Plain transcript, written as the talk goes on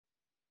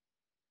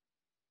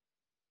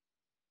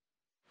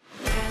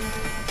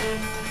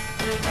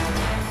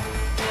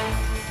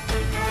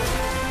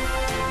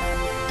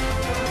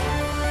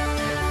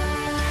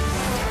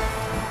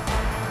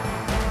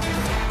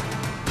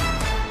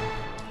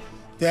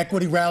The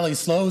equity rally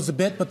slows a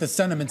bit, but the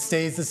sentiment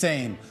stays the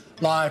same.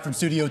 Live from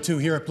Studio 2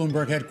 here at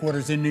Bloomberg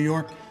headquarters in New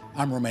York,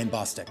 I'm Romaine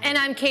Bostick. And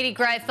I'm Katie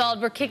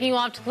Greifeld. We're kicking you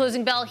off to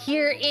closing bell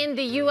here in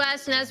the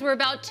U.S. And as we're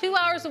about 2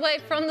 hours away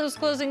from those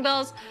closing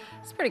bells,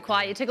 it's pretty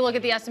quiet. You take a look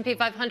at the S&P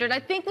 500. I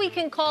think we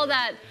can call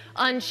that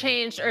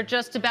unchanged or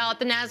just about.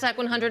 The NASDAQ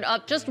 100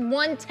 up just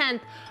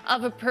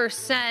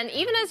 0.1%.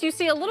 Even as you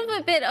see a little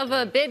bit of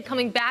a bid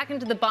coming back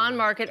into the bond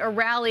market, a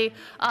rally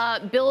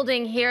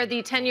building here.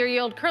 The 10-year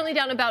yield currently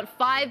down about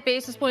 5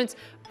 basis points,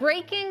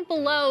 breaking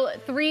below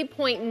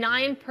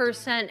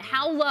 3.9%.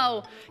 How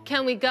low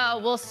can we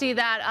go? We'll see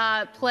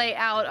that play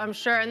out, I'm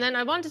sure. And then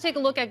I wanted to take a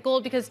look at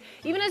gold because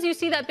even as you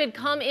see that bid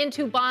come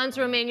into bonds,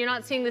 Romaine, you're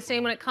not seeing the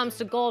same when it comes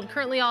to gold,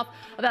 currently off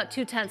about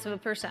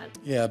 0.2%.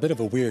 Yeah, a bit of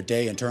a weird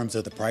day in terms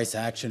of the price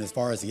action as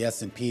far as the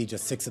S&P.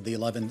 Just 6 of the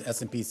 11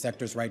 S&P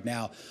sectors right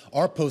now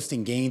are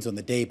posting gains on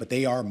the day, but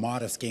they are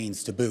modest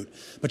gains to boot.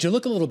 But you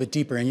look a little bit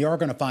deeper and you are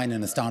going to find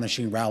an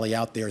astonishing rally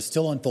out there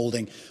still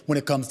unfolding when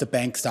it comes to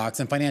bank stocks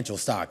and financial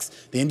stocks.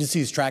 The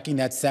indices tracking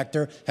that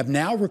sector have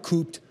now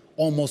recouped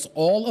almost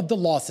all of the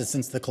losses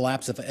since the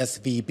collapse of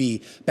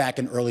SVB back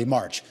in early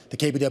March. The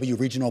KBW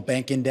Regional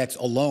Bank Index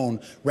alone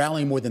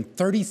rallying more than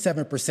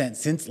 37%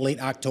 since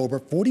late October.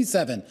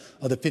 47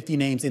 of the 50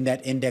 names in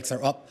that index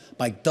are up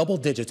by double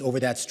digits over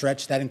that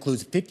stretch. That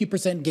includes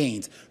 50%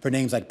 gains for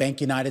names like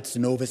Bank United,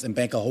 Synovus, and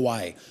Bank of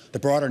Hawaii. The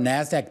broader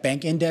NASDAQ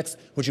Bank Index,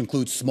 which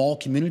includes small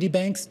community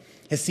banks,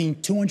 has seen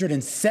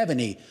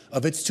 270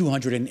 of its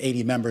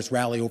 280 members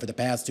rally over the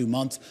past 2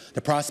 months. The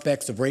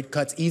prospects of rate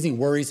cuts easing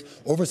worries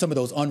over some of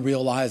those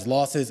unrealized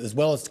losses, as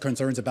well as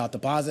concerns about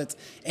deposits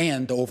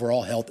and the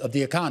overall health of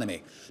the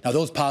economy. Now,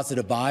 those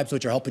positive vibes,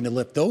 which are helping to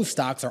lift those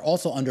stocks, are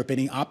also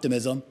underpinning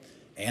optimism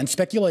and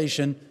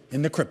speculation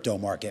in the crypto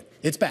market.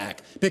 It's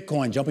back.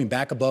 Bitcoin jumping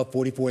back above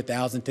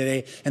 44,000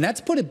 today, and that's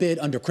put a bid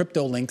under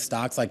crypto-linked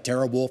stocks like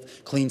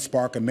TerraWolf,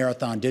 CleanSpark, and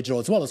Marathon Digital,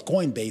 as well as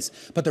Coinbase.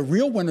 But the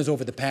real winners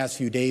over the past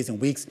few days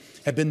and weeks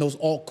have been those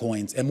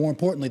altcoins, and more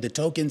importantly, the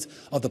tokens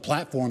of the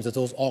platforms that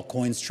those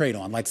altcoins trade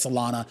on, like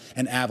Solana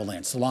and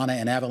Avalanche. Solana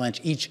and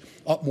Avalanche each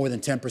up more than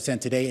 10%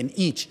 today, and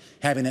each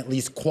having at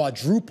least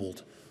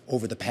quadrupled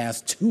over the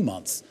past 2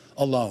 months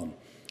alone.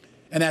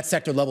 And that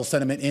sector level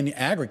sentiment in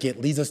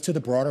aggregate leads us to the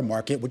broader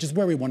market, which is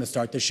where we want to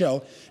start the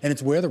show. And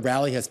it's where the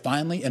rally has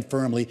finally and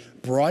firmly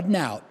broadened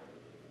out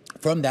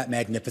from that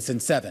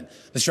magnificent 7.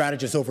 The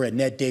strategists over at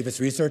Ned Davis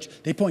Research,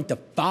 they point to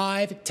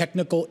 5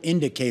 technical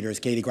indicators,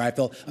 Katie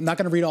Greifeld. I'm not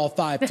going to read all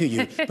 5 to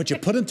you, but you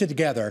put them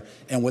together,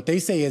 and what they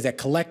say is that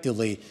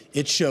collectively,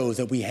 it shows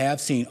that we have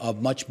seen a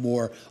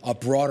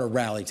broader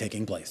rally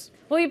taking place.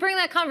 Well, you bring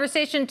that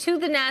conversation to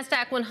the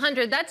NASDAQ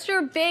 100. That's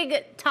your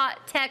big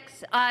tech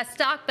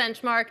stock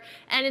benchmark,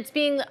 and it's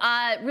being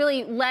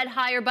really led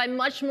higher by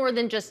much more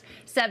than just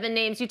 7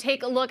 names. You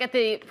take a look at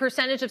the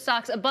percentage of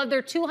stocks above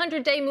their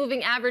 200-day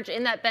moving average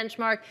in that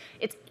benchmark.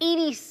 It's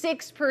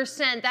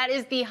 86%. That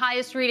is the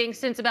highest reading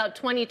since about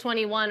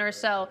 2021 or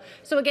so.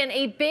 So again,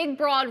 a big,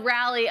 broad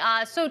rally.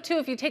 So too,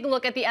 if you take a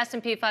look at the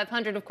S&P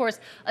 500, of course,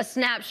 a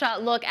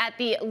snapshot look at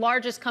the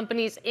largest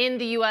companies in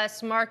the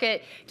U.S.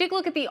 market. Take a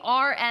look at the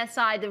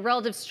RSI, the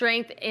Relative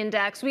Strength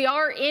Index. We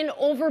are in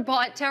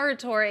overbought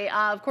territory.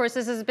 Of course,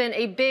 this has been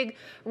a big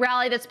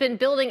rally that's been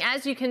building,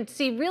 as you can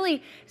see,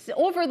 really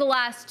over the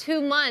last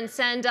 2 months.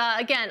 And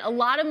again, a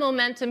lot of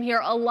momentum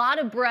here, a lot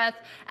of breadth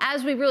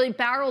as we really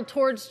barrel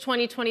towards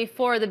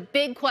 2024. The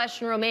big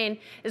question, Romaine,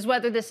 is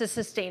whether this is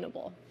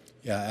sustainable.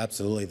 Yeah,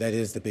 absolutely. That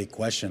is the big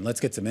question. Let's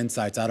get some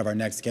insights out of our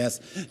next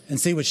guest and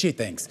see what she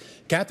thinks.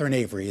 Catherine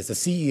Avery is the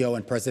CEO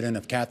and president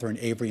of Catherine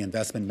Avery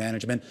Investment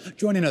Management,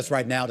 joining us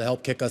right now to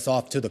help kick us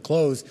off to the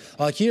close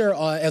here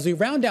as we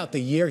round out the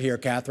year here,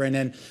 Catherine.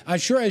 And I'm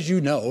sure, as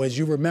you know, as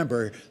you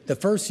remember, the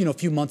first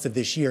few months of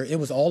this year, it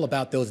was all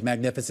about those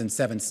magnificent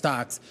 7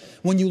 stocks.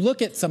 When you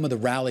look at some of the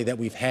rally that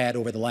we've had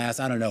over the last,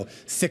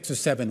 6 or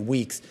 7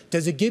 weeks,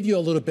 does it give you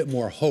a little bit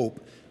more hope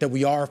that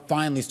we are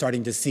finally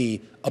starting to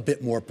see a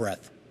bit more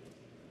breadth?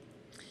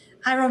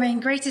 Hi, Romaine.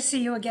 Great to see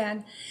you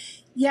again.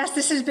 Yes,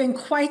 this has been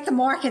quite the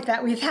market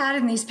that we've had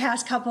in these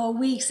past couple of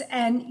weeks.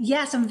 And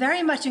yes, I'm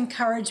very much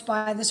encouraged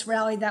by this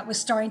rally that we're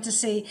starting to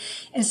see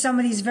in some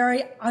of these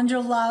very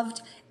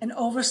underloved and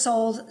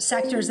oversold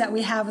sectors that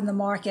we have in the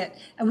market.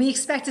 And we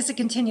expect this to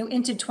continue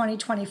into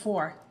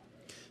 2024.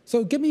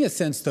 So give me a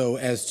sense, though,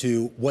 as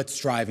to what's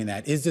driving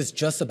that. Is this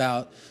just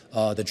about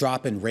the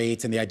drop in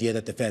rates and the idea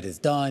that the Fed is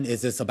done?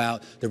 Is this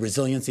about the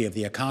resiliency of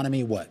the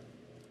economy? What?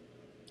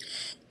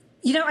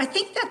 I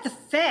think that the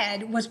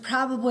Fed was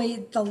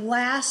probably the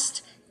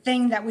last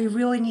thing that we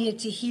really needed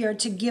to hear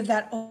to give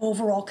that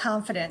overall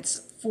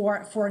confidence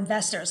for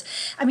investors.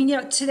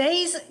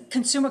 Today's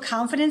consumer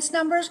confidence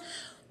numbers,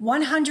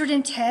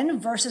 110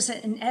 versus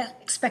an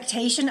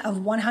expectation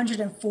of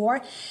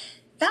 104.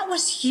 That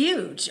was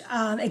huge.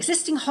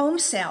 Existing home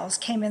sales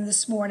came in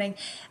this morning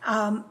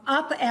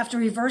up after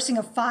reversing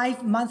a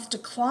 5-month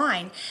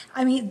decline.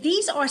 I mean,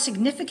 these are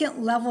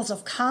significant levels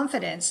of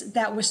confidence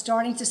that we're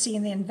starting to see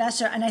in the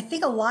investor. And I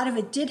think a lot of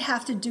it did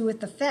have to do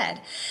with the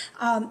Fed.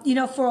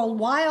 For a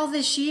while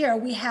this year,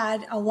 we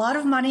had a lot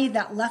of money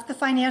that left the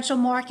financial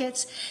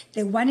markets.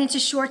 They went into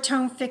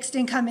short-term fixed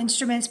income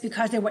instruments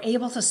because they were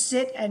able to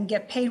sit and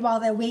get paid while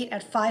they wait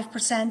at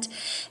 5%.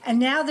 And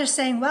now they're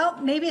saying, well,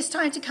 maybe it's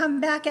time to come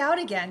back out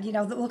again. It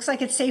looks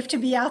like it's safe to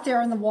be out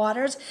there in the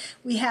waters.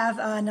 We have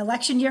an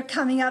election year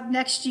coming up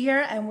next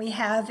year, and we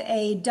have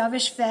a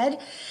dovish Fed.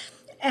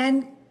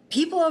 And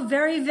people are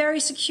very,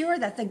 very secure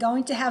that they're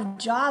going to have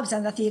jobs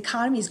and that the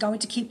economy is going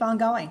to keep on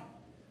going.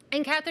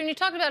 And Catherine, you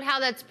talked about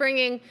how that's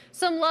bringing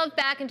some love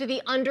back into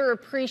the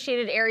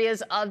underappreciated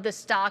areas of the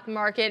stock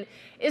market.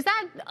 Is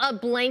that a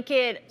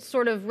blanket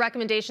sort of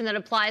recommendation that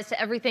applies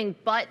to everything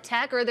but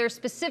tech, or are there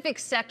specific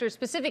sectors,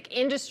 specific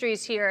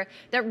industries here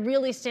that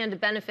really stand to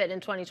benefit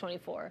in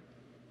 2024?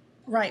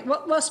 Right.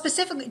 Well,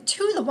 specifically,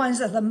 two of the ones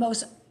that are the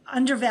most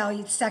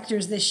undervalued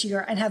sectors this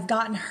year and have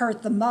gotten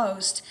hurt the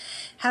most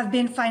have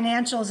been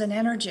financials and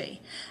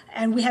energy.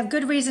 And we have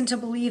good reason to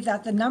believe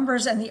that the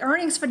numbers and the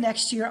earnings for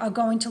next year are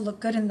going to look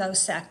good in those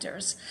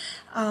sectors.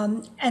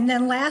 And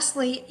then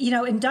lastly,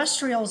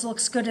 industrials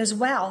looks good as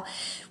well.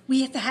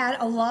 We've had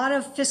a lot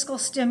of fiscal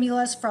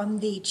stimulus from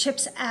the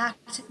CHIPS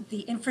Act,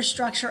 the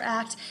Infrastructure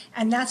Act,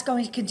 and that's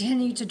going to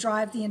continue to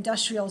drive the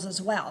industrials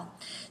as well.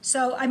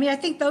 So, I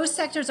think those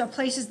sectors are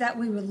places that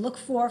we would look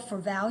for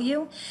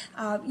value.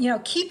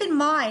 Keep in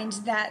mind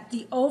that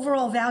the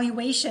overall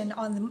valuation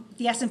on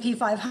the S&P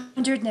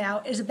 500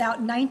 now is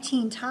about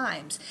 19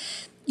 times.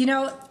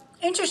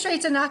 Interest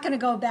rates are not going to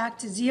go back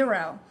to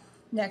zero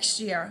next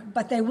year,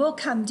 but they will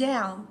come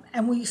down,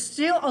 and we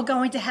still are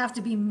going to have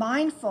to be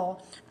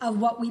mindful of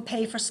what we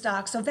pay for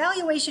stocks. So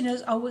valuation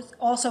is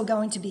also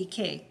going to be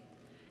key.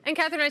 And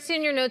Catherine, I see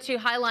in your notes you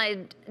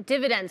highlight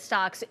dividend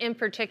stocks in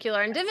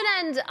particular, and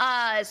dividend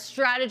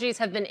strategies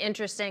have been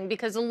interesting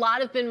because a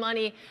lot of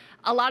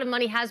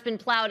money has been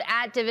plowed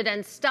at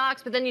dividend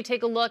stocks, but then you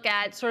take a look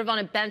at sort of on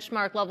a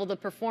benchmark level the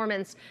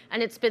performance,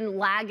 and it's been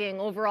lagging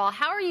overall.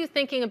 How are you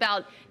thinking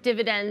about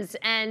dividends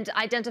and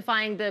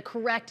identifying the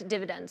correct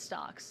dividend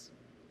stocks?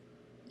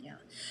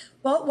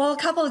 Well, a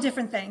couple of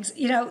different things.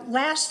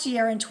 Last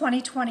year in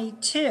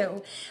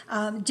 2022,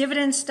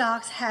 dividend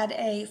stocks had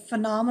a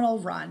phenomenal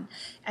run.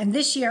 And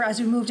this year, as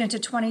we moved into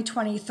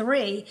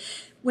 2023,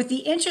 with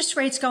the interest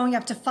rates going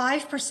up to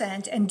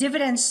 5% and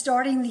dividends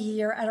starting the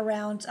year at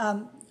around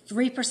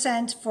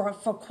 3%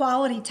 for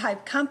quality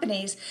type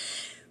companies,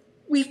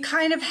 we've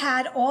kind of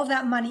had all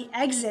that money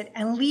exit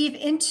and leave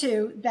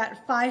into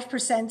that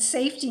 5%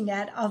 safety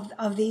net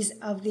of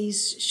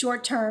these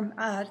short-term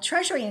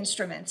treasury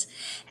instruments.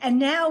 And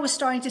now we're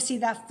starting to see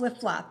that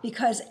flip-flop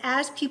because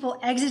as people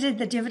exited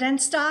the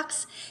dividend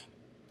stocks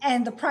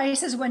and the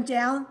prices went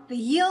down, the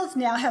yields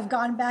now have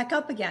gone back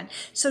up again.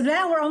 So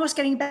now we're almost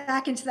getting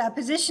back into that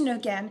position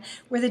again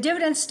where the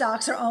dividend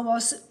stocks are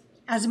almost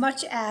as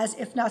much as,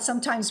 if not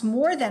sometimes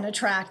more than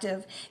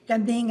attractive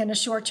than being in a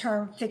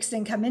short-term fixed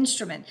income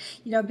instrument.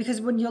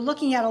 Because when you're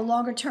looking at a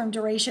longer-term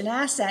duration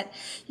asset,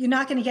 you're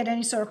not going to get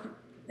any sort of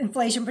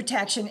inflation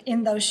protection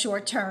in those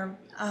short-term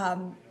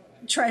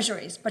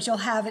treasuries, but you'll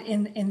have it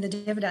in the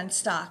dividend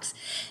stocks.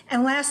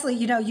 And lastly,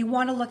 you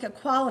want to look at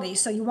quality.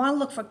 So you want to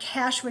look for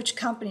cash-rich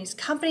companies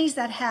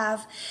that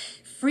have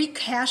free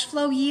cash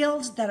flow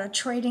yields that are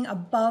trading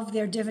above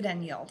their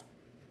dividend yield.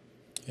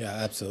 Yeah,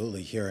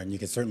 absolutely here. And you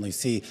can certainly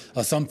see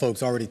some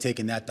folks already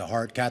taking that to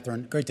heart.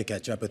 Catherine, great to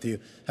catch up with you.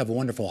 Have a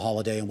wonderful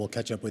holiday, and we'll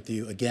catch up with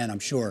you again, I'm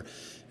sure,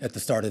 at the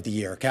start of the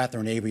year.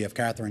 Catherine Avery of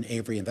Catherine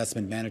Avery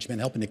Investment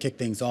Management helping to kick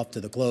things off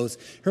to the close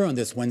here on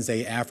this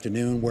Wednesday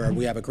afternoon, where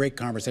we have a great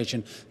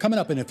conversation coming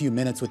up in a few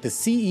minutes with the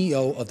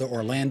CEO of the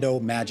Orlando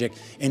Magic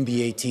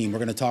NBA team. We're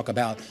going to talk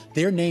about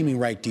their naming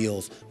right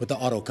deals with the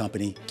auto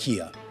company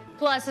Kia.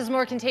 Plus, as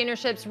more container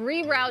ships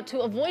reroute to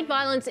avoid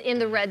violence in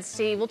the Red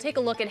Sea, we'll take a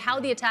look at how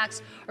the attacks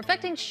are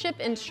affecting ship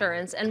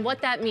insurance and what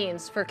that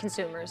means for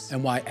consumers.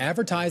 And why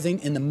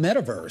advertising in the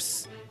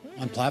metaverse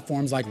on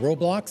platforms like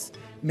Roblox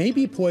may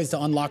be poised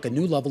to unlock a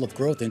new level of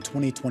growth in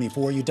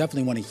 2024. You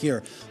definitely want to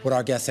hear what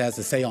our guest has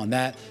to say on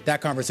that. That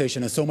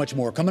conversation and so much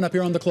more coming up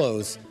here on The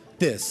Close.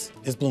 This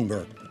is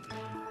Bloomberg.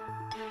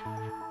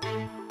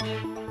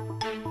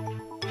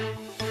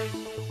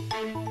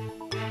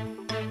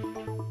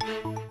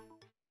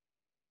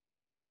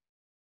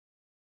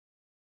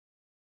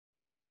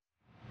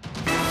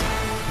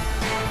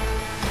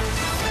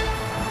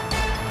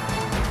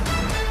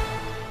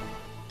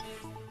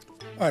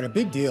 All right, a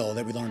big deal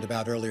that we learned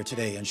about earlier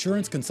today.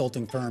 Insurance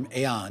consulting firm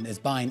Aon is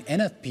buying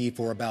NFP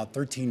for about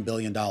 $13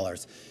 billion.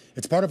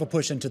 It's part of a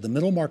push into the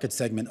middle market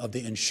segment of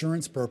the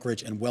insurance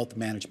brokerage and wealth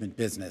management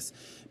business.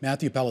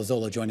 Matthew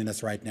Palazzolo joining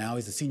us right now.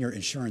 He's a senior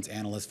insurance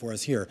analyst for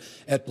us here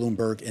at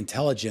Bloomberg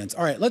Intelligence.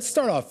 All right, let's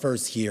start off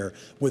first here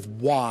with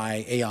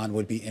why Aon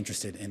would be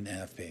interested in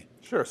NFP.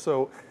 Sure.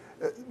 So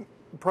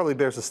probably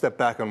bears a step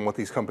back on what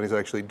these companies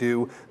actually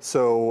do.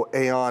 So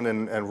Aon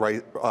and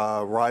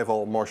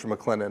rival Marsh &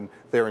 McLennan,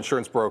 they're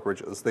insurance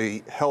brokerages.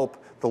 They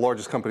help the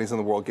largest companies in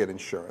the world get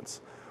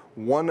insurance.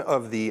 One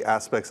of the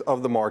aspects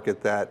of the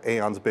market that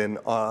Aon's been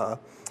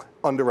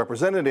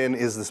underrepresented in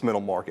is this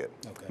middle market.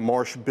 Okay.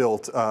 Marsh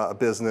built a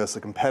business,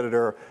 a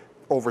competitor,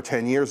 over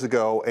 10 years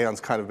ago. Aon's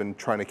kind of been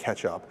trying to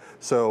catch up.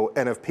 So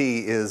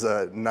NFP is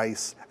a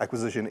nice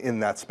acquisition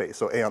in that space.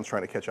 So Aon's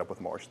trying to catch up with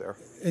Marsh there.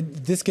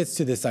 This gets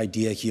to this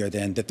idea here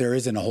then that there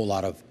isn't a whole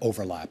lot of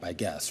overlap, I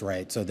guess,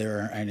 right? So there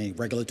aren't any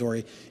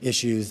regulatory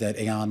issues that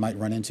Aon might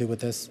run into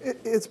with this?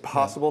 It's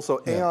possible. Yeah.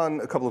 So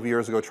Aon, a couple of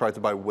years ago, tried to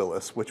buy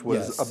Willis, which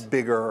was a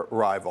bigger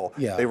rival.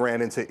 Yeah. They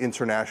ran into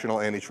international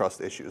antitrust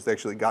issues. They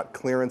actually got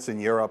clearance in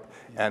Europe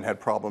and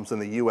had problems in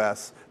the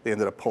U.S. They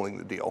ended up pulling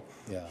the deal.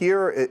 Yeah.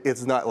 Here,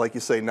 it's not, like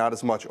you say, not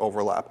as much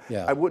overlap.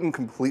 Yeah. I wouldn't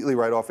completely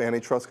write off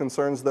antitrust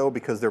concerns, though,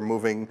 because they're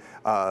moving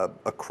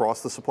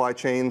across the supply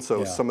chain.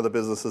 So some of the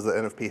businesses that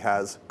NFP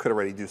has could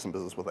already do some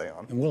business with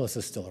Aon. And Willis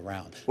is still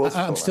around.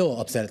 I'm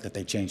still upset that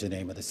they changed the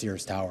name of the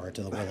Sears Tower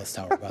to the Willis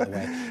Tower, by the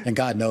way. And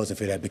God knows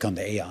if it had become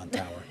the Aon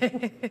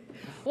Tower.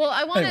 Well,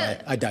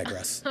 I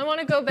digress. I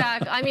want to go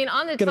back. I mean,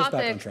 on the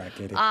topic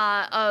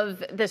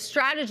of the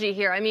strategy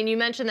here, I mean, you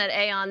mentioned that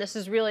Aon, this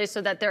is really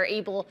so that they're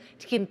able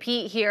to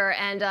compete here,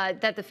 and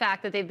that the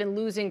fact that they've been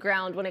losing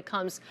ground when it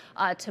comes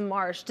to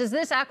Marsh. Does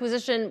this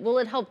acquisition, will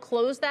it help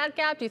close that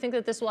gap? Do you think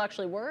that this will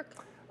actually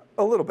work?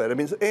 A little bit. I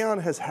mean, Aon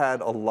has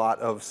had a lot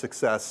of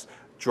success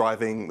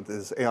driving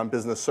this Aon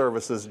Business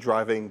Services,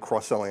 driving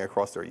cross-selling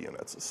across their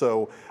units.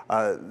 So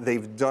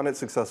they've done it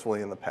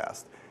successfully in the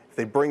past. If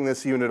they bring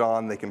this unit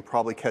on, they can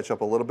probably catch up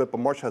a little bit, but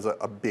Marsh has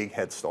a big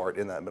head start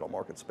in that middle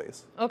market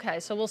space. Okay,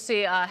 so we'll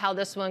see how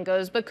this one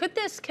goes. But could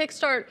this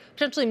kickstart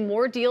potentially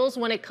more deals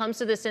when it comes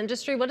to this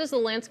industry? What does the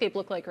landscape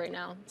look like right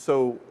now?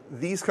 So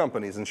these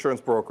companies, insurance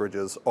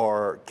brokerages,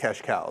 are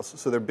cash cows.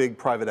 So they're big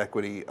private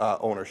equity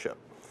ownership.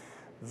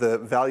 The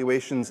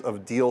valuations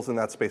of deals in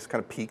that space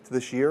kind of peaked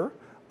this year.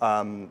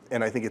 And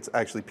I think it's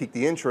actually piqued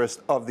the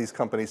interest of these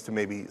companies to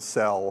maybe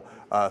sell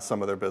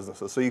some of their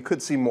businesses. So you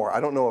could see more. I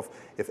don't know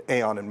if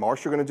Aon and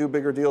Marsh are going to do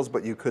bigger deals,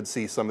 but you could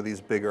see some of these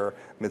bigger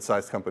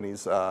mid-sized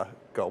companies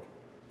go.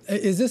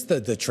 Is this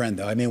the trend,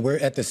 though? I mean, we're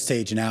at this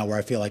stage now where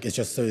I feel like it's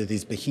just sort of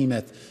these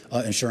behemoth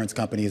insurance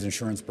companies,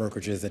 insurance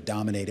brokerages that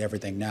dominate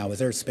everything now. Is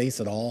there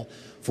space at all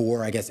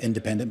for, I guess,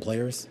 independent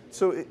players?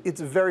 So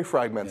it's very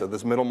fragmented.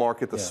 This middle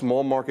market, the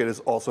small market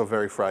is also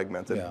very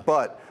fragmented.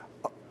 But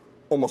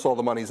almost all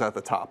the money's at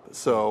the top.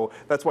 So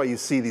that's why you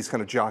see these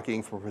kind of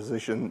jockeying for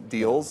position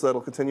deals that'll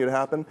continue to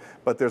happen.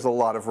 But there's a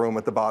lot of room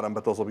at the bottom,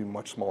 but those will be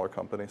much smaller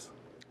companies.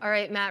 All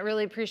right, Matt,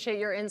 really appreciate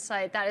your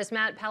insight. That is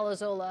Matt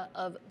Palazzola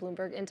of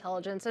Bloomberg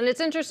Intelligence. And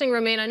it's interesting,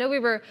 Romain, I know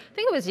I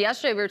think it was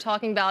yesterday, we were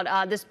talking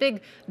about this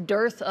big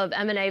dearth of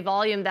M&A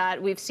volume that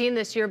we've seen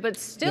this year, but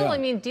still, I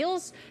mean,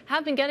 deals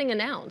have been getting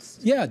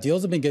announced. Yeah,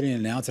 deals have been getting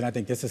announced, and I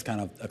think this is kind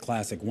of a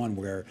classic one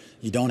where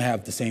you don't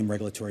have the same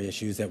regulatory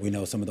issues that we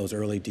know some of those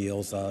early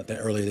deals that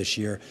earlier this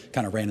year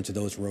kind of ran into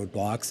those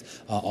roadblocks.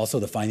 Also,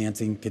 the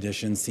financing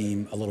conditions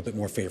seem a little bit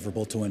more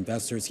favorable to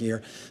investors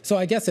here. So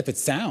I guess if it's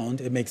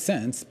sound, it makes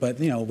sense, but,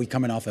 you know, we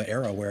coming off an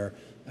era where,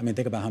 I mean,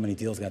 think about how many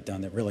deals got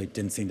done that really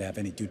didn't seem to have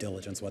any due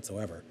diligence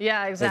whatsoever.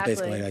 Yeah, exactly.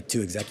 So basically like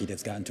two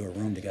executives got into a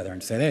room together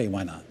and said, hey,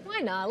 why not? Why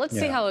not? Let's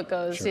see how it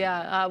goes. Sure.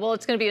 Well,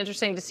 it's going to be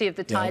interesting to see if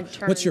the tide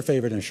turns. What's your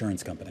favorite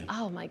insurance company?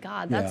 Oh, my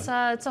God. That's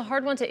it's a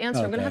hard one to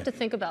answer. I'm going to have to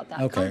think about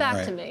that. Come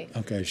back to me.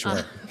 Okay,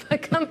 sure.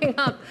 But coming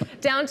up,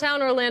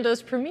 downtown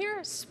Orlando's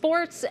premier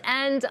sports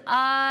and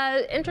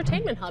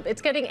entertainment hub.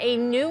 It's getting a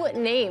new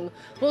name.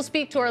 We'll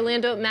speak to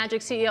Orlando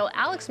Magic CEO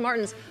Alex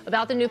Martins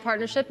about the new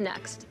partnership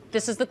next.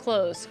 This is The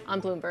Close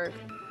on Bloomberg.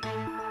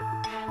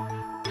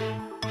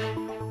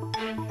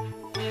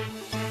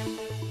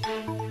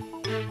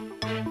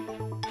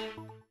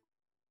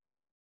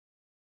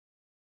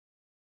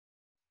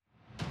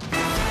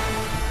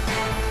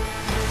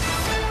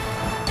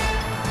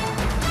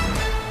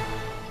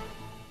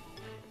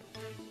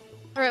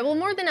 All right, well,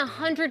 more than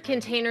 100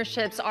 container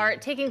ships are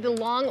taking the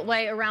long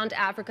way around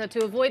Africa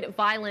to avoid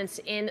violence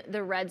in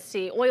the Red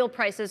Sea. Oil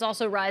prices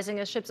also rising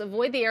as ships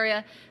avoid the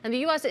area, and the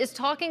U.S. is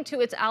talking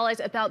to its allies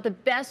about the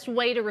best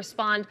way to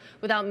respond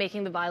without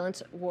making the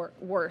violence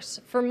worse.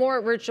 For more,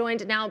 we're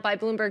joined now by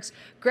Bloomberg's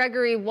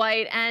Gregory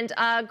White. And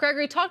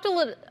Gregory, talk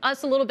to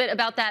us a little bit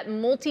about that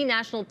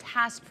multinational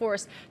task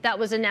force that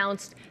was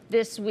announced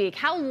this week.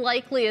 How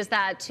likely is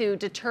that to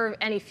deter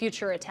any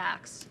future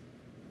attacks?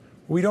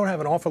 We don't have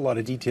an awful lot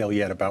of detail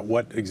yet about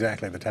what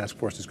exactly the task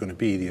force is going to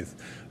be.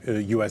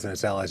 The U.S. and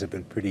its allies have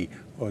been pretty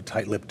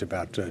tight-lipped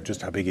about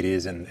just how big it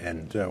is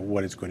and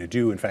what it's going to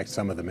do. In fact,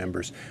 some of the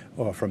members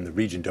from the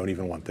region don't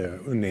even want the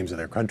names of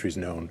their countries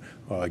known,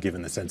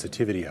 given the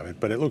sensitivity of it.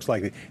 But it looks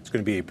like it's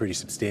going to be a pretty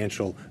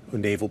substantial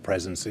naval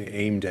presence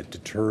aimed at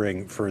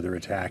deterring further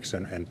attacks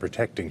and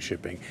protecting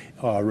shipping.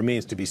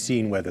 Remains to be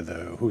seen whether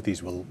the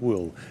Houthis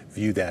will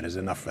view that as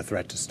enough of a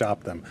threat to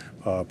stop them.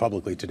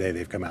 Publicly today,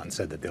 they've come out and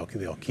said that they'll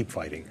keep fighting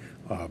fighting.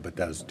 But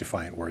those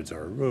defiant words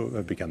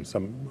have become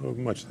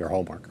much their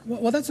hallmark.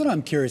 Well, that's what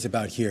I'm curious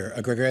about here,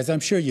 Gregory. As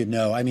I'm sure you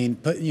know, I mean,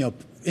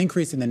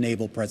 increasing the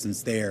naval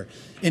presence there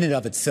in and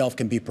of itself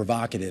can be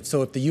provocative.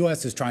 So if the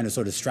U.S. is trying to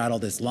sort of straddle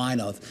this line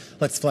of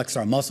let's flex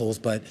our muscles,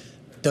 but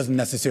doesn't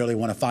necessarily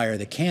want to fire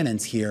the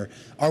cannons here,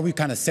 are we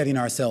kind of setting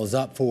ourselves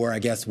up for, I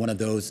guess, one of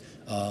those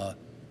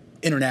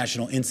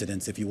international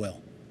incidents, if you will?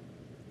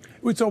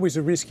 It's always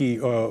a risky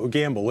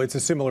gamble. It's a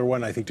similar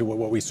one, I think, to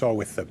what we saw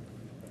with the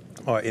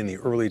in the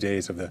early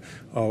days of the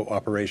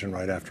operation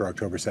right after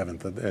October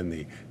 7th and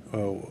the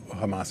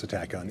Hamas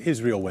attack on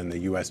Israel, when the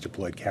U.S.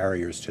 deployed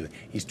carriers to the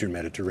eastern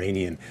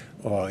Mediterranean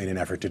in an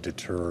effort to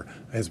deter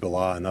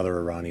Hezbollah, another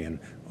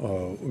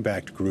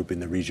Iranian-backed group in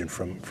the region,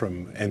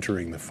 from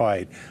entering the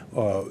fight.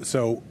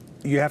 So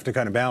you have to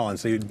kind of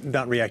balance.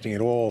 Not reacting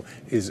at all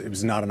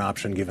is not an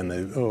option given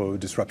the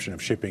disruption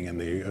of shipping and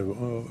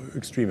the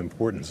extreme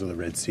importance of the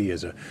Red Sea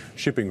as a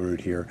shipping route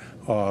here.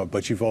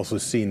 But you've also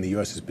seen the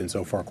U.S. has been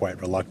so far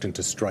quite reluctant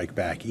to strike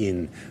back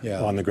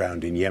on the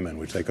ground in Yemen,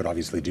 which they could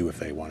obviously do if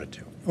they wanted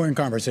to. We're in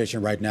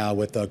conversation right now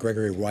with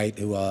Gregory White,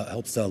 who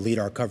helps lead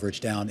our coverage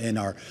down in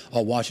our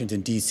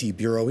Washington, D.C.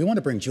 bureau. We want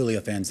to bring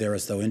Julia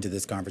Fanzaris, though, into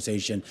this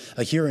conversation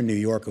here in New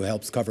York, who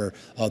helps cover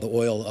the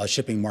oil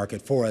shipping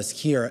market for us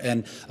here.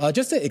 And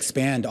just to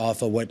expand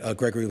off of what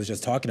Gregory was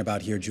just talking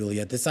about here,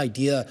 Julia, this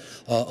idea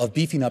of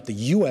beefing up the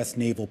U.S.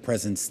 naval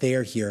presence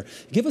there here,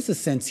 give us a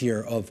sense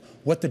here of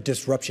what the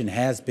disruption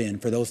has been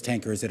for those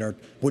tankers that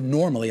would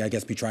normally, I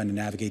guess, be trying to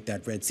navigate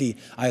that Red Sea.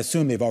 I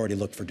assume they've already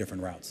looked for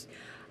different routes.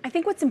 I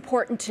think what's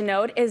important to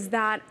note is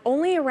that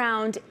only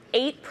around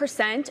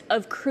 8%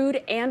 of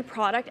crude and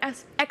product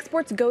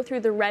exports go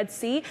through the Red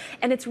Sea,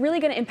 and it's really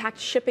going to impact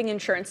shipping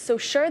insurance. So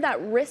sure, that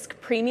risk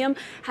premium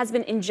has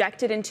been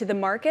injected into the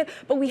market,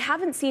 but we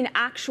haven't seen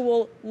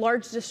actual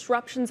large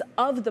disruptions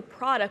of the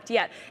product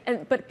yet.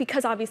 But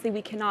because obviously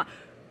we cannot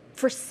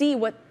foresee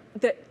what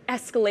the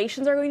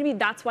escalations are going to be,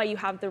 that's why you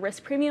have the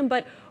risk premium.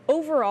 But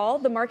overall,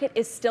 the market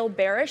is still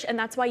bearish, and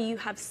that's why you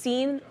have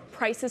seen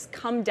prices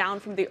come down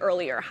from the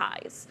earlier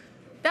highs.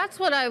 That's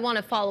what I want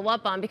to follow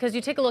up on, because you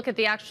take a look at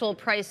the actual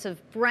price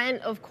of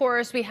Brent. Of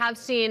course, we have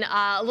seen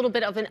a little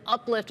bit of an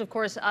uplift. Of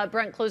course,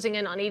 Brent closing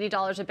in on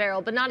 $80 a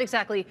barrel, but not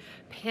exactly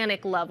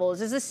panic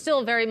levels. Is this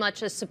still very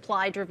much a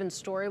supply-driven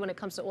story when it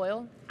comes to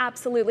oil?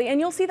 Absolutely.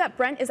 And you'll see that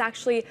Brent is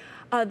actually,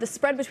 the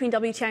spread between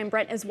WTI and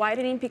Brent is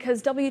widening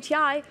because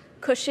WTI,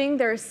 Cushing,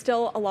 there's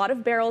still a lot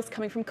of barrels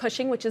coming from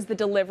Cushing, which is the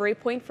delivery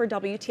point for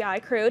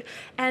WTI crude.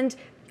 And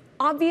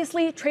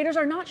obviously, traders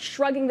are not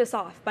shrugging this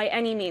off by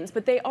any means,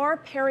 but they are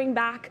paring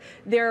back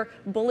their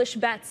bullish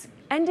bets,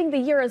 ending the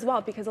year as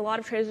well, because a lot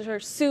of traders are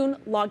soon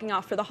logging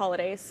off for the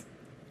holidays.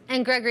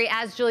 And Gregory,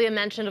 as Julia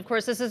mentioned, of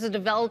course, this is a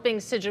developing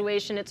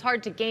situation. It's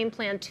hard to game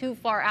plan too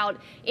far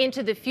out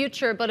into the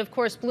future. But of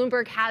course,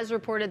 Bloomberg has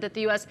reported that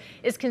the U.S.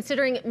 is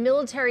considering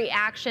military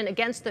action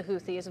against the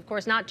Houthis. Of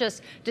course, not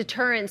just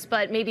deterrence,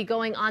 but maybe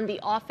going on the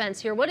offense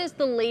here. What is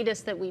the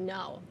latest that we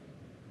know?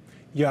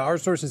 Yeah, our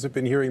sources have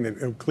been hearing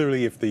that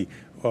clearly if the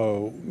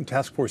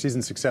task force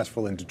isn't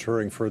successful in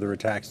deterring further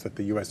attacks, that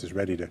the U.S. is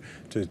ready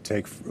to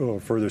take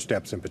further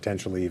steps and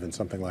potentially even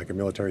something like a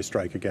military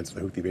strike against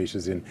the Houthi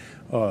bases in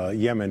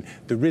Yemen.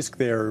 The risk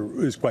there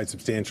is quite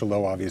substantial,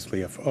 though,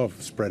 obviously, of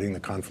spreading the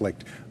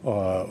conflict,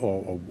 a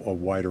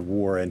wider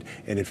war, and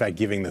in fact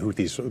giving the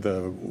Houthis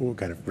the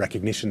kind of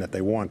recognition that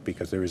they want,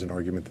 because there is an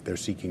argument that they're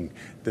seeking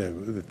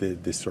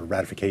this sort of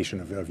ratification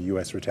of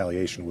U.S.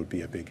 retaliation would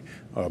be a big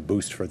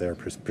boost for their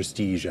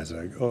prestige as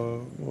a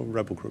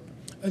rebel group.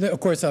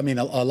 Of course, I mean,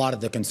 a lot of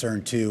the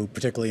concern, too,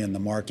 particularly in the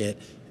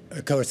market,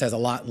 of course, has a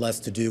lot less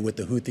to do with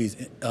the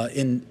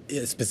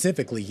Houthis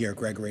specifically here,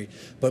 Gregory,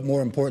 but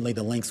more importantly,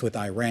 the links with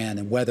Iran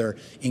and whether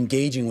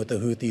engaging with the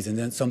Houthis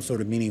in some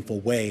sort of meaningful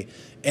way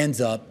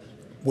ends up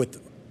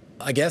with,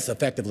 I guess,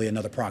 effectively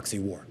another proxy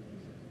war.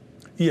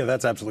 Yeah,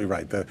 that's absolutely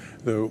right.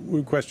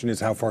 The question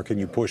is, how far can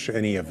you push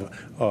any of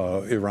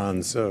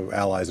Iran's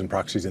allies and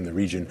proxies in the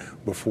region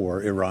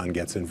before Iran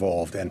gets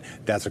involved? And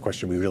that's a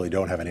question we really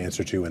don't have an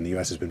answer to, and the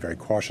U.S. has been very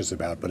cautious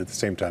about, but at the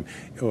same time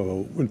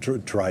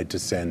tried to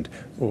send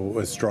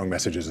as strong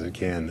messages as it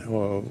can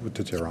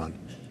to Tehran.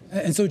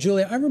 And so,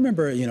 Julia, I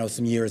remember,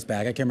 some years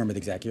back, I can't remember the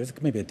exact years,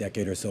 maybe a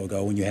decade or so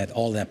ago, when you had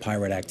all that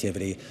pirate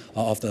activity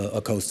off the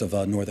coast of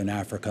northern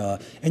Africa,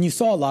 and you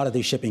saw a lot of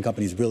these shipping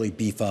companies really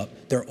beef up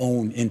their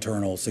own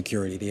internal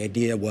security. The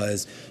idea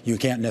was you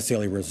can't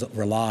necessarily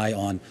rely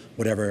on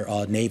whatever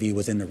Navy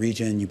was in the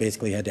region. You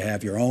basically had to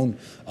have your own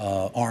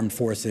armed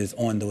forces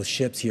on those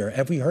ships here.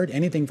 Have we heard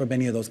anything from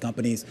any of those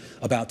companies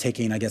about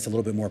taking, I guess, a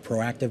little bit more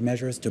proactive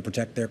measures to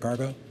protect their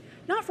cargo?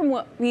 Not from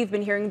what we've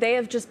been hearing. They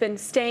have just been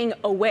staying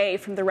away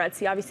from the Red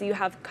Sea. Obviously, you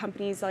have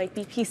companies like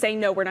BP saying,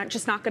 no, we're not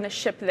going to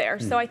ship there.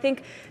 So I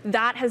think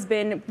that has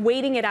been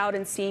waiting it out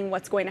and seeing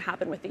what's going to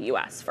happen with the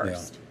U.S.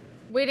 first.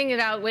 Waiting it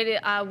out,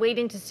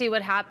 waiting to see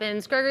what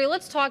happens. Gregory,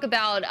 let's talk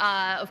about,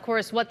 of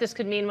course, what this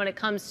could mean when it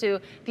comes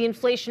to the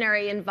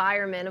inflationary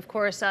environment. Of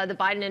course, the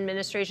Biden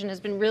administration has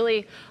been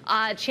really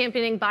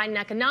championing Biden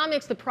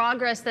economics, the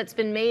progress that's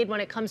been made when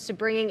it comes to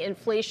bringing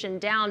inflation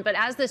down. But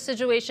as this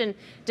situation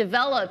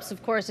develops,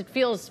 of course, it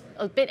feels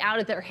a bit out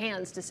of their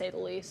hands, to say the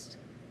least.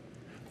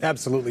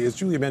 Absolutely. As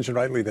Julia mentioned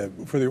rightly, that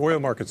for the oil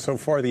market so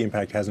far, the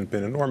impact hasn't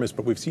been enormous,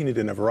 but we've seen it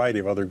in a variety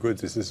of other goods.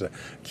 This is a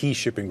key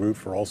shipping route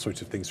for all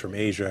sorts of things from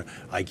Asia.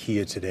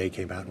 IKEA today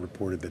came out and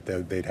reported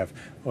that they'd have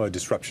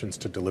disruptions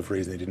to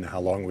deliveries. They didn't know how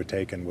long it would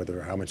take and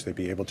how much they'd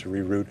be able to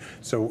reroute.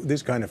 So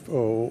this kind of,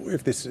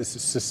 if this is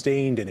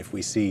sustained and if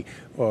we see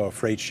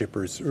freight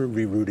shippers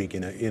rerouting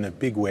in a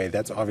big way,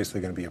 that's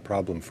obviously going to be a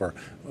problem for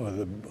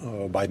the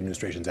Biden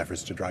administration's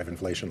efforts to drive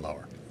inflation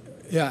lower.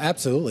 Yeah,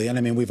 absolutely. And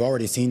I mean, we've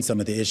already seen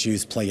some of the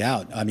issues play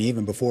out. I mean,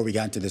 even before we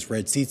got into this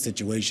Red Sea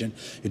situation,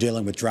 you're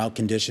dealing with drought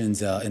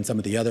conditions in some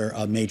of the other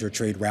major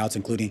trade routes,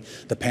 including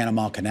the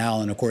Panama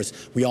Canal. And of course,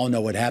 we all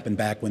know what happened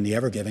back when the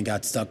Ever Given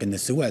got stuck in the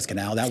Suez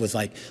Canal. That was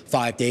like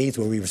 5 days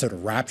where we were sort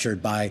of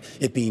raptured by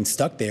it being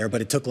stuck there.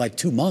 But it took like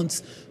 2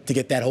 months to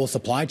get that whole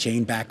supply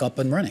chain back up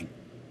and running.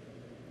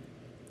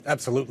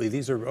 Absolutely.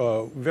 These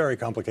are very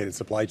complicated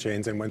supply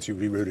chains, and once you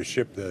reroute a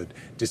ship, the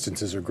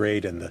distances are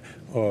great, and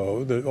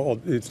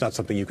it's not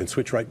something you can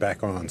switch right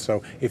back on.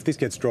 So if this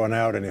gets drawn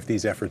out, and if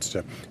these efforts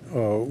to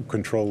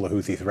control the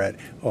Houthi threat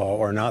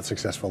are not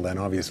successful, then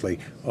obviously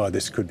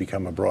this could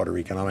become a broader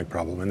economic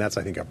problem. And that's,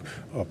 I think, a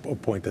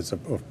point that's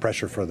of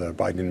pressure for the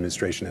Biden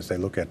administration as they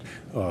look at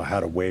how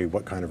to weigh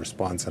what kind of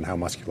response and how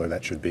muscular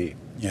that should be.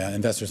 Yeah,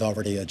 investors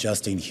already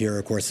adjusting here,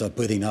 of course,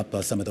 bidding up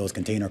some of those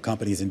container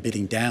companies and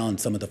bidding down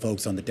some of the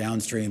folks on the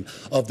downstream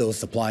of those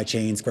supply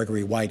chains.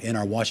 Gregory White in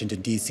our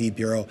Washington, D.C.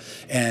 bureau,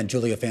 and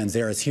Julia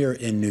Fanzaris here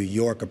in New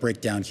York. A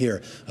breakdown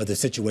here of the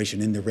situation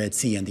in the Red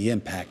Sea and the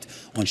impact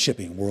on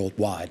shipping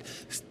worldwide.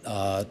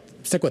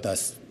 Stick with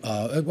us.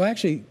 Well,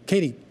 actually,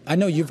 Katie, I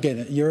know you've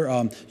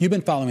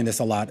been following this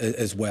a lot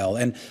as well,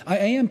 and I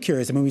am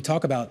curious. I mean, we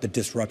talk about the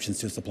disruptions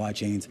to supply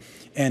chains,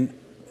 and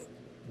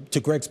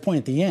to Greg's point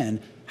at the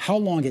end, how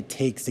long it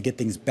takes to get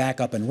things back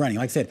up and running.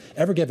 Like I said,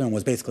 Ever Given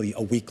was basically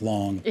a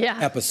week-long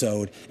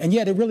episode, and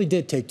yet it really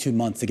did take 2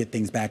 months to get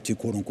things back to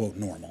quote-unquote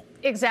normal.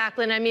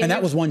 Exactly, and I mean, and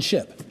that was one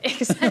ship.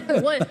 Exactly,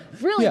 one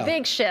really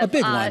big ship, a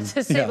big one,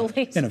 to say the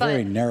least. In a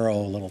very narrow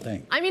little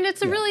thing. I mean,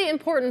 it's a really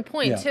important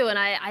point too, and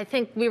I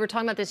think we were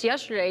talking about this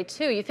yesterday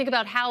too. You think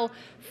about how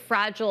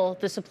fragile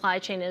the supply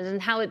chain is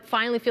and how it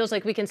finally feels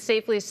like we can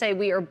safely say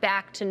we are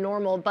back to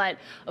normal. But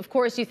of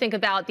course, you think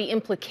about the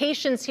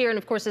implications here, and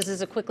of course, this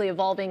is a quickly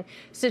evolving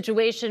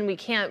situation. We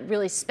can't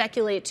really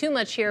speculate too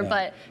much here,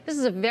 but this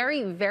is a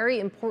very,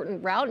 very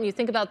important route. And you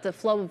think about the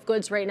flow of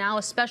goods right now,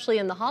 especially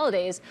in the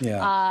holidays.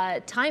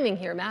 Timing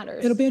here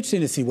matters. It'll be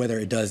interesting to see whether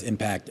it does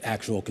impact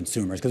actual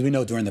consumers, because we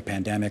know during the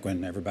pandemic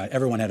when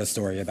everyone had a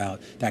story about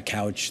that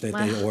couch that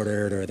they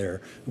ordered or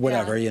their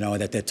whatever, you know,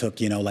 that took,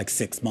 you know, like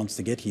 6 months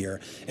to get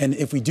here. And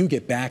if we do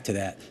get back to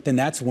that, then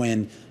that's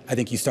when I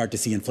think you start to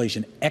see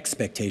inflation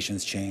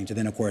expectations change. And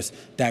then, of course,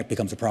 that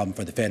becomes a problem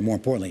for the Fed. More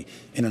importantly,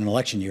 in an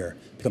election year,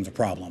 it becomes a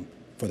problem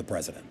for the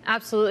president.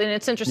 Absolutely, and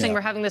it's interesting we're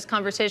having this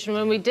conversation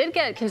when we did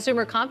get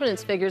consumer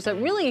confidence figures that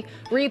really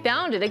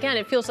rebounded. Again,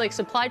 it feels like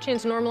supply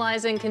chains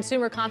normalizing,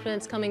 consumer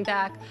confidence coming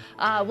back.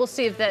 We'll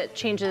see if that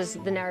changes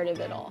the narrative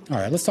at all. All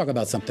right, let's talk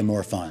about something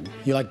more fun.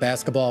 You like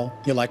basketball,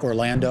 you like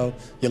Orlando,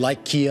 you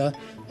like Kia,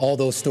 all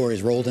those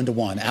stories rolled into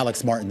one.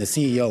 Alex Martin, the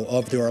CEO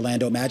of the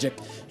Orlando Magic,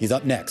 he's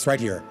up next right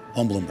here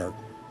on Bloomberg.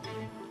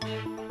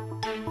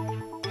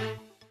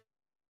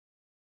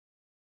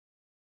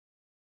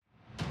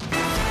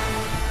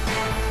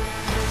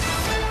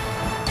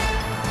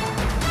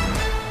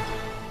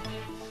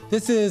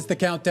 This is the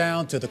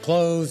countdown to the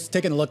close.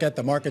 Taking a look at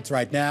the markets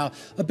right now.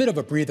 A bit of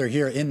a breather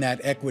here in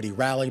that equity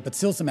rally, but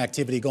still some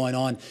activity going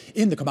on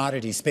in the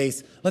commodity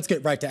space. Let's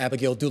get right to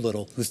Abigail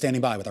Doolittle, who's standing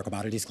by with our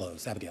commodities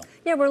close. Abigail.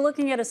 Yeah, we're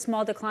looking at a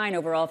small decline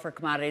overall for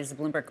commodities. The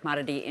Bloomberg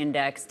Commodity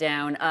Index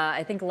down,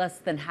 I think, less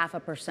than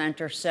 0.5%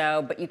 or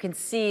so. But you can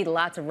see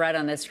lots of red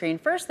on this screen.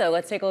 First, though,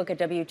 let's take a look at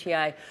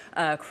WTI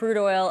crude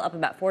oil, up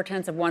about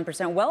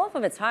 0.4%, well off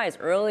of its highs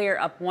earlier,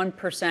 up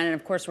 1%. And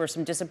of course, there were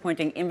some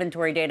disappointing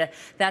inventory data.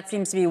 That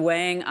seems to be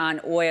weighing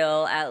on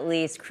oil, at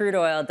least crude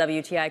oil,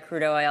 WTI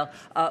crude oil,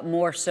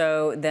 more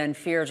so than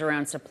fears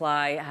around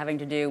supply having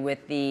to do with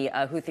the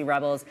Houthi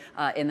rebels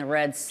in the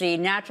Red Sea.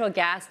 Natural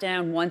gas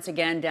down once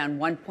again, down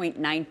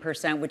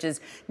 1.9%, which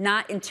is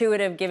not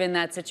intuitive given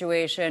that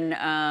situation.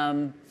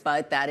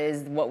 But that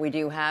is what we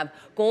do have.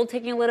 Gold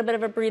taking a little bit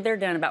of a breather,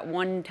 down about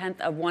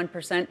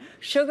 0.1%.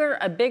 Sugar,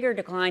 a bigger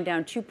decline,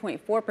 down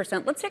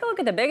 2.4%. Let's take a look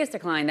at the biggest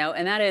decline, though,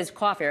 and that is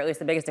coffee, or at least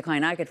the biggest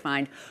decline I could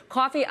find.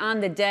 Coffee on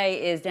the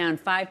day is down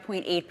 5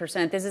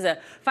 5.8%. This is a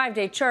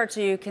 5-day chart,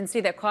 so you can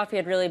see that coffee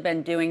had really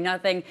been doing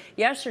nothing.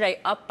 Yesterday,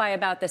 up by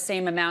about the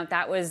same amount.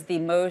 That was the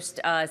most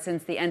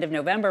since the end of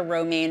November.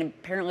 Romaine,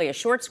 apparently a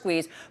short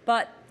squeeze,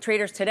 but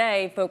traders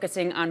today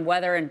focusing on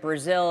weather in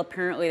Brazil.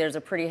 Apparently, there's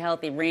a pretty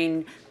healthy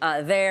rain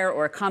there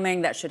or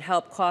coming that should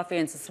help coffee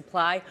and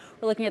supply.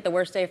 We're looking at the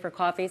worst day for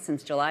coffee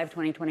since July of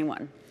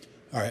 2021.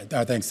 All right,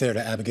 thanks there to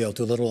Abigail.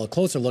 To a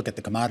closer look at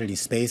the commodity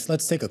space,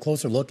 let's take a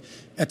closer look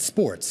at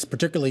sports,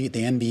 particularly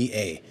the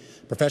NBA.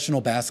 Professional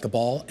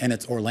basketball and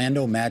its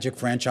Orlando Magic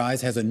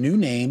franchise has a new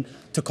name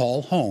to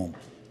call home.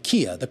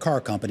 Kia, the car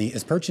company,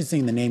 is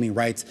purchasing the naming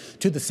rights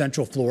to the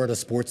Central Florida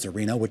Sports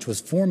Arena, which was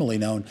formerly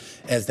known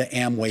as the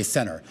Amway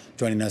Center.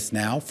 Joining us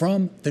now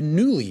from the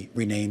newly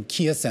renamed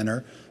Kia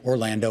Center,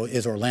 Orlando,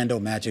 is Orlando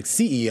Magic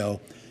CEO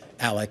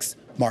Alex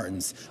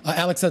Martins.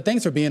 Alex,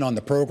 thanks for being on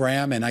the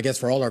program, and I guess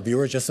for all our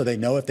viewers, just so they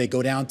know, if they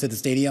go down to the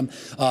stadium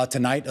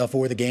tonight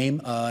for the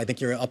game, I think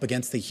you're up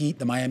against the Heat,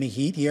 the Miami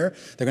Heat here.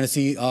 They're going to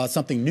see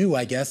something new,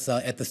 I guess,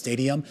 at the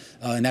stadium,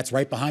 and that's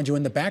right behind you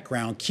in the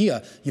background.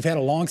 Kia, you've had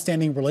a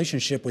long-standing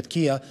relationship with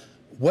Kia.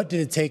 What did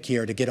it take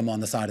here to get them on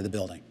the side of the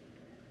building?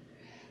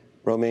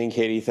 Romaine,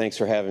 Katie, thanks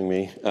for having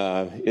me.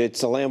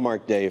 It's a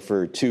landmark day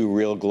for two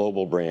real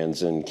global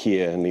brands in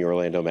Kia and the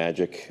Orlando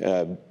Magic.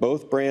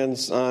 Both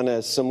brands on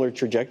a similar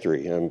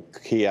trajectory.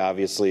 Kia,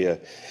 obviously,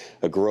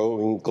 a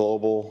growing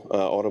global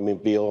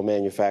automobile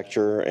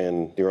manufacturer,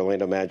 and the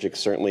Orlando Magic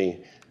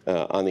certainly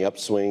on the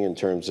upswing in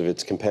terms of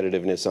its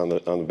competitiveness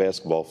on the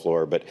basketball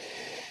floor. But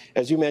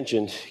as you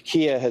mentioned,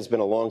 Kia has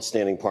been a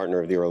long-standing partner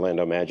of the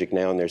Orlando Magic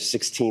now in their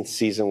 16th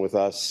season with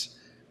us.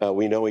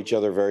 We know each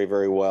other very,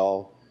 very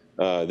well.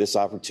 This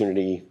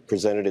opportunity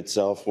presented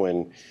itself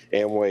when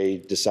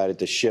Amway decided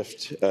to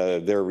shift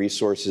their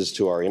resources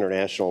to our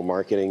international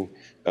marketing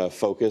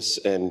focus.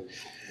 And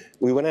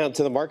we went out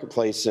to the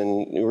marketplace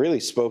and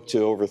really spoke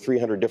to over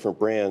 300 different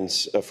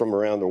brands from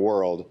around the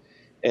world,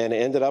 and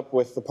ended up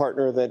with the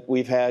partner that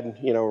we've had,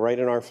 right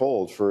in our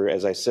fold for,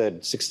 as I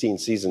said, 16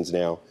 seasons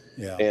now.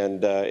 Yeah.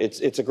 And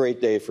it's a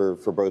great day for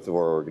both of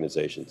our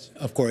organizations.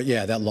 Of course,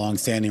 yeah, that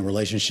long-standing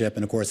relationship.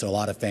 And, of course, a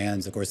lot of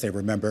fans, of course, they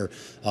remember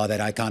that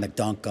iconic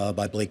dunk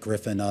by Blake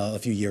Griffin a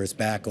few years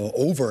back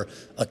over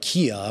a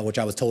Kia, which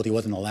I was told he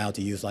wasn't allowed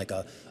to use like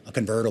a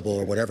convertible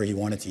or whatever he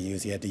wanted to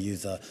use. He had to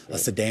use a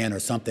sedan or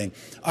something.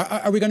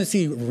 Are we going to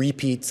see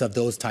repeats of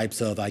those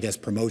types of, I guess,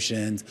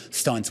 promotions,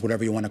 stunts,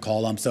 whatever you want to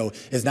call them? So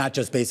it's not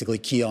just basically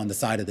Kia on the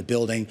side of the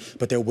building,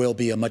 but there will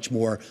be a much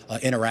more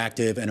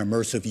interactive and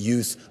immersive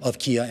use of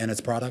Kia and its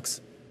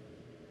products?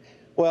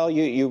 Well,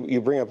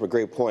 you bring up a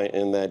great point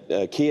in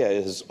that Kia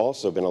has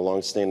also been a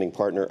longstanding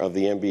partner of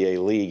the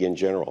NBA League in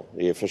general,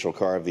 the official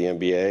car of the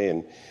NBA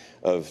and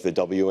of the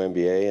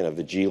WNBA and of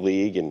the G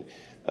League. And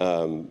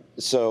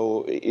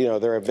so,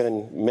 there have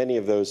been many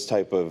of those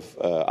type of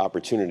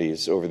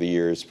opportunities over the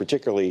years,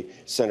 particularly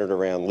centered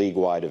around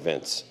league-wide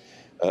events.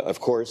 Of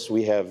course,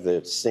 we have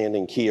the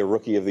standing Kia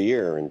Rookie of the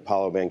Year in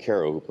Paolo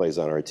Banchero, who plays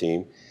on our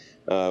team.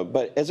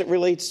 But as it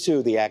relates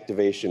to the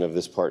activation of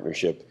this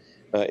partnership,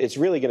 it's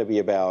really going to be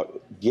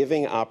about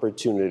giving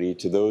opportunity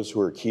to those who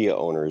are Kia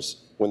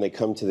owners when they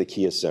come to the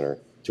Kia Center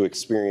to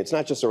experience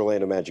not just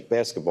Orlando Magic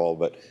basketball,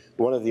 but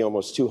one of the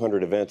almost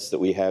 200 events that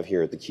we have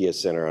here at the Kia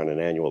Center on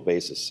an annual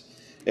basis.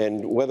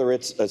 And whether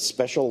it's a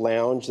special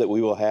lounge that we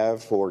will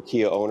have for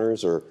Kia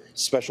owners, or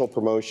special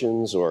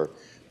promotions, or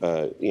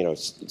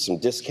some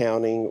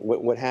discounting,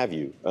 what have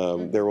you,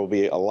 there will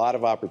be a lot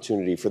of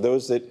opportunity for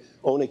those that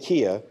own a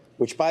Kia,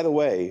 which, by the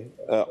way,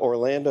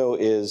 Orlando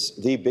is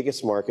the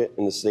biggest market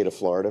in the state of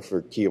Florida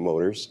for Kia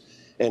Motors.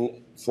 And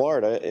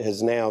Florida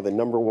is now the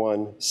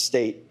 #1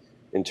 state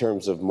in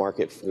terms of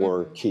market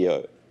for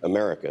Kia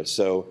America.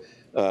 So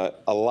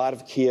a lot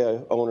of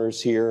Kia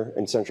owners here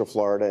in Central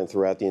Florida and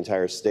throughout the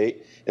entire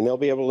state, and they'll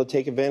be able to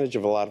take advantage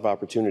of a lot of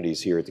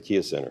opportunities here at the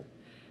Kia Center.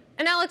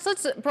 And Alex,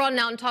 let's broaden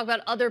out and talk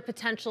about other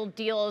potential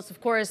deals, of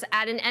course,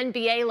 at an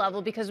NBA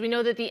level, because we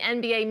know that the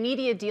NBA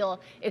media deal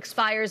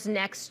expires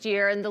next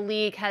year, and the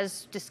league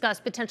has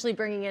discussed potentially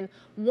bringing in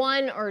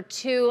 1 or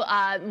 2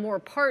 more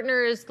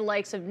partners, the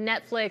likes of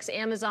Netflix,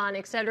 Amazon,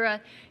 et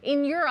cetera.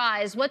 In your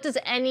eyes, what does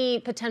any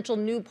potential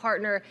new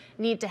partner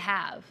need to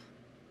have?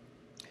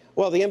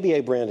 Well, the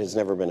NBA brand has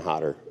never been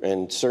hotter,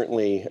 and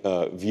certainly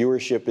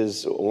viewership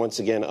is once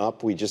again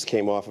up. We just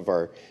came off of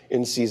our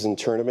in-season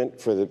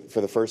tournament for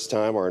the first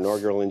time, our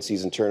inaugural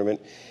in-season tournament.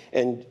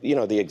 And,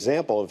 the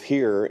example of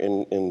here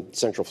in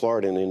Central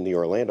Florida and in the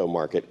Orlando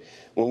market,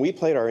 when we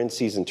played our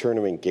in-season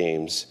tournament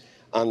games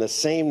on the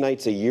same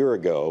nights a year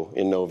ago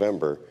in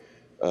November,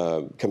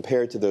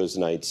 compared to those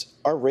nights,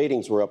 our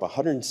ratings were up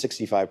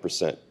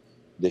 165%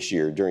 this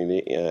year during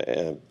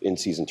the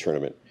in-season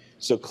tournament.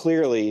 So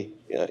clearly,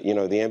 the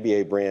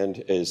NBA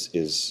brand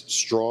is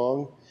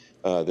strong.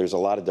 There's a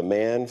lot of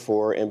demand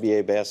for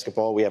NBA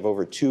basketball. We have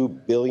over 2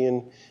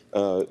 billion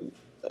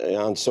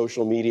on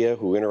social media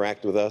who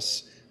interact with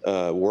us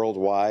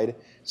worldwide.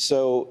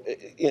 So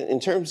in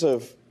terms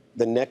of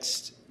the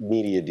next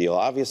media deal,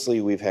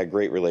 obviously we've had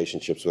great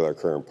relationships with our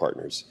current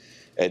partners.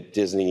 at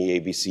Disney,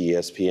 ABC,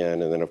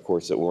 ESPN, and then, of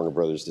course, at Warner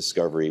Brothers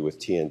Discovery with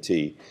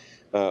TNT.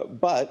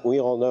 But we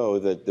all know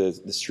that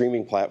the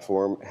streaming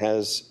platform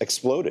has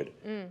exploded,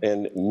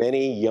 and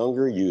many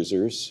younger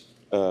users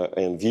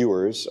and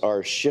viewers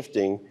are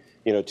shifting,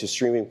 to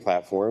streaming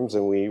platforms.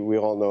 And we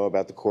all know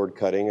about the cord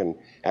cutting and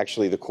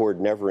actually the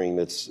cord nevering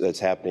that's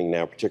happening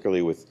now,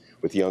 particularly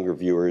with younger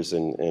viewers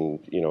and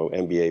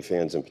NBA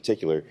fans in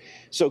particular.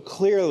 So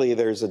clearly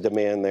there's a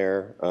demand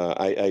there.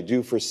 I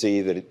do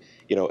foresee that,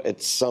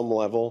 at some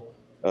level,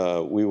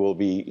 we will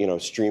be,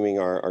 streaming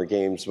our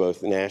games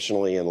both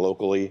nationally and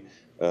locally.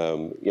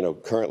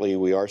 Currently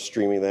we are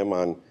streaming them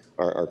on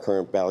our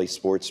current Bally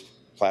Sports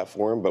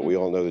platform, but we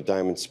all know that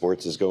Diamond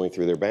Sports is going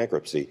through their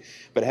bankruptcy.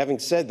 But having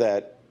said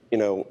that,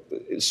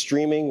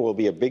 streaming will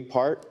be a big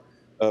part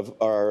of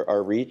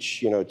our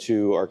reach,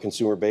 to our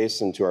consumer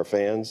base and to our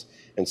fans.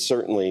 And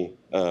certainly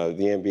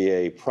the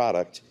NBA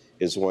product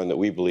is one that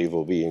we believe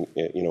will be,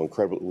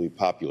 incredibly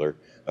popular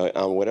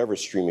on whatever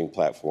streaming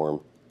platform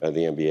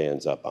the NBA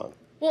ends up on.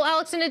 Well,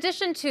 Alex, in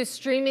addition to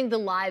streaming the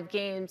live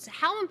games,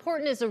 how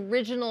important is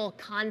original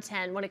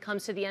content when it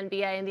comes to the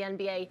NBA and the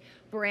NBA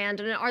brand?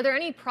 And are there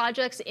any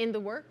projects in the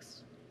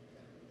works?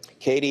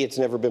 Katie, it's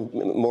never been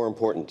more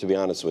important, to be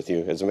honest with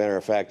you. As a matter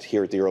of fact,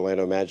 here at the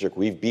Orlando Magic,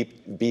 we've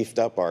beefed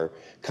up our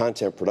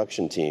content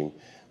production team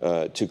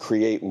to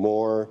create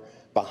more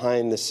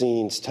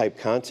behind-the-scenes type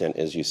content,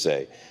 as you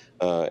say.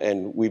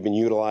 And we've been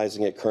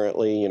utilizing it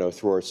currently,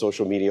 through our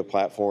social media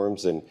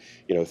platforms and,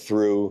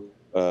 through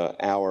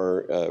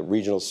our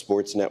regional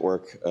sports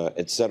network,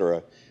 et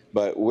cetera.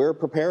 But we're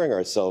preparing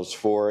ourselves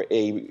for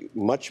a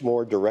much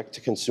more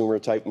direct-to-consumer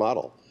type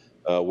model,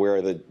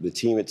 where the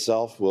team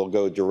itself will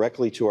go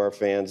directly to our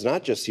fans,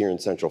 not just here in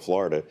Central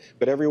Florida,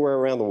 but everywhere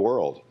around the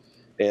world.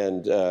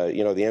 And,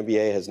 the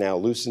NBA has now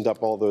loosened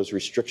up all those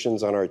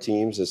restrictions on our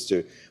teams as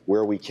to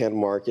where we can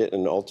market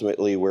and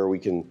ultimately where we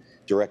can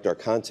direct our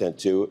content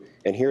to.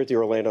 And here at the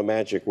Orlando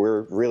Magic,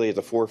 we're really at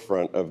the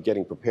forefront of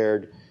getting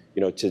prepared,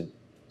 to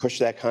push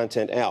that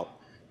content out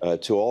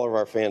to all of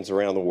our fans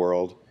around the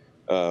world,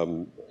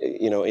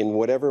 in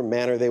whatever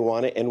manner they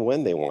want it and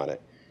when they want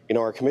it.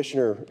 Our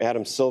commissioner,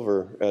 Adam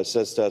Silver,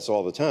 says to us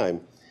all the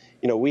time,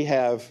 we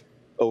have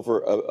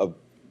over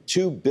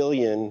 2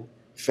 billion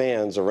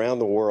fans around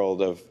the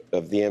world of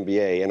the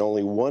NBA, and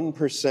only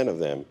 1% of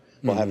them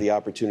will have the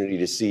opportunity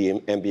to see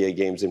NBA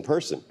games in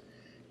person.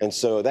 And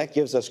so that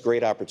gives us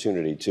great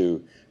opportunity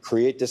to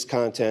create this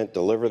content,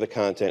 deliver the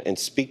content, and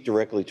speak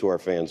directly to our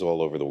fans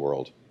all over the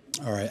world.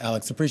 All right,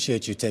 Alex,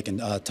 appreciate you taking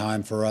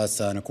time for us.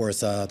 And of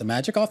course, the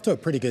Magic off to a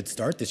pretty good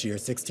start this year,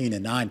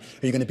 16-9.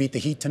 Are you going to beat the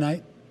Heat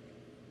tonight?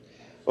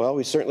 Well,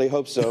 we certainly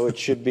hope so. It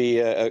should be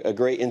a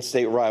great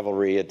in-state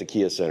rivalry at the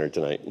Kia Center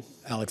tonight.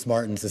 Alex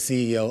Martin's the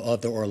CEO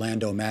of the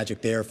Orlando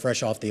Magic there,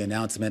 fresh off the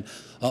announcement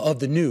of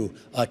the new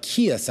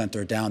Kia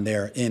Center down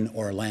there in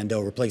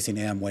Orlando, replacing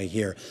Amway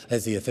here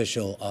as the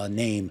official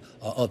name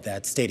of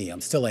that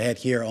stadium. Still ahead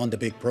here on the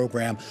big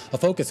program, a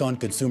focus on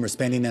consumer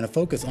spending and a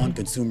focus on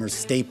consumer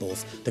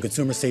staples. The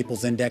Consumer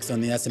Staples Index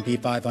on the S&P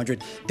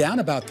 500 down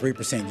about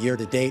 3% year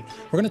to date.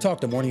 We're going to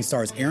talk to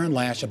Morningstar's Erin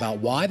Lash about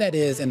why that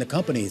is and the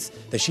companies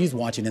that she's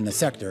watching in the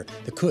sector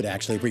that could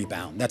actually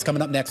rebound. That's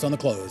coming up next on The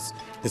Close.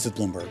 This is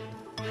Bloomberg.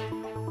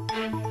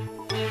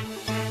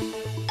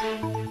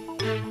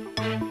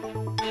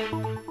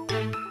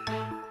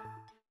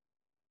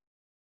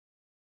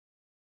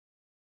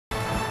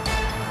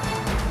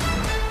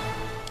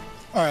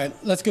 All right,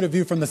 let's get a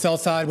view from the sell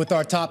side with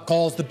our top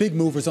calls, the big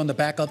movers on the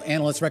back of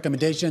analyst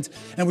recommendations.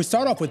 And we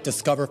start off with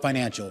Discover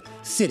Financial.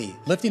 Citi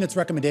lifting its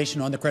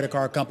recommendation on the credit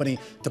card company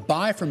to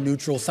buy from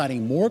neutral,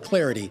 citing more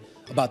clarity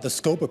about the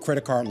scope of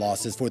credit card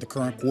losses for the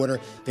current quarter.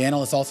 The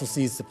analyst also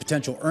sees the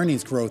potential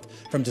earnings growth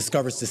from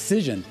Discover's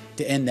decision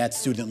to end that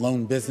student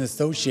loan business.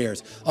 Those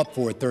shares up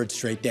for a third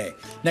straight day.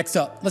 Next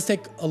up, let's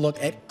take a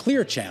look at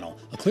Clear Channel,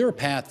 a clearer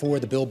path for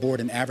the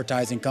billboard and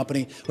advertising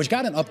company, which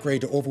got an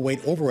upgrade to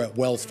overweight over at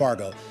Wells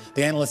Fargo.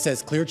 The analyst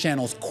says Clear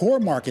Channel's core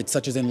markets,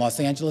 such as in Los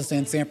Angeles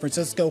and San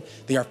Francisco,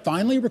 they are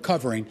finally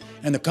recovering,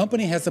 and the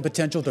company has the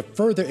potential to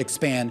further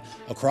expand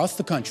across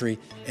the country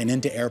and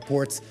into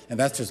airports.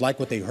 Investors like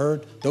what they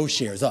heard. Those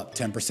shares up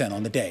 10%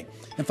 on the day.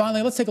 And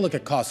finally, let's take a look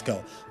at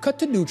Costco. Cut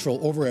to neutral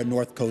over at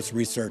North Coast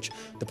Research.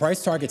 The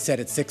price target set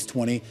at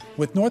 $6.20,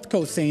 with North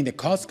Coast saying that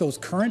Costco's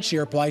current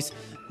share price,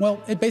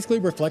 well, it basically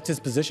reflects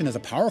its position as a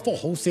powerful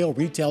wholesale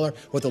retailer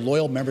with a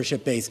loyal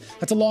membership base.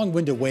 That's a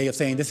long-winded way of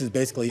saying this is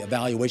basically a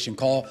valuation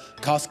call.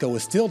 Costco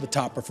is still the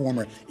top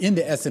performer in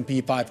the S&P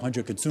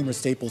 500 Consumer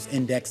Staples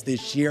Index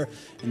this year,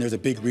 and there's a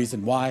big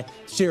reason why.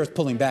 Shares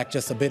pulling back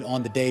just a bit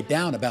on the day,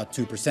 down about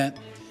 2%.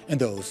 And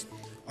those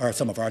are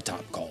some of our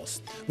top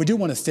calls. We do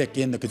want to stick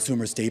in the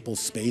consumer staples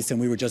space, and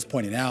we were just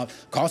pointing out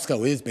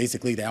Costco is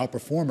basically the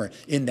outperformer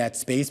in that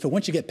space. But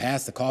once you get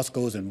past the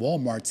Costcos and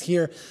Walmarts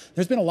here,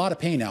 there's been a lot of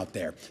pain out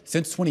there.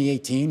 Since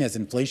 2018, as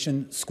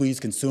inflation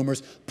squeezed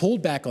consumers,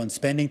 pulled back on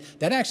spending,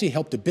 that actually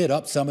helped to bid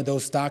up some of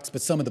those stocks,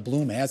 but some of the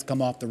bloom has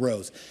come off the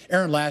rose.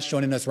 Aaron Lash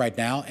joining us right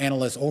now,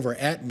 analyst over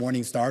at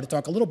Morningstar, to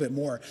talk a little bit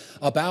more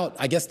about,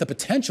 I guess, the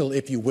potential,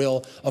 if you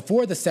will,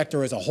 for the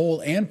sector as a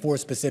whole and for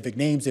specific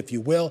names, if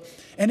you will.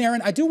 And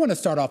Aaron, I do want to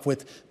start off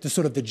with the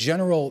sort of the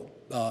general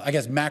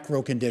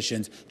macro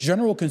conditions,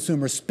 general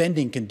consumer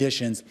spending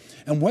conditions,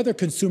 and whether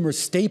consumer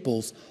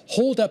staples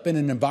hold up in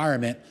an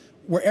environment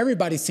where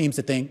everybody seems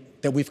to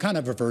think that we've kind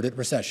of averted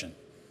recession.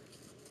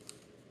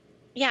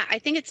 Yeah, I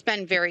think it's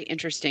been very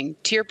interesting.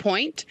 To your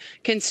point,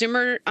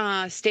 consumer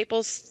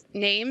staples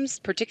names,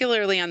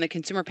 particularly on the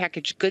consumer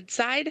packaged goods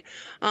side,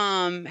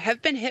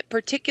 have been hit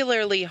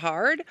particularly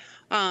hard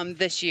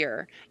this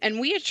year. And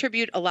we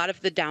attribute a lot of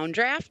the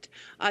downdraft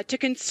to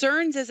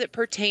concerns as it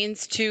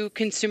pertains to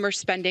consumer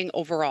spending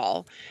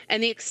overall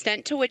and the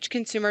extent to which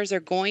consumers are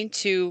going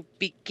to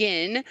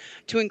begin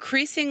to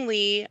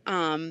increasingly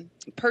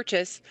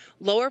purchase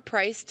lower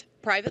priced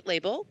private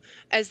label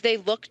as they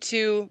look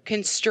to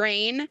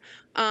constrain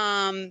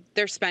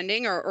their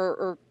spending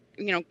or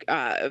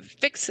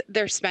fix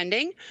their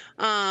spending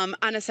on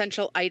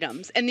essential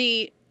items. And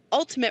the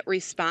ultimate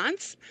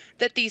response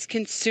that these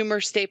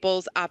consumer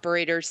staples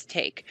operators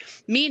take,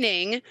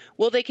 meaning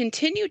will they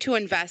continue to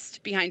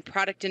invest behind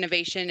product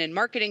innovation and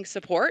marketing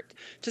support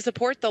to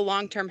support the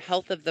long-term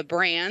health of the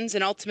brands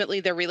and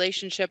ultimately their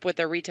relationship with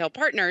their retail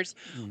partners,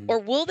 or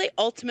will they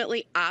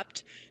ultimately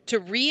opt to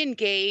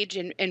re-engage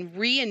and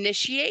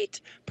reinitiate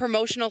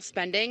promotional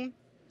spending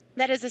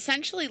that has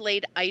essentially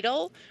laid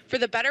idle for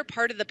the better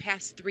part of the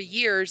past 3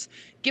 years,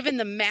 given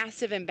the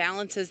massive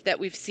imbalances that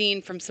we've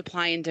seen from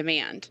supply and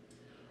demand?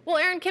 Well,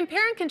 Aaron,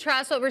 compare and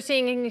contrast what we're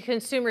seeing in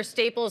consumer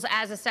staples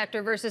as a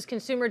sector versus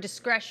consumer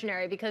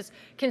discretionary, because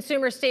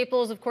consumer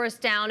staples, of course,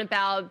 down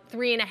about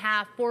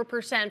 3.5%,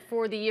 4%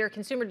 for the year.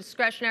 Consumer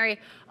discretionary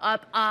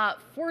up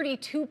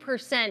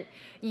 42%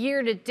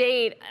 year to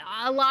date.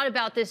 A lot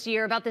about this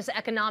year, about this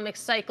economic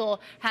cycle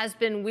has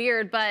been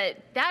weird, but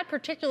that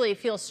particularly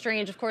feels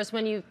strange, of course,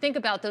 when you think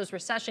about those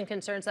recession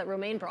concerns that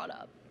Romaine brought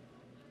up.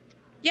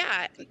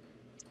 Yeah.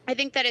 I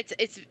think that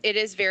it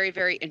is very,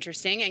 very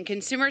interesting, and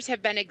consumers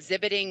have been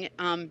exhibiting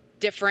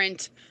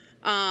different,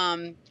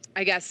 penchants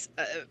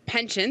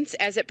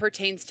as it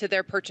pertains to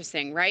their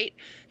purchasing, right?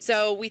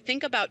 So we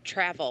think about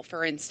travel,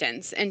 for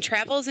instance, and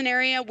travel is an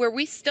area where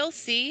we still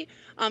see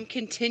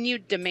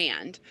continued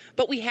demand,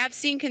 but we have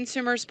seen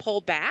consumers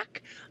pull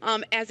back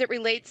as it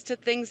relates to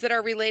things that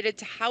are related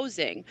to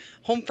housing,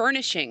 home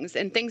furnishings,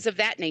 and things of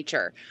that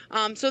nature.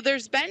 So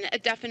there's been a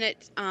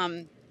definite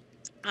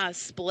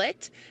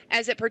split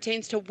as it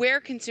pertains to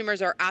where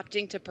consumers are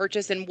opting to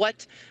purchase and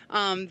what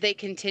they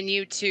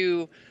continue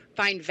to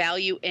find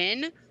value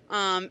in.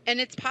 And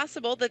it's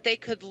possible that they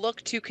could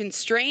look to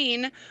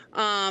constrain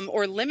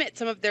or limit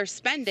some of their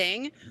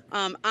spending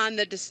on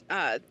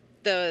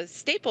the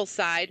staple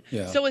side,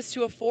 so as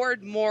to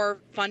afford more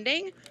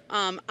funding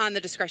on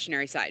the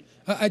discretionary side.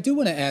 I do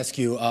want to ask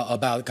you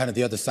about kind of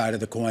the other side of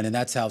the coin, and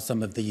that's how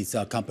some of these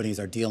companies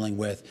are dealing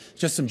with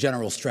just some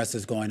general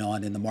stresses going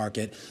on in the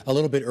market. A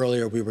little bit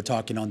earlier, we were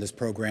talking on this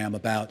program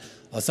about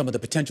some of the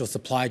potential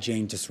supply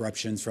chain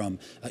disruptions from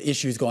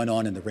issues going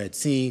on in the Red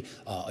Sea,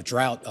 a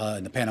drought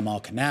in the Panama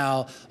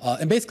Canal,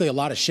 and basically a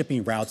lot of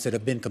shipping routes that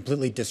have been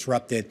completely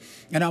disrupted.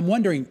 And I'm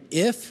wondering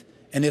if,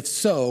 and if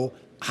so,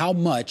 how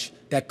much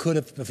that could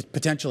have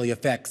potentially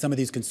affect some of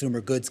these consumer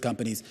goods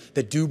companies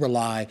that do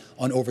rely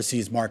on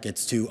overseas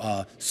markets to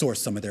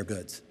source some of their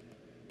goods.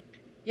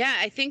 Yeah,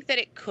 I think that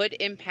it could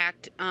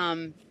impact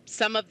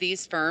some of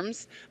these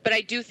firms, but I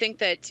do think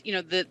that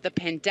the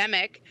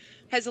pandemic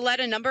has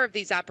led a number of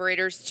these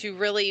operators to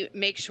really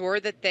make sure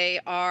that they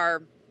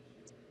are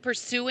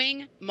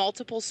pursuing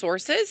multiple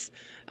sources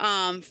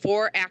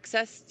for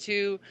access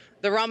to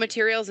the raw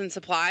materials and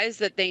supplies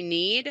that they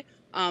need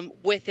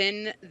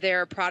within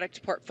their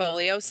product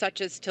portfolio, such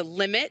as to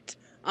limit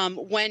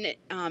when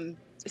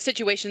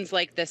situations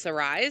like this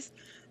arise.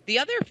 The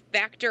other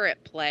factor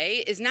at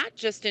play is not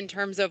just in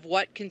terms of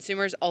what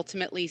consumers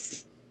ultimately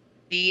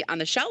see on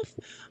the shelf,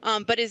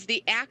 but is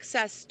the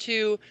access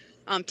to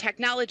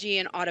technology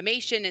and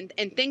automation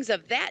and things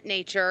of that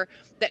nature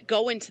that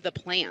go into the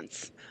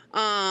plants.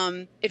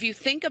 If you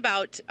think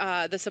about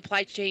the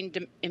supply chain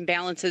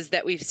imbalances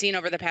that we've seen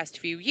over the past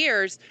few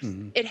years,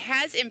 it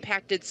has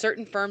impacted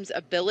certain firms'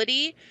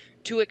 ability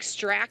to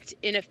extract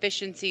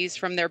inefficiencies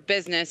from their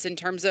business in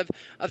terms of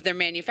their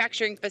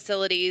manufacturing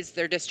facilities,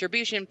 their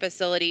distribution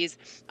facilities,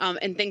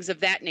 and things of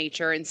that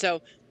nature. And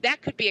so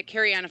that could be a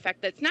carry-on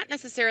effect that's not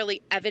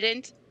necessarily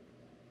evident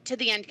to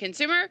the end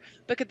consumer,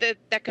 but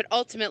that could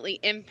ultimately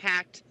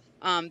impact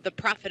the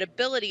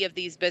profitability of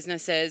these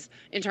businesses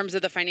in terms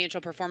of the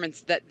financial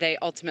performance that they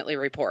ultimately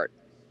report.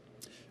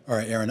 All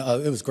right, Aaron,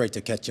 it was great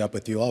to catch up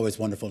with you. Always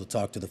wonderful to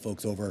talk to the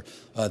folks over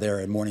there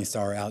at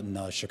Morningstar out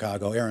in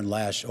Chicago. Aaron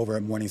Lash over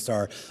at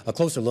Morningstar. A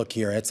closer look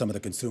here at some of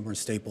the consumer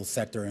staples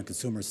sector and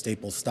consumer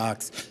staples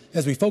stocks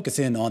as we focus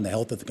in on the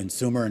health of the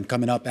consumer. And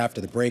coming up after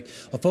the break,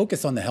 a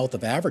focus on the health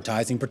of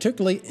advertising,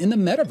 particularly in the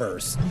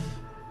metaverse.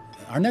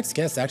 Our next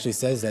guest actually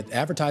says that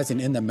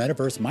advertising in the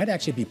metaverse might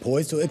actually be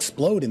poised to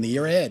explode in the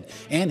year ahead.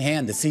 Ann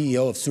Hand, the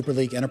CEO of Super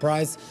League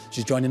Enterprise,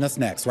 she's joining us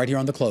next, right here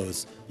on The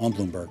Close on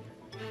Bloomberg.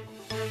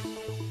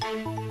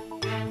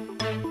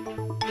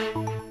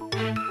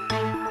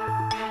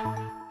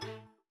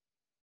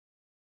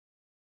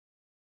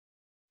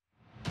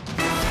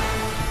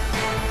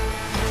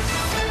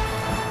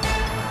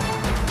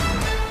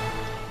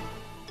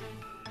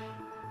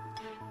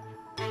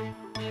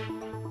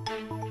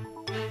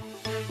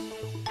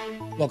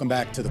 Welcome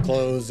back to The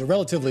Close. A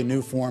relatively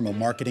new form of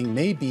marketing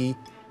may be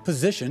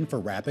positioned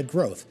for rapid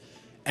growth.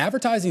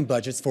 Advertising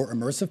budgets for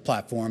immersive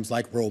platforms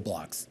like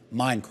Roblox,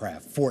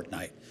 Minecraft,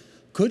 Fortnite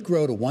could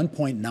grow to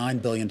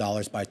 $1.9 billion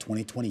by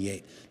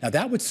 2028. Now,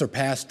 that would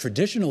surpass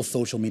traditional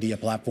social media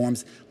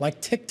platforms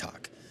like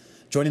TikTok.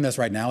 Joining us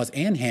right now is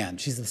Ann Hand.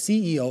 She's the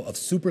CEO of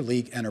Super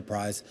League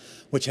Enterprise,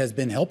 which has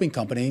been helping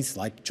companies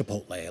like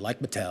Chipotle, like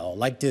Mattel,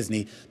 like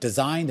Disney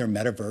design their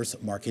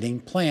metaverse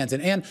marketing plans.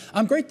 And Ann,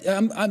 I'm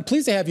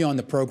pleased to have you on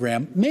the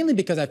program, mainly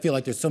because I feel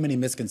like there's so many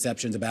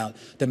misconceptions about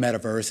the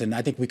metaverse, and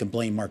I think we can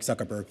blame Mark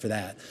Zuckerberg for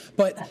that.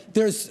 But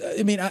there's,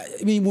 I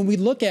mean, when we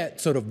look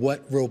at sort of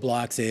what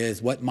Roblox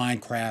is, what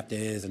Minecraft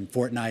is, and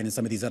Fortnite, and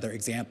some of these other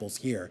examples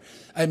here,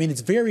 I mean,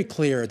 it's very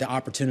clear the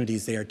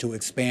opportunities there to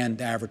expand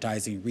the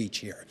advertising reach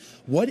here.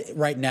 What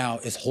right now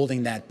is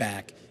holding that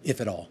back, if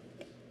at all?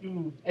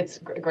 It's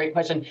a great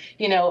question.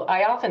 You know,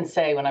 I often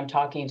say when I'm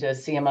talking to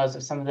CMOs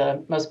of some of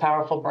the most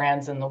powerful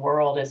brands in the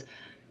world is,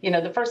 you know,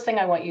 the first thing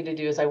I want you to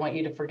do is I want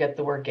you to forget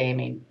the word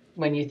gaming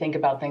when you think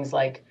about things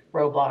like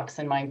Roblox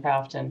and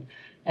Minecraft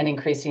and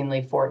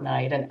increasingly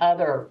Fortnite and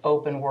other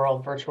open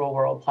world, virtual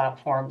world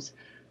platforms,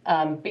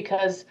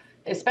 because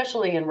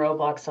especially in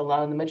Roblox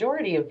alone, the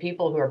majority of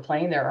people who are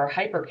playing there are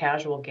hyper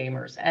casual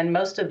gamers. And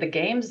most of the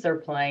games they're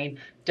playing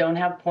don't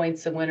have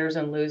points of winners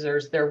and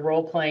losers. They're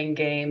role-playing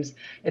games.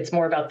 It's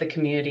more about the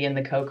community and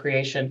the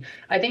co-creation.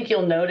 I think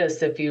you'll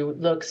notice if you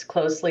look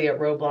closely at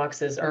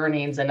Roblox's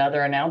earnings and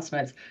other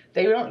announcements,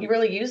 they don't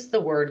really use the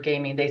word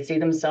gaming. They see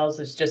themselves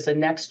as just a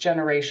next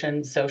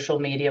generation social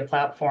media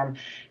platform.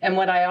 And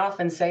what I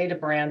often say to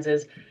brands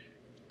is,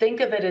 think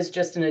of it as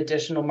just an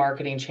additional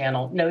marketing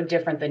channel, no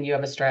different than you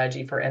have a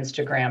strategy for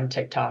Instagram,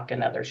 TikTok,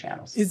 and other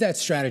channels. Is that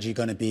strategy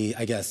going to be,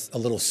 I guess, a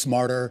little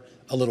smarter,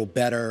 a little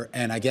better,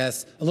 and I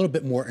guess a little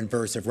bit more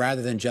immersive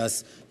rather than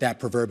just that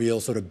proverbial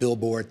sort of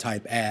billboard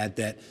type ad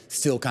that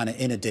still kind of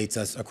inundates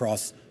us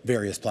across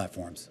various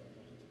platforms?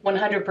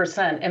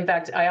 100%. In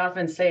fact, I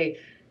often say,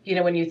 you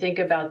know, when you think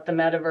about the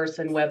metaverse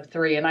and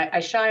Web3, and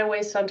I shy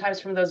away sometimes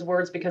from those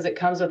words because it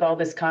comes with all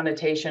this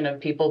connotation of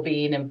people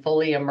being in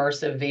fully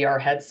immersive VR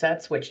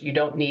headsets, which you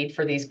don't need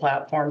for these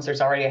platforms.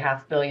 There's already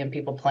 500 million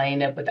people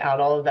playing it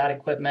without all of that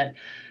equipment.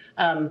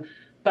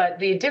 But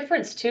the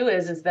difference too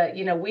is that,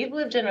 you know, we've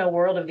lived in a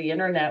world of the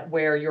internet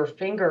where your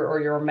finger or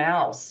your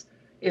mouse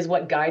is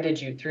what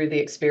guided you through the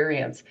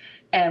experience.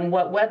 And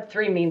what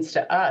Web3 means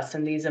to us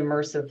in these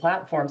immersive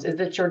platforms is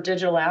that your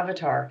digital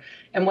avatar.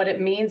 And what it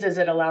means is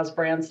it allows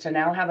brands to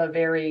now have a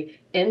very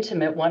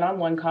intimate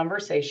one-on-one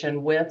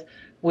conversation with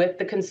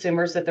the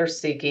consumers that they're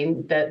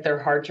seeking, that they're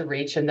hard to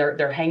reach, and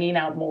they're hanging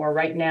out more.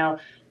 Right now,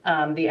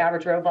 the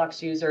average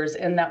Roblox user is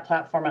in that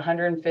platform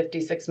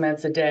 156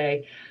 minutes a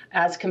day,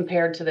 as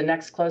compared to the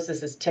next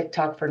closest is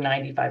TikTok for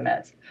 95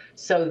 minutes.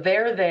 So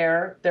they're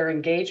there, their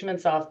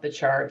engagement's off the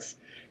charts.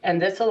 And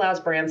this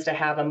allows brands to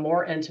have a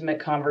more intimate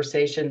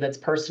conversation that's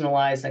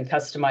personalized and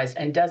customized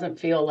and doesn't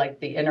feel like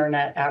the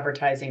internet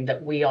advertising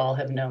that we all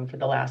have known for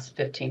the last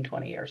 15,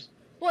 20 years.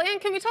 Well, Ann,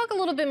 can we talk a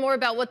little bit more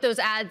about what those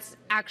ads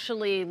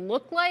actually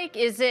look like?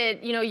 Is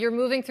it, you know, you're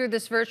moving through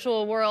this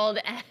virtual world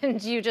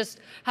and you just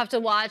have to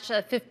watch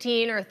a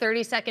 15 or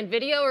 30-second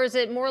video, or is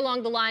it more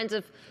along the lines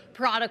of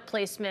product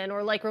placement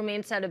or, like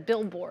Romaine said, a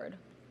billboard?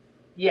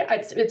 Yeah,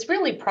 it's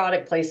really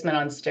product placement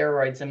on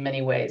steroids in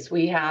many ways.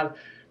 We have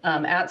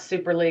at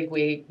Super League,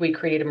 we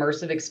create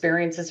immersive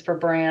experiences for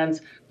brands.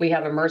 We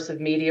have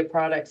immersive media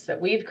products that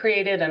we've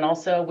created, and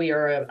also we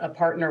are a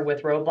partner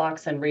with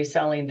Roblox and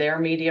reselling their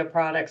media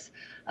products.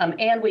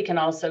 And we can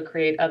also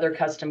create other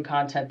custom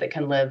content that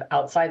can live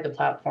outside the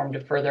platform to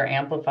further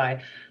amplify.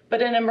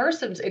 But an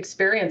immersive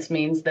experience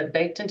means that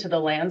baked into the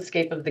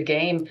landscape of the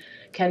game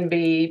can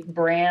be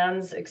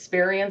brands,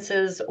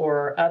 experiences,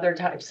 or other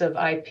types of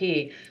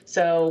IP.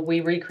 So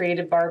we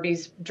recreated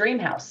Barbie's dream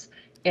house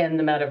in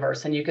the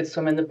metaverse, and you could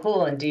swim in the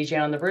pool and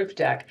DJ on the roof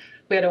deck.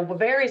 We had a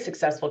very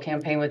successful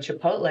campaign with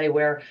Chipotle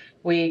where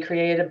we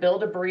created a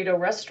Build a Burrito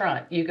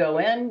restaurant. You go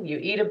in, you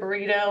eat a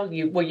burrito,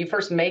 you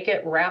first make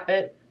it, wrap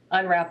it,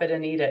 unwrap it,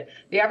 and eat it.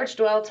 The average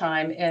dwell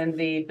time in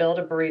the Build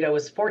a Burrito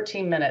was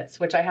 14 minutes,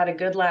 which I had a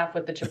good laugh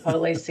with the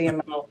Chipotle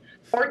CMO.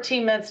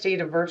 14 minutes to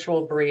eat a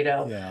virtual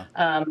burrito,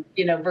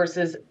 you know,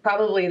 versus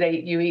probably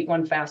you eat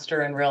one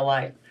faster in real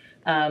life.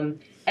 And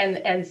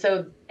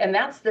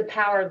that's the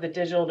power of the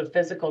digital to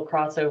physical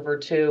crossover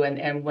too.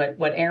 And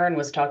what Aaron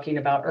was talking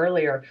about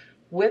earlier.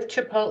 With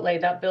Chipotle,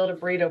 that Build a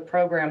Burrito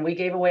program, we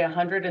gave away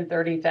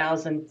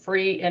 130,000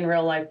 free in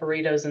real life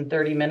burritos in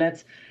 30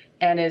 minutes,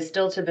 and is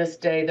still to this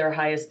day their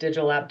highest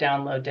digital app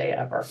download day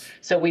ever.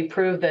 So we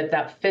proved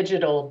that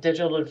digital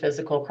to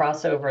physical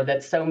crossover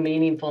that's so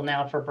meaningful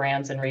now for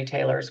brands and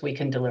retailers, we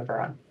can deliver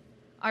on.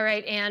 All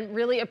right, Ann,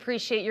 really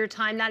appreciate your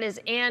time. That is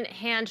Ann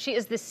Hand. She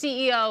is the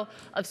CEO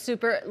of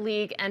Super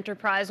League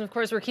Enterprise. And of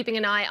course, we're keeping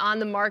an eye on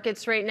the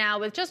markets right now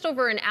with just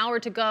over an hour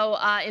to go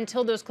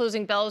until those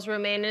closing bells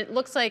remain. It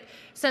looks like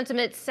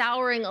sentiment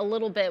souring a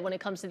little bit when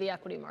it comes to the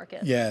equity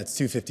market. Yeah, it's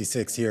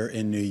 256 here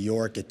in New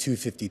York at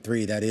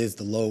 253. That is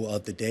the low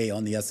of the day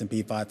on the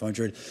S&P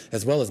 500,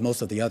 as well as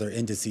most of the other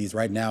indices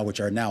right now, which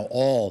are now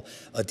all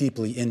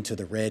deeply into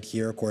the red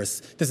here. Of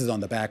course, this is on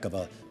the back of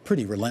a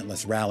pretty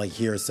relentless rally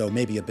here, so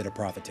maybe a bit of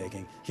profit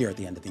taking here at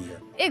the end of the year.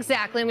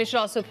 Exactly, and we should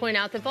also point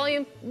out that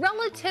volume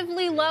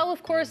relatively low.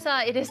 Of course,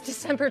 it is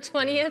December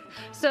 20th,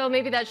 so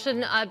maybe that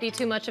shouldn't be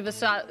too much of a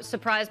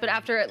surprise. But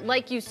after,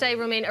 like you say,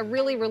 Romaine, a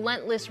really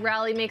relentless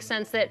rally, makes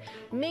sense that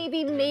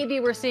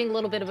maybe we're seeing a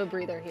little bit of a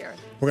breather here.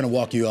 We're going to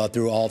walk you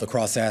through all the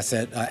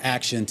cross-asset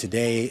action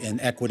today in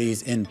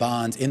equities, in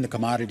bonds, in the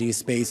commodities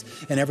space,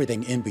 and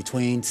everything in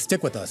between.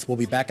 Stick with us. We'll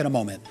be back in a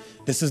moment.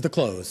 This is The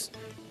Close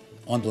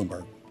on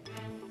Bloomberg.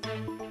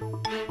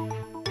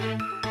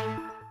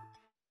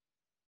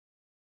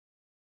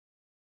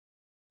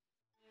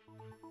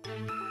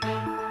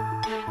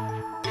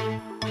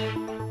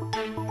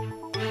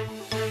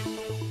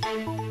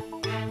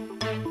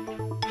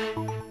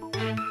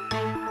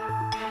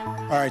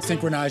 All right,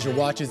 synchronize your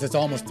watches. It's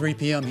almost 3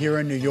 p.m. here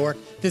in New York.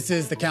 This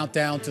is the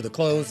countdown to the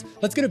close.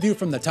 Let's get a view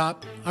from the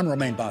top. I'm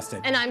Romaine Bostick.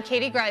 And I'm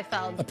Katie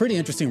Greifeld. A pretty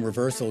interesting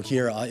reversal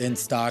here in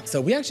stocks.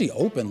 So we actually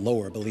opened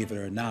lower, believe it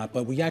or not,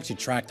 but we actually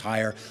tracked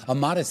higher.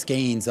 Modest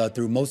gains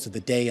through most of the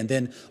day. And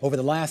then over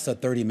the last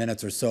 30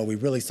 minutes or so, we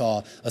really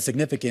saw a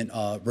significant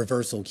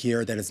reversal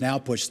here that has now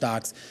pushed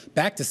stocks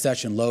back to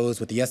session lows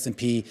with the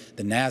S&P,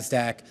 the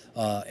NASDAQ,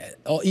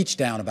 each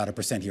down about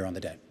 1% here on the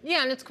day.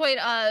 Yeah, and it's quite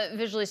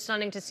visually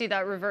stunning to see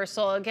that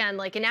reversal. Again,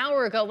 like an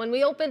hour ago when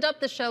we opened up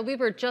the show, we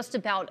were just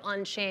about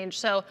unchanged.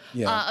 So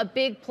a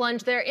big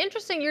plunge there.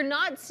 Interesting, you're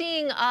not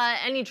seeing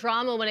any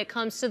drama when it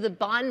comes to the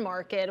bond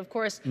market. Of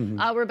course,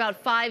 we're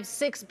about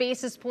 5-6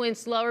 basis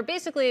points lower,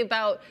 basically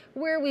about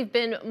where we've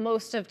been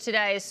most of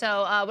today.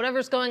 So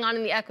whatever's going on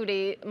in the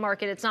equity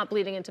market, it's not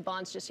bleeding into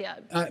bonds just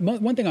yet.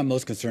 One thing I'm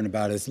most concerned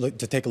about is to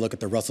take a look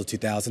at the Russell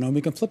 2000. And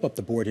we can flip up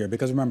the board here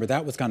because remember,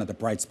 that was kind of the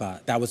bright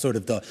spot. That was sort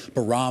of the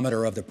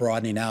barometer of the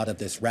broadening out of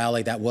this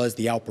rally. That was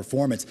the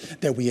outperformance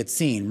that we had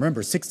seen. Remember,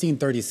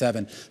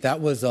 1637, that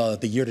was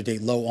the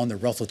year-to-date low on the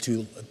Russell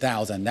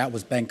 2000. That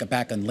was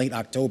back in late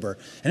October.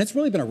 And it's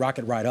really been a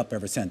rocket ride up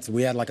ever since.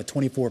 We had like a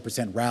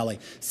 24% rally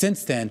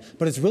since then,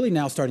 but it's really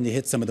now starting to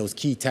hit some of those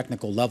key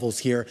technical levels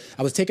here.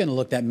 I was taking a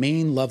look, that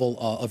main level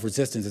of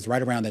resistance is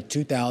right around that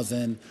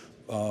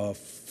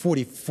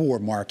 2044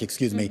 mark,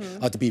 excuse me,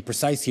 to be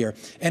precise here.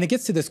 And it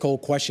gets to this whole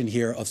question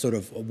here of sort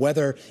of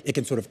whether it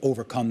can sort of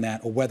overcome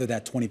that or whether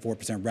that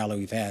 24% rally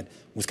we've had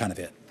was kind of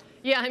it.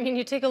 Yeah, I mean,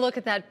 you take a look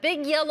at that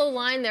big yellow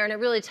line there, and it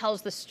really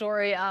tells the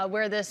story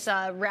where this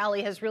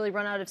rally has really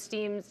run out of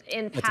steam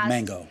in past. That's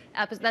mango.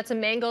 That's a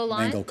mango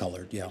line? Mango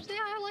colored, yeah. Yeah,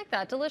 I like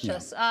that.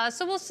 Delicious. Yeah.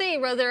 So we'll see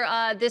whether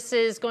this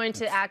is going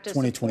to act as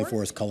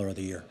 2024 is color of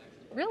the year.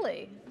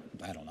 Really?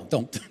 I don't know.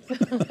 Don't.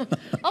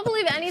 I'll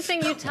believe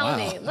anything you tell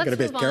me. Let's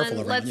move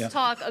on. Let's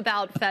talk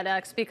about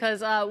FedEx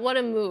because what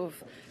a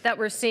move that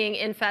we're seeing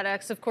in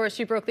FedEx. Of course,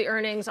 you broke the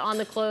earnings on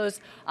the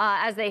close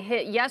as they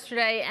hit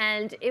yesterday,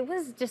 and it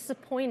was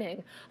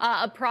disappointing.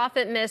 A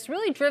profit miss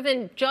really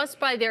driven just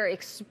by their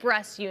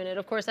express unit.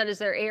 Of course, that is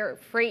their air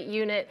freight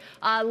unit,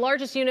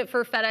 largest unit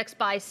for FedEx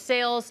by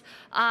sales.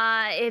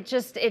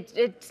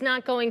 It's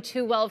not going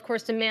too well. Of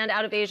course, demand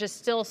out of Asia is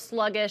still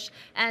sluggish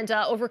and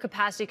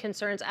overcapacity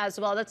concerns as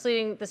well. That's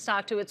leading the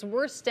stock to its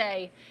worst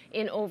day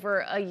in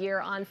over a year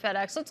on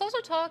FedEx. Let's also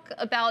talk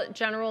about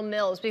General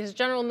Mills because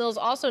General Mills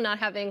also not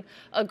having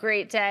a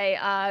great day,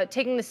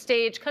 taking the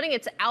stage, cutting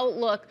its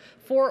outlook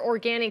for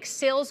organic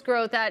sales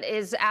growth that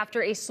is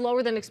after a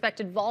slower than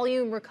expected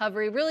volume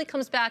recovery really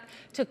comes back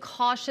to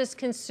cautious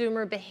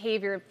consumer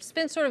behavior. It's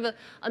been sort of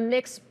a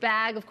mixed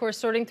bag, of course,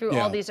 sorting through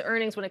all these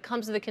earnings when it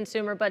comes to the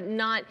consumer, but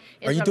not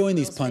in Are you doing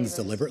these puns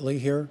deliberately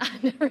here?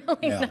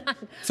 Really not.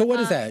 So what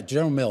is that?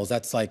 General Mills,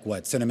 that's like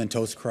what? Cinnamon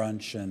Toast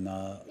Crunch and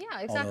yeah,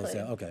 exactly. all those,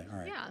 okay, all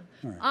right. Yeah.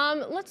 All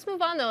right. Let's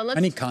move on, though. I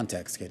need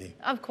context, Katie.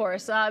 Of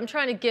course. I'm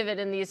trying to give it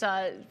in these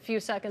few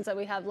seconds that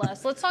we have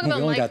left. Let's talk about Micron.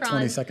 We only got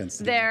 20 seconds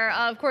to there.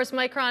 Of course,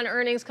 Micron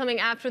earnings coming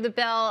after the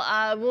bell.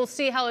 We'll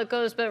see how it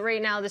goes, but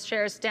right now the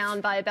share is down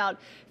by about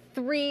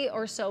 3%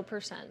 or so.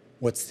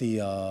 What's the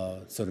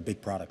sort of big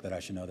product that I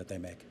should know that they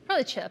make?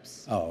 Probably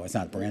chips. Oh, it's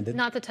not branded?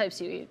 Not the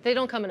types you eat. They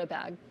don't come in a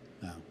bag.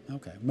 Oh,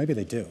 okay. Maybe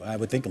they do. I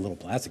would think a little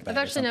plastic bag.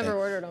 I've actually never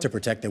ordered them. To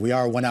protect it. We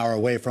are 1 hour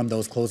away from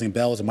those closing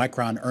bells. And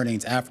Micron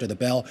earnings after the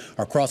bell.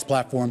 Our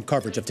cross-platform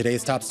coverage of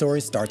today's top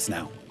stories starts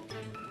now.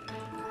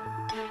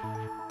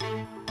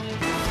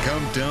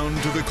 Countdown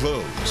to the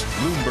close.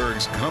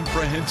 Bloomberg's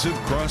comprehensive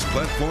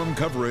cross-platform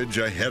coverage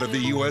ahead of the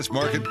U.S.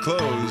 market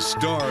close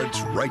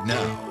starts right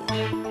now.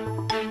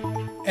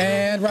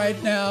 And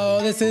right now,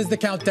 this is the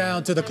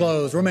countdown to the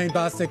close. Romaine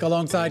Bostick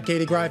alongside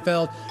Katie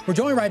Greifeld. We're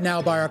joined right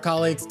now by our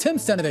colleagues. Tim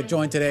Stenovic,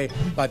 joined today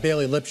by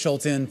Bailey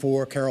Lipschultz in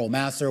for Carol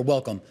Masser.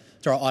 Welcome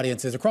to our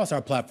audiences across our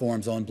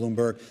platforms on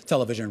Bloomberg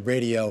Television,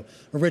 Radio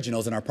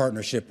Originals, and our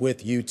partnership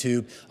with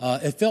YouTube.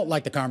 It felt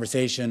like the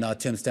conversation,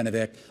 Tim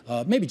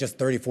Stenovic, maybe just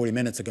 30, 40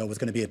 minutes ago was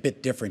going to be a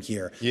bit different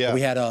here. Yeah.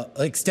 We had an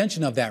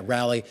extension of that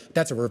rally.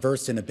 That's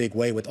reversed in a big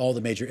way with all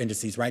the major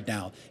indices right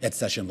now at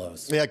session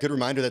lows. Yeah, good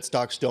reminder that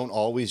stocks don't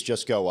always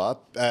just go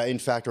up. In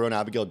fact, our own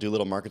Abigail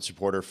Doolittle, markets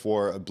reporter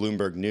for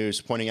Bloomberg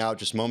News, pointing out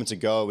just moments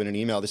ago in an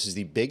email, this is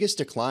the biggest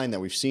decline that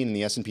we've seen in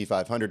the S&P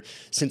 500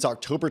 since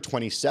October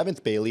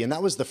 27th, Bailey, and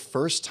that was the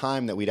first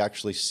time that we'd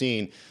actually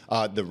seen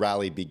the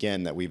rally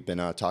begin that we've been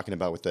talking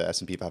about with the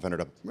S&P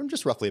 500 up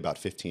just roughly about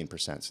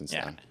 15% since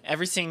then.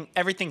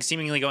 Everything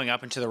seemingly going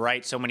up and to the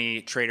right. So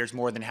many traders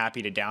more than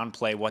happy to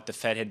downplay what the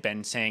Fed had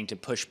been saying to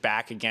push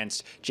back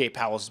against Jay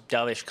Powell's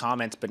dovish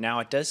comments. But now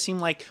it does seem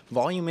like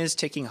volume is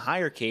ticking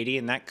higher, Katie,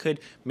 and that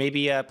could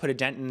maybe put a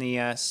dent in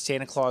the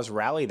Santa Claus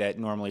rally that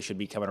normally should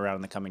be coming around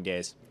in the coming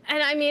days.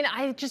 And I mean,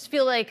 I just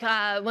feel like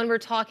when we're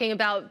talking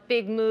about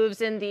big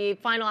moves in the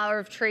final hour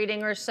of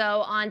trading or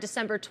so on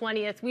December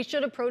 20th, we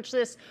should approach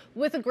this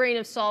with a grain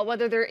of salt,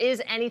 whether there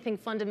is anything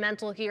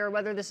fundamental here,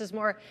 whether this is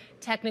more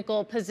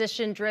technical,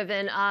 position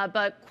driven,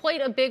 but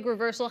quite a big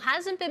reversal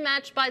hasn't been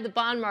matched by the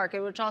bond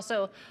market, which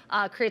also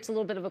creates a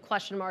little bit of a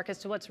question mark as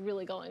to what's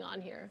really going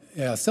on here.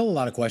 Yeah, still a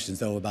lot of questions,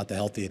 though, about the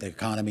health of the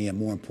economy and,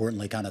 more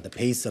importantly, kind of the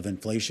pace of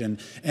inflation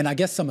and I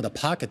guess some of the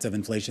pockets of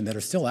inflation that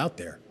are still out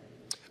there.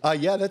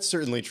 Yeah, that's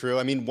certainly true.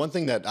 I mean, one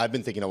thing that I've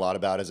been thinking a lot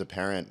about as a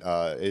parent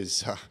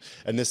is,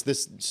 and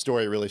this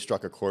story really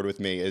struck a chord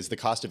with me, is the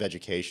cost of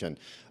education.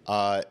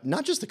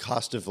 Not just the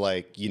cost of,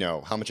 like, you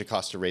know, how much it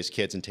costs to raise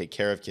kids and take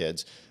care of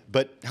kids,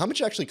 but how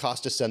much it actually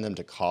costs to send them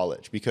to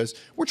college. Because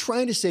we're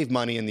trying to save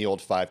money in the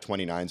old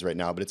 529s right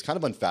now, but it's kind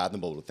of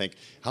unfathomable to think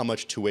how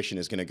much tuition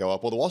is going to go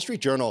up. Well, the Wall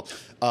Street Journal,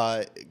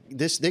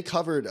 they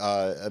covered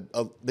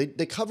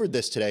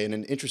this today in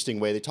an interesting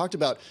way. They talked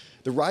about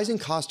the rising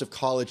cost of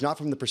college, not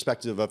from the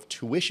perspective of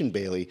tuition,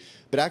 Bailey,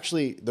 but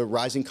actually the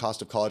rising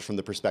cost of college from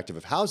the perspective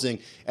of housing.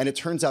 And it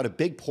turns out a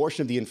big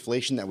portion of the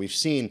inflation that we've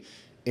seen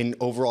in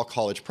overall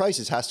college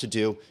prices has to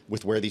do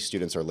with where these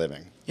students are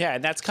living. Yeah,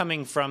 and that's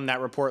coming from that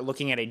report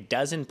looking at a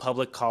dozen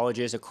public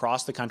colleges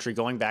across the country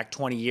going back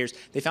 20 years.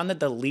 They found that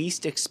the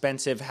least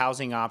expensive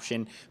housing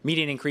option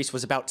median increase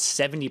was about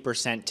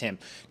 70%, Tim.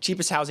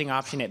 Cheapest housing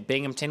option at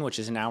Binghamton, which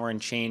is an hour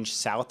and change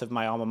south of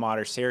my alma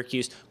mater,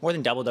 Syracuse, more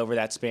than doubled over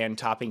that span,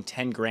 topping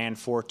 $10,000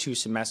 for 2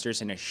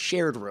 semesters in a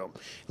shared room.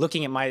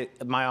 Looking at my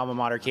alma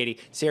mater, Katie,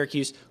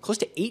 Syracuse, close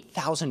to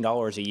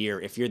 $8,000 a year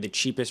if you're the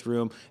cheapest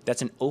room.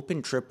 That's an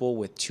open triple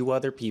with 2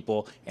 other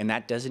people, and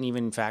that doesn't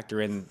even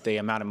factor in the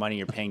amount of money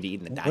you're paying to eat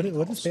in the dining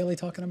What is Bailey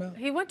talking about?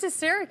 He went to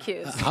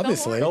Syracuse.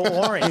 Obviously. Don't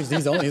worry.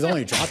 He's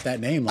only dropped that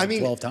name like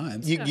 12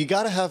 times. You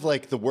got to have,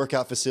 like, the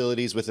workout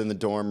facilities within the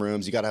dorm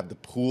rooms. You got to have the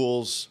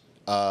pools,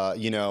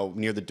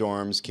 near the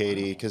dorms,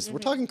 Katie, because we're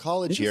talking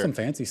college These here. are some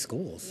fancy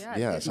schools.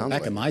 Yeah, it sounds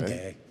back like in my it, right?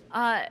 day.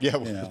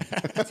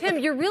 Tim,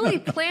 you're really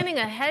planning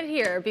ahead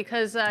here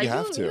because you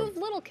have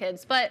little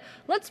kids. But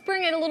let's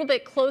bring it a little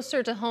bit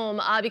closer to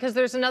home because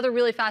there's another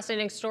really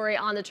fascinating story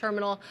on the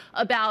terminal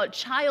about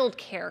child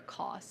care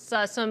costs.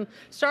 Some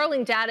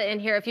startling data in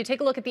here. If you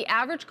take a look at the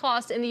average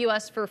cost in the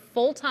U.S. for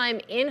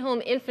full-time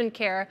in-home infant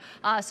care,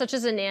 such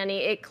as a nanny,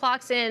 it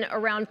clocks in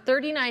around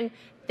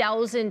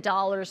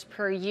 $39,000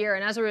 per year.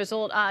 And as a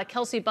result,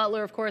 Kelsey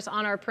Butler, of course,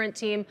 on our print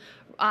team,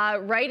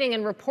 writing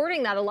and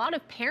reporting that a lot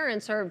of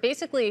parents are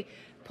basically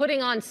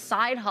putting on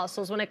side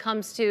hustles when it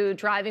comes to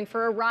driving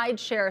for a ride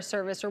share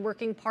service or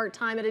working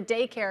part-time at a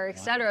daycare, et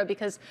cetera,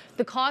 because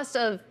the cost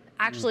of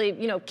actually,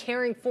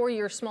 caring for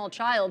your small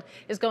child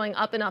is going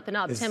up and up and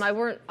up. Tim, I'm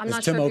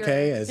not sure. Tim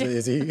okay?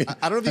 Is he?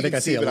 I don't know if you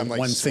can see, but I'm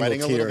like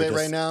sweating a little bit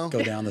right now.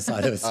 Go down the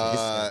side of his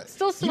face.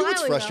 Still smiling. You know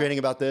what's frustrating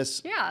about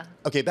this? Yeah.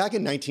 Okay, back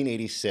in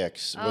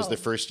 1986 was the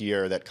first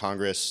year that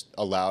Congress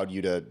allowed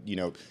you to,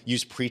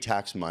 use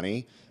pre-tax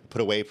money, put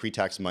away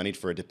pre-tax money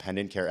for a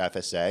dependent care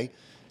FSA.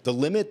 The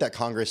limit that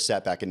Congress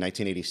set back in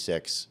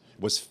 1986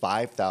 was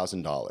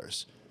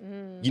 $5,000.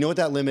 You know what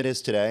that limit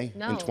is today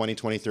in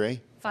 2023?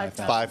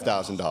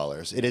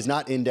 $5,000. It is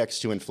not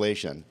indexed to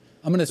inflation.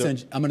 I'm going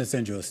to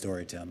send you a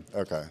story, Tim.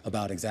 Okay.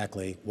 About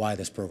exactly why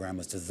this program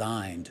was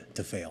designed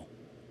to fail.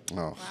 Oh.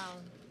 Wow.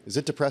 Is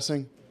it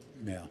depressing?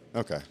 Yeah.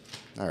 Okay.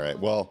 All right.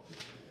 Well,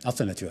 I'll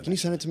send it to you. Can you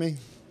send it to me?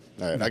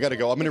 All right, I got to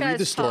go. I'm going to read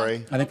the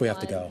story. I think we have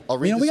to go. I'll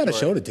read we got a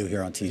show to do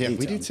here on TV. Yeah,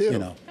 we do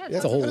too.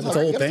 It's a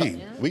whole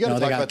thing. We got to talk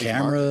they got about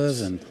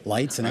cameras and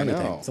lights and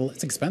everything. So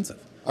it's expensive.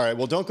 All right,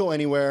 well, don't go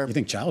anywhere. You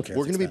think childcare?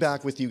 We're going to be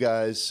back with you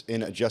guys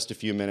in just a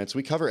few minutes.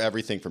 We cover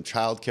everything from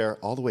childcare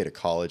all the way to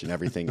college and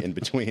everything in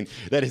between.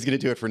 That is going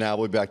to do it for now.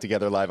 We'll be back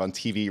together live on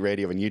TV,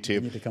 radio, and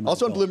YouTube.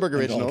 Also on Bloomberg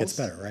Originals. It gets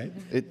better, right?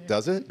 It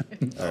does it?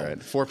 All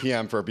right, 4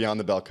 p.m. for Beyond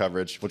the Bell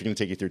coverage. We're going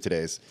to take you through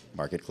today's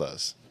market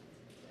close.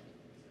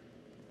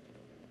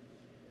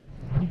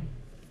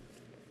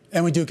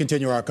 And we do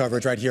continue our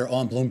coverage right here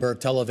on Bloomberg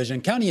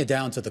Television, counting it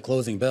down to the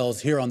closing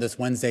bells here on this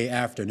Wednesday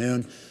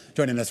afternoon.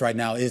 Joining us right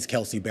now is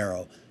Kelsey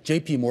Barrow,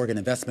 J.P. Morgan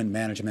Investment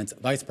Management's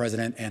Vice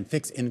President and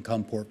Fixed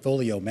Income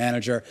Portfolio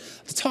Manager,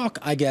 to talk,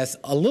 I guess,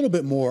 a little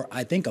bit more,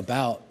 I think,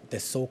 about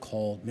this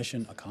so-called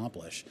mission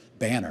accomplished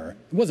banner.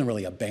 It wasn't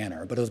really a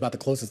banner, but it was about the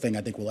closest thing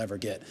I think we'll ever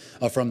get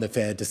from the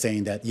Fed to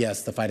saying that,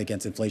 yes, the fight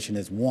against inflation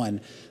is won.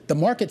 The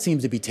market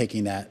seems to be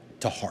taking that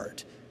to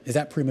heart. Is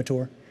that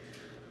premature?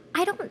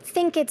 I don't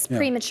think it's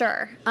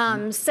premature.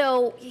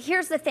 So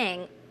here's the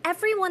thing.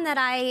 Everyone that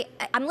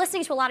I'm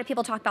listening to a lot of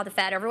people talk about the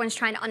Fed. Everyone's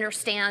trying to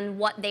understand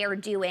what they are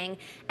doing.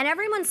 And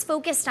everyone's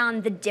focused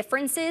on the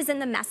differences in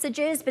the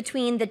messages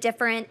between the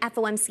different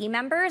FOMC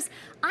members.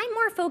 I'm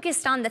more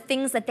focused on the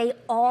things that they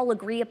all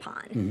agree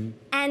upon.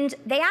 And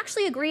they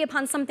actually agree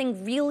upon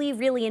something really,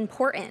 really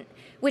important,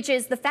 which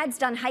is the Fed's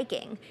done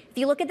hiking. If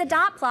you look at the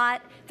dot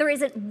plot, there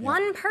isn't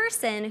one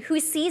person who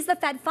sees the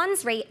Fed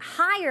funds rate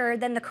higher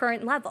than the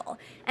current level.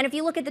 And if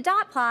you look at the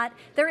dot plot,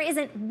 there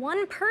isn't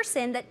one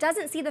person that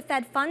doesn't see the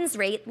Fed funds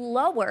rate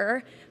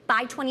lower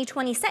by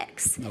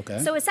 2026. Okay.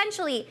 So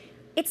essentially,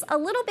 it's a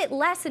little bit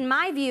less, in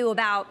my view,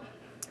 about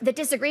the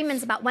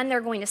disagreements about when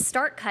they're going to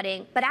start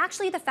cutting, but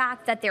actually the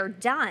fact that they're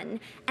done.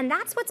 And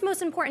that's what's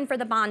most important for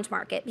the bond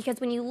market,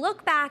 because when you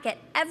look back at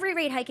every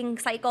rate hiking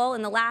cycle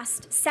in the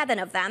last 7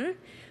 of them,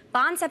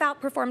 bonds have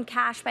outperformed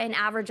cash by an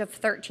average of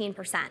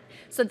 13%.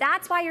 So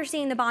that's why you're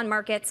seeing the bond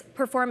markets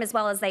perform as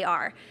well as they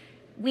are.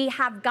 We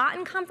have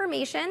gotten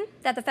confirmation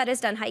that the Fed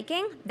is done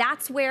hiking.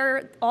 That's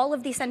where all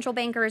of the central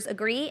bankers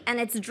agree, and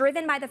it's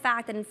driven by the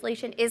fact that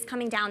inflation is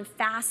coming down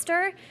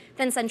faster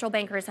than central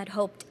bankers had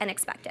hoped and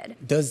expected.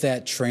 Does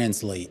that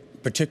translate,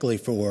 particularly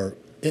for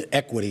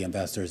equity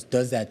investors,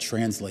 does that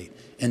translate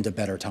into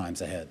better times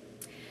ahead?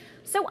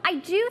 So I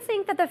do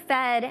think that the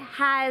Fed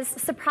has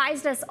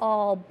surprised us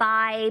all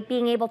by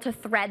being able to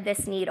thread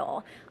this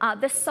needle.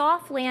 The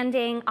soft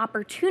landing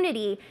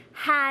opportunity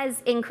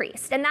has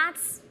increased, and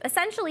that's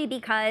essentially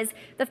because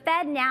the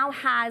Fed now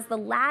has the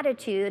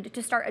latitude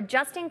to start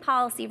adjusting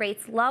policy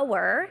rates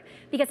lower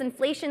because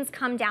inflation's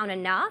come down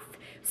enough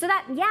so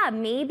that, yeah,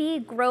 maybe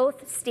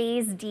growth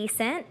stays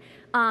decent.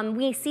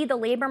 We see the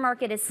labor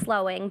market is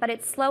slowing, but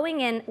it's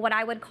slowing in what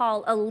I would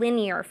call a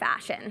linear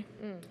fashion.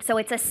 So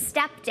it's a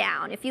step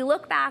down. If you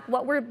look back,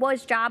 what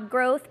was job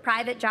growth,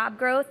 private job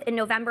growth in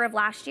November of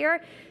last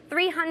year?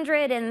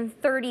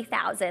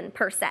 330,000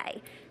 per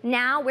se.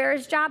 Now, where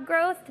is job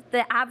growth?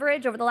 The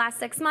average over the last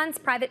 6 months,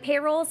 private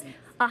payrolls,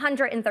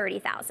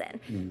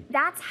 130,000.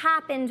 That's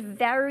happened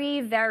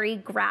very, very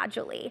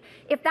gradually.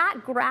 If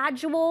that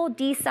gradual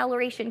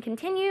deceleration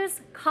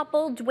continues,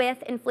 coupled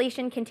with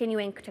inflation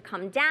continuing to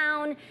come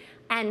down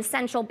and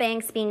central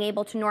banks being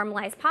able to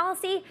normalize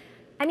policy,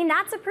 I mean,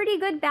 that's a pretty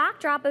good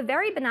backdrop, a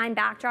very benign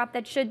backdrop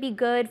that should be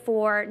good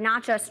for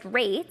not just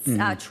rates,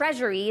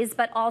 treasuries,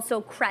 but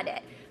also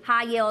credit,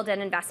 high yield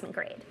and investment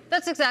grade.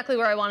 That's exactly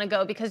where I want to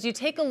go, because you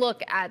take a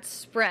look at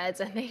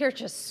spreads and they are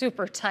just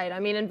super tight. I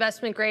mean,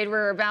 investment grade,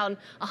 we're around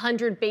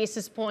 100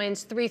 basis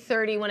points,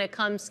 330 when it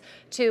comes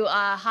to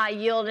high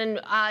yield. And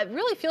it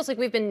really feels like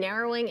we've been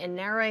narrowing and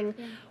narrowing.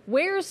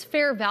 Where's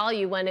fair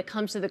value when it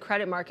comes to the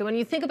credit market? When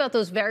you think about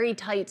those very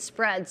tight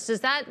spreads, does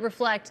that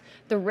reflect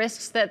the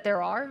risks that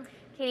there are?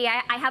 Katie,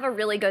 I have a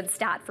really good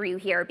stat for you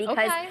here,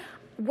 because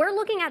we're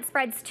looking at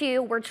spreads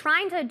too. We're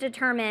trying to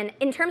determine,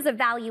 in terms of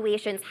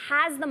valuations,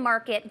 has the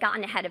market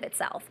gotten ahead of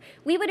itself?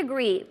 We would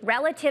agree,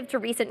 relative to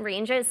recent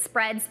ranges,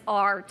 spreads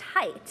are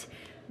tight,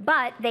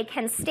 but they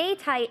can stay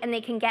tight and they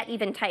can get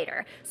even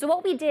tighter. So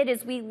what we did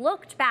is we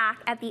looked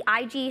back at the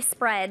IG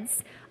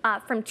spreads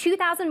from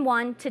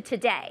 2001 to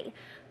today.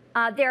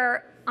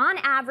 They're on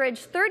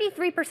average,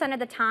 33% of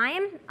the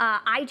time,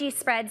 IG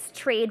spreads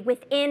trade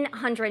within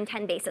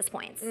 110 basis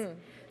points.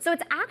 So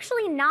it's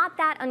actually not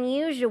that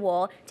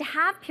unusual to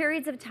have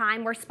periods of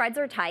time where spreads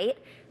are tight,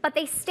 but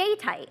they stay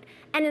tight.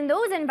 And in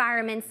those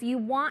environments, you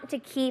want to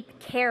keep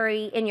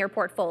carry in your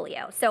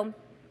portfolio. So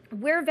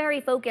we're very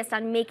focused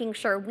on making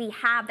sure we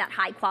have that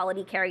high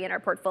quality carry in our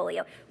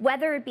portfolio,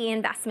 whether it be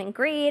investment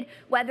grade,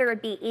 whether it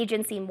be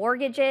agency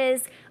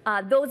mortgages.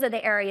 Those are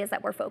the areas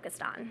that we're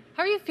focused on.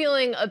 How are you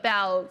feeling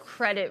about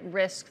credit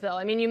risk, though?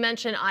 I mean, you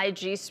mentioned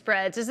IG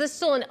spreads. Is this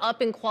still an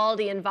up in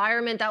quality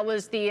environment? That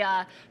was the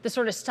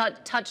sort of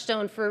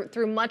touchstone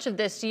through much of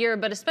this year,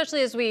 but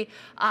especially as we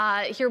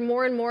hear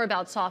more and more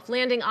about soft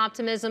landing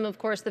optimism, of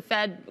course, the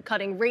Fed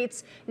cutting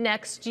rates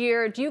next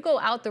year. Do you go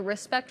out the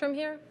risk spectrum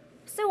here?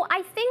 So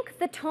I think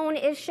the tone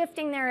is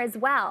shifting there as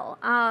well.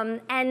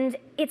 And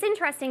it's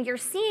interesting, you're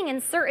seeing in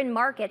certain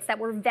markets that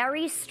were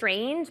very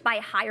strained by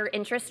higher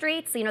interest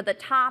rates. You know, the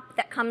top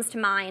that comes to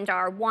mind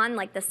are one,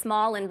 like the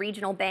small and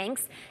regional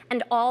banks,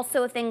 and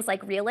also things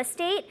like real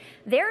estate.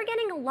 They're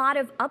getting a lot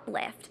of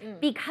uplift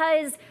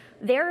because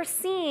they're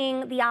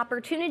seeing the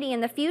opportunity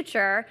in the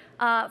future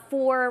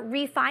for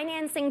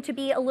refinancing to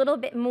be a little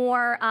bit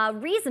more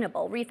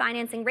reasonable,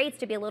 refinancing rates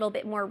to be a little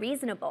bit more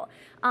reasonable.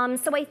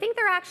 So I think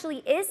there actually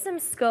is some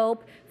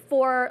scope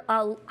for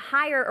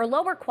higher or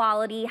lower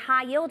quality,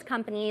 high yield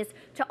companies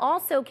to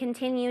also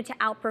continue to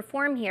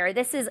outperform here.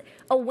 This is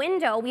a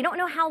window. We don't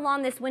know how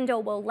long this window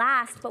will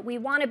last, but we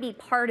want to be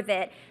part of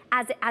it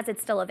as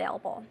it's still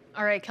available.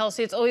 All right,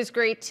 Kelsey, it's always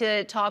great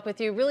to talk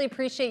with you. Really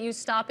appreciate you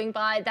stopping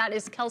by. That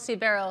is Kelsey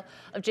Barrow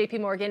of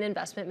JP Morgan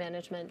Investment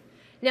Management.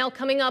 Now,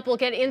 coming up, we'll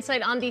get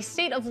insight on the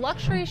state of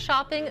luxury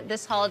shopping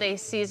this holiday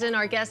season.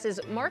 Our guest is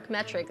Mark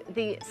Metrick,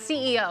 the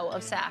CEO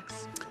of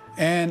Saks.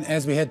 And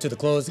as we head to the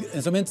close,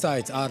 some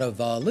insights out of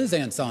Liz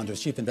Ann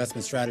Saunders, Chief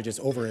Investment Strategist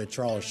over at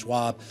Charles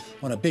Schwab,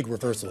 on a big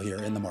reversal here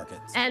in the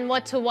markets. And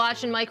what to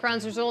watch in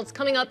Micron's results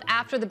coming up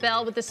after the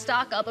bell, with the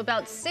stock up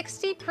about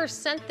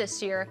 60%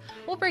 this year.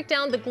 We'll break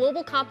down the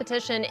global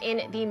competition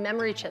in the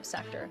memory chip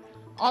sector.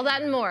 All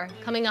that and more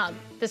coming up.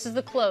 This is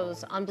The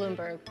Close on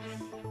Bloomberg.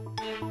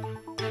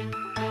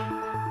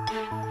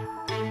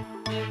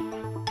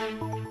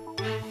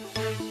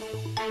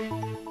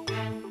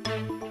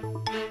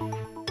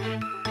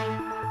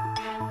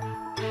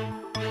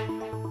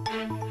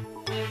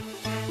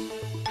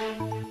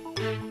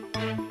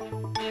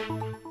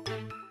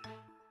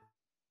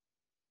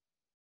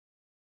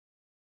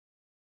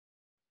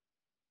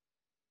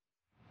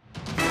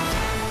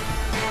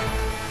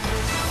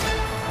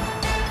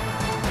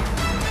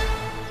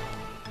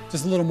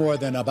 Just a little more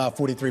than about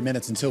 43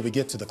 minutes until we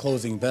get to the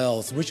closing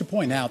bells. We should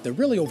point out that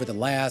really over the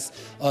last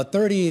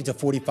 30 to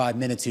 45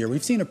 minutes here,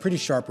 we've seen a pretty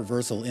sharp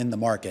reversal in the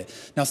market.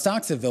 Now,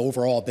 stocks have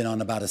overall been on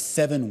about a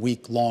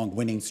 7-week-long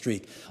winning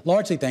streak,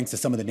 largely thanks to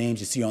some of the names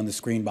you see on the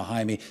screen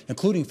behind me,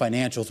 including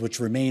financials, which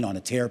remain on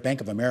a tear.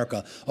 Bank of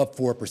America up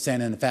 4%.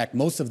 And in fact,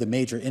 most of the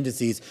major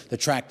indices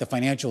that track the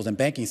financials and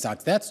banking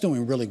stocks, that's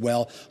doing really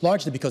well,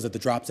 largely because of the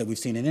drops that we've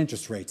seen in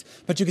interest rates.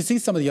 But you can see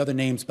some of the other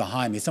names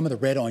behind me, some of the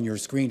red on your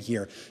screen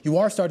here. You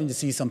are starting to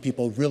see some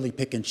people really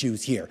pick and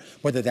choose here,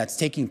 whether that's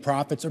taking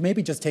profits or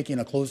maybe just taking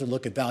a closer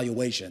look at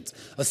valuations.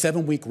 A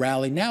 7-week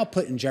rally now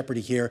put in jeopardy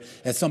here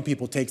as some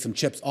people take some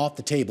chips off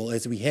the table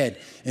as we head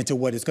into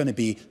what is going to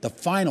be the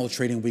final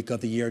trading week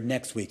of the year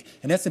next week.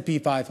 An S&P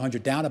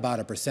 500 down about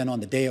 1% on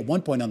the day. At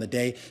one point on the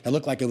day, it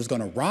looked like it was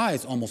going to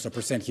rise almost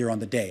 1% here on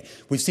the day.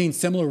 We've seen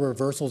similar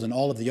reversals in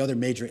all of the other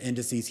major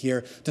indices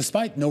here,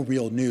 despite no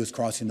real news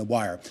crossing the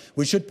wire.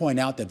 We should point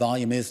out that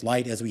volume is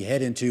light as we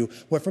head into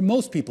what for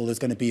most people is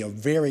going to be a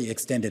very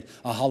extended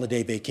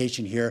holiday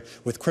vacation here,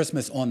 with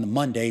Christmas on the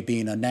Monday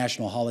being a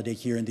national holiday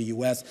here in the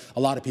U.S. A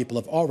lot of people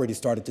have already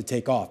started to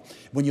take off.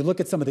 When you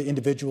look at some of the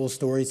individual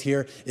stories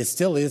here, it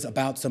still is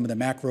about some of the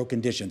macro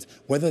conditions,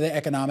 whether the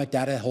economic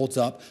data holds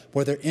up,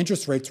 whether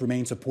interest rates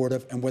remain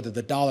supportive, and whether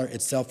the dollar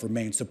itself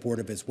remains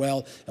supportive as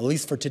well. At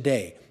least for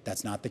today,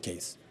 that's not the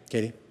case.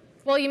 Katie?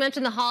 Well, you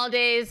mentioned the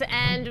holidays,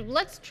 and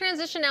let's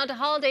transition now to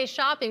holiday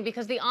shopping,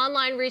 because the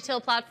online retail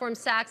platform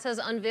Saks has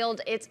unveiled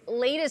its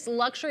latest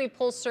luxury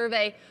pulse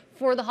survey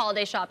for the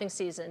holiday shopping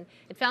season.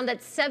 It found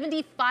that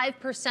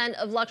 75%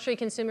 of luxury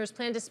consumers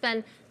plan to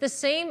spend the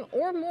same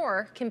or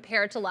more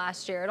compared to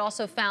last year. It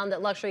also found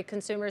that luxury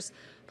consumers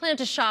plan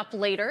to shop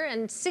later,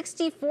 and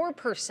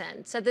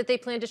 64% said that they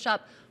plan to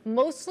shop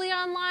mostly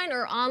online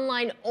or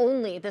online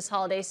only this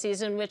holiday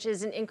season, which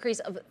is an increase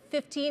of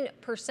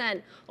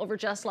 15% over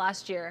just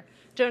last year.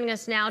 Joining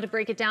us now to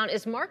break it down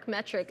is Mark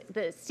Metrick,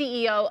 the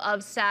CEO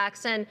of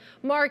Saks. And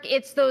Mark,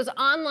 it's those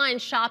online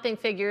shopping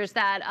figures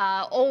that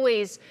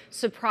always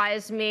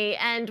surprise me.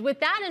 And with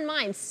that in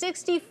mind,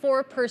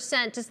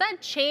 64%, does that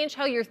change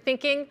how you're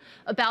thinking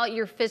about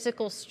your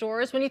physical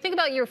stores? When you think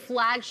about your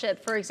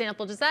flagship, for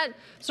example, does that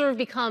sort of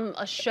become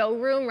a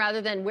showroom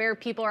rather than where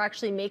people are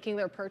actually making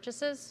their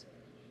purchases?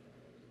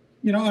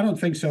 You know, I don't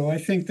think so. I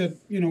think that,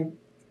 you know,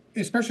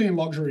 especially in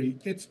luxury,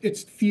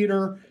 it's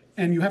theater,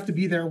 and you have to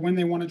be there when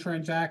they want to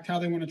transact, how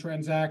they want to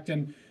transact.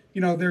 And, you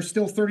know, there's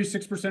still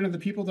 36% of the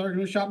people that are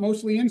going to shop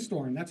mostly in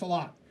store, and that's a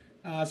lot.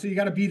 So you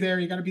got to be there.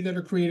 You got to be there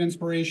to create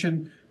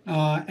inspiration.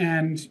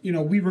 And, you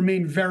know, we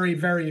remain very,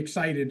 very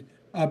excited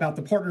about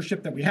the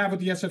partnership that we have with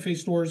the SFA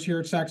stores here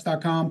at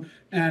Saks.com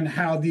and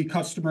how the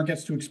customer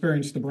gets to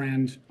experience the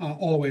brand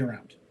all the way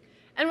around.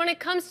 And when it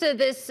comes to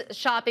this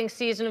shopping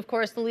season, of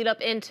course, the lead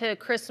up into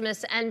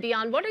Christmas and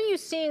beyond, what are you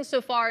seeing so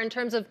far in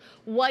terms of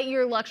what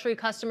your luxury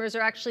customers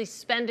are actually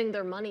spending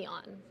their money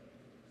on?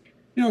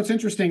 You know, it's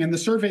interesting. In the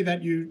survey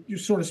that you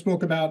sort of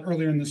spoke about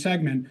earlier in the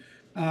segment,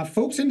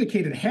 folks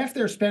indicated half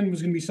their spend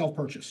was going to be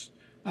self-purchase.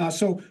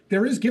 So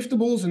there is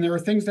giftables, and there are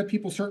things that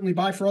people certainly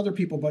buy for other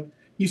people, but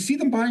you see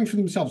them buying for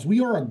themselves. We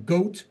are a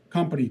GOAT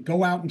company,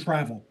 go out and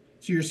travel.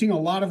 So you're seeing a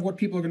lot of what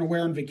people are going to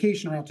wear on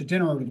vacation or out to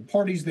dinner or the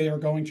parties they are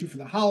going to for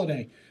the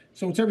holiday.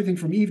 So it's everything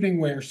from evening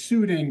wear,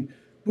 suiting,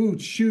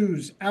 boots,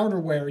 shoes,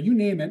 outerwear, you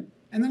name it.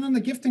 And then on the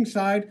gifting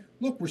side,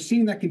 look, we're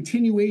seeing that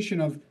continuation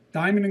of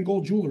diamond and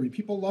gold jewelry.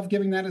 People love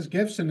giving that as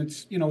gifts, and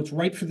it's it's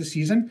right for the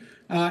season.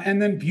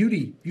 And then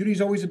beauty. Beauty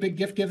is always a big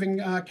gift giving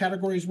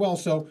category as well.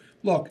 So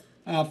look,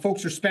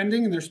 folks are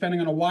spending, and they're spending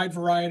on a wide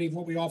variety of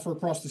what we offer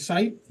across the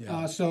site.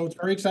 Yeah. So it's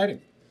very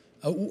exciting.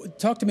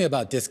 Talk to me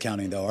about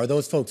discounting, though. Are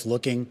those folks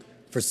looking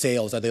for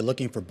sales? Are they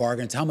looking for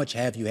bargains? How much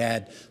have you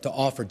had to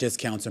offer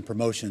discounts and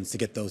promotions to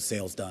get those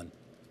sales done?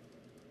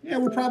 Yeah,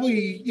 we're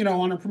probably,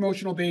 on a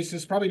promotional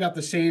basis, probably about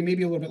the same,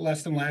 maybe a little bit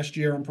less than last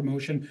year on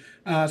promotion.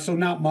 So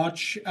not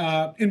much.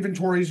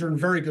 Inventories are in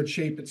very good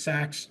shape at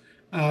Saks,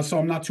 so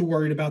I'm not too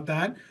worried about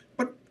that.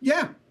 But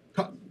yeah,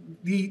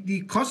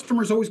 the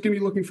customer is always going to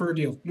be looking for a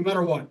deal, no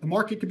matter what. The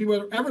market could be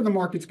wherever the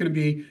market's going to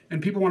be,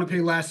 and people want to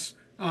pay less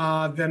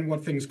than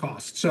what things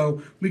cost.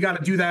 So we got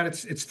to do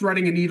that. It's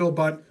threading a needle,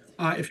 but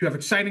if you have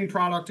exciting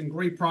product and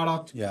great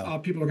product,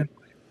 people are going to.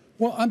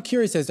 Well, I'm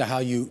curious as to how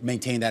you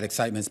maintain that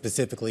excitement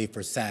specifically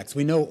for Saks.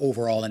 We know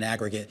overall in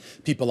aggregate,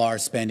 people are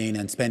spending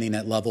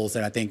at levels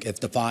that I think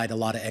have defied a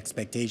lot of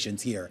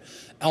expectations here.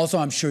 Also,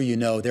 I'm sure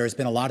there's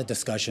been a lot of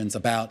discussions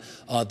about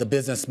the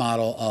business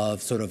model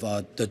of sort of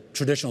the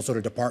traditional sort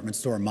of department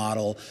store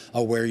model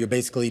where you're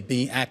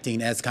basically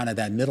acting as kind of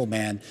that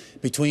middleman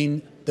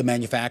between the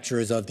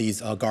manufacturers of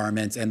these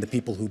garments and the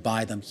people who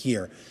buy them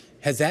here.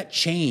 Has that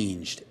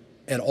changed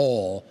at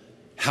all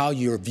how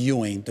you're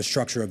viewing the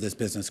structure of this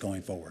business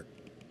going forward?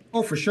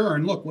 Oh, for sure.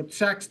 And look, what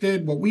Saks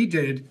did, what we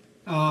did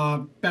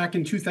back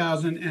in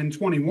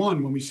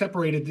 2021 when we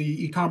separated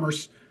the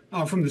e-commerce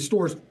from the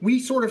stores, we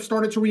sort of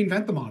started to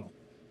reinvent the model.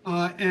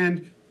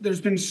 And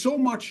there's been so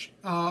much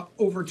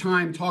over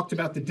time talked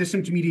about the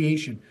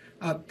disintermediation.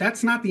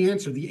 That's not the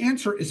answer. The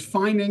answer is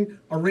finding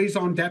a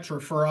raison d'etre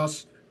for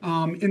us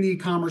in the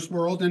e-commerce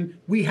world. And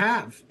we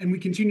have, and we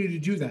continue to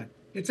do that.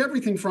 It's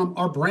everything from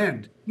our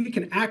brand. We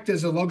can act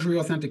as a luxury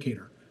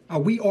authenticator.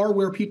 We are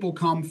where people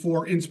come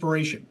for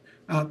inspiration.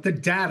 The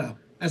data,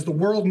 as the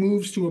world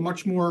moves to a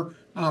much more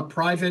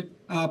private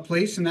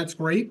place, and that's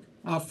great.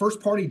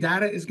 First-party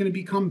data is going to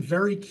become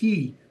very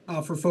key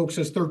for folks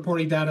as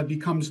third-party data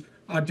becomes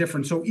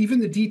different. So even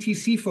the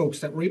DTC folks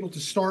that were able to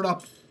start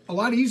up a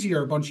lot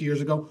easier a bunch of years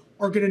ago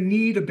are going to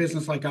need a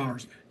business like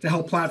ours to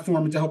help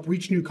platform and to help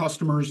reach new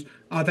customers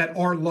that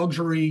are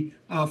luxury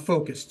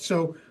focused.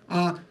 So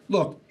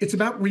look, it's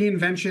about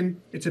reinvention.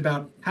 It's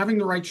about having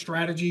the right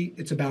strategy.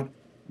 It's about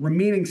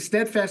remaining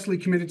steadfastly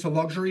committed to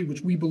luxury,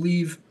 which we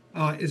believe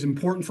is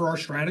important for our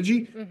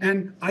strategy. Mm-hmm.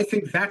 And I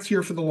think that's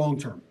here for the long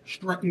term.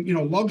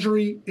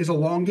 Luxury is a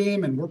long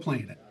game, and we're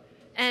playing it.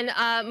 And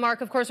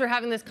Mark, of course, we're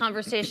having this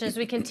conversation as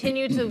we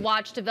continue to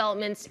watch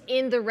developments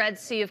in the Red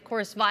Sea, of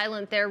course,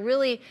 violent there,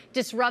 really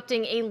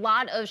disrupting a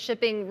lot of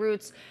shipping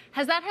routes.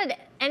 Has that had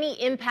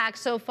any impact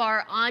so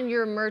far on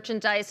your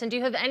merchandise? And do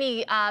you have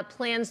any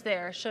plans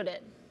there, should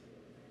it?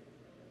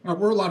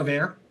 We're a lot of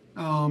air,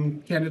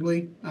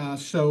 candidly.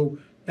 So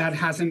that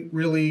hasn't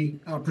really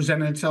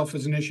presented itself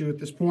as an issue at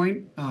this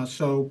point.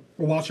 So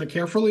we'll watch it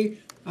carefully.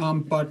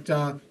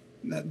 But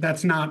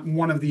that's not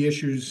one of the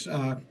issues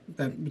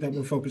that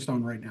we're focused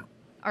on right now.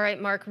 All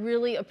right, Mark,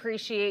 really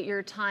appreciate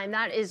your time.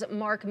 That is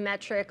Mark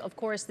Metrick, of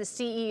course, the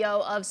CEO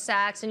of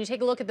Saks. And you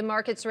take a look at the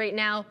markets right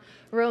now,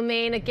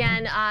 Romaine,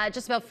 again,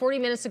 just about 40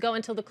 minutes ago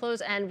until the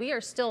close, and we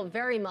are still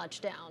very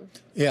much down.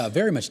 Yeah,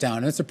 very much down.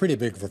 And it's a pretty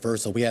big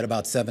reversal. We had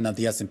about 7 of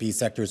the S&P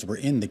sectors were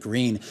in the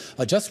green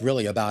just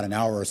really about an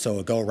hour or so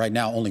ago. Right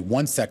now, only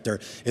one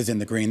sector is in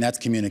the green. That's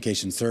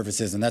communication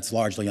services, and that's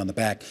largely on the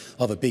back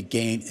of a big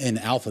gain in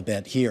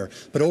Alphabet here.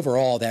 But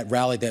overall, that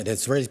rally that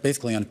has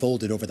basically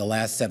unfolded over the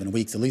last 7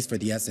 weeks, at least for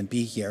the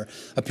S&P here,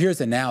 appears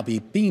to now be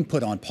being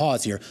put on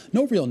pause here.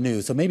 No real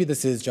news. So maybe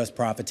this is just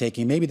profit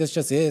taking. Maybe this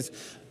just is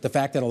the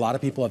fact that a lot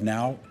of people have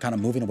now kind of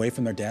moving away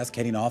from their desk,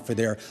 heading off for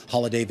their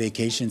holiday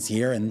vacations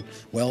here. And,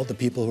 well, the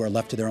people who are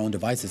left to their own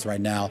devices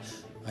right now,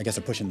 I guess,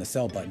 are pushing the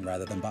sell button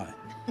rather than buy.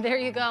 There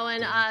you go.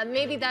 And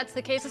maybe that's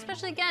the case,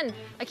 especially, again,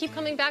 I keep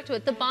coming back to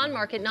it, the bond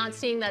market not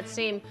seeing that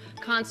same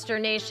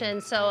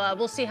consternation. So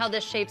we'll see how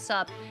this shapes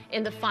up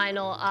in the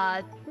final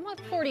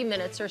 40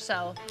 minutes or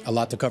so. A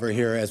lot to cover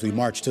here as we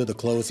march to the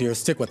close here.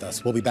 Stick with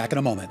us. We'll be back in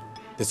a moment.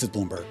 This is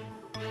Bloomberg.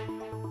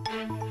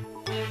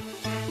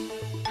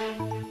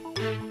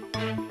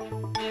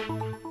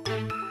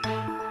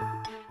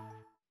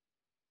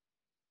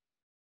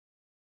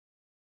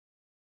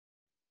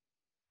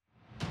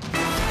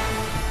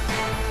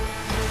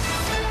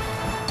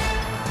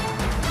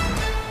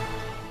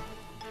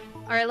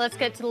 All right, let's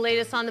get to the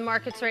latest on the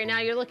markets right now.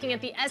 You're looking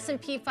at the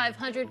S&P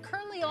 500,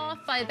 currently off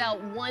by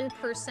about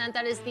 1%.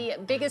 That is the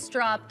biggest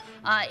drop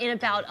in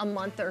about a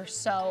month or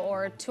so,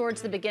 or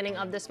towards the beginning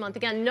of this month.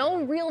 Again,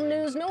 no real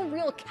news, no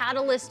real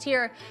catalyst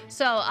here.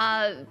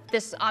 So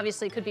this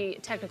obviously could be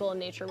technical in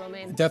nature,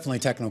 Romaine. Definitely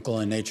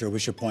technical in nature. We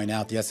should point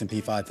out the S&P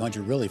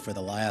 500 really for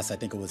the last, I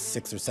think it was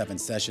 6 or 7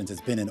 sessions,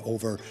 has been in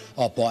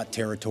overbought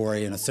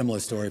territory, and a similar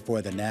story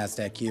for the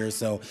NASDAQ here.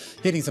 So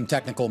hitting some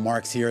technical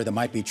marks here that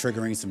might be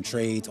triggering some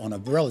trades on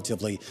a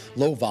relatively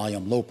low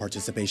volume, low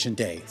participation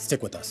day.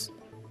 Stick with us.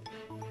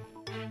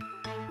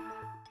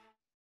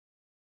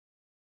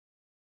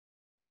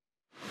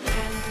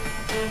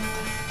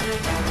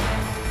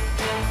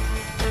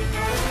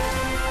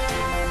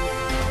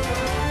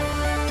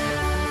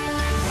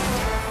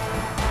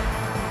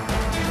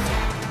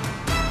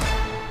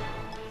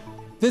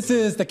 This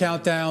is the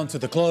countdown to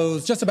the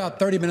close. Just about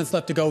 30 minutes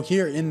left to go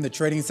here in the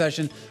trading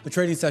session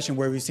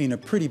where we've seen a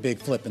pretty big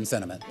flip in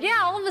sentiment. Yeah,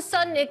 all of a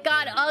sudden it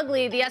got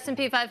ugly. The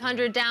S&P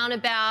 500 down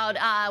about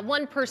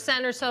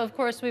 1% or so. Of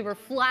course, we were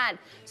flat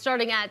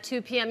starting at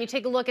 2 p.m. You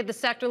take a look at the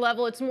sector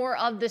level, it's more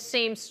of the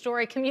same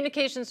story.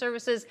 Communication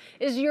services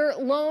is your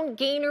lone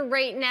gainer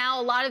right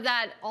now. A lot of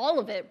that, all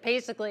of it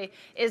basically,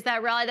 is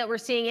that rally that we're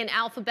seeing in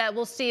Alphabet.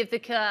 We'll see if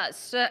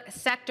the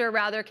sector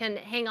rather can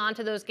hang on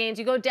to those gains.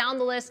 You go down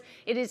the list,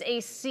 it is a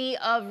sea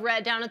of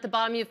red. Down at the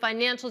bottom, you have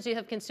financials, you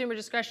have consumer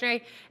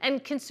discretionary,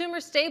 and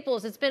consumer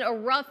staples. It's been a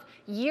rough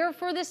year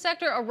for this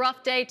sector, a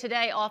rough day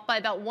today, off by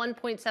about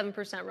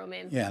 1.7%,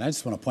 Romaine. Yeah, and I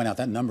just want to point out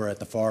that number at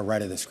the far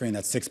right of the screen,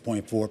 that's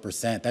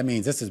 6.4%. That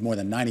means this is more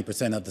than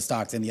 90% of the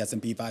stocks in the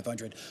S&P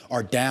 500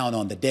 are down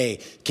on the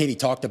day. Katie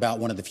talked about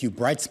one of the few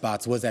bright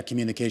spots was that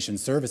communication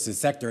services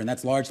sector, and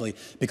that's largely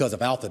because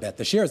of Alphabet.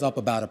 The shares up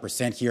about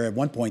 1% here. At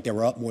one point, they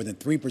were up more than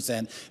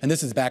 3%, and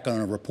this is back on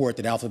a report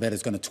that Alphabet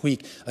is going to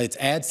tweak its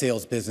ad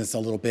sales business a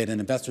little bit, and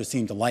investors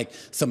seem to like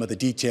some of the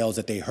details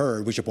that they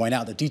heard. We should point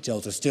out the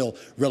details are still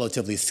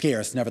relatively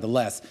scarce.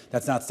 Nevertheless,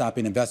 that's not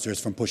stopping investors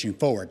from pushing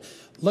forward.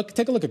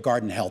 Take a look at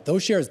Guardant Health.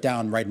 Those shares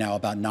down right now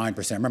about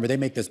 9%. Remember, they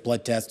make this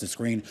blood test to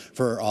screen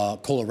for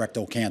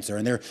colorectal cancer,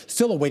 and they're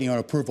still awaiting an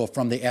approval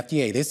from the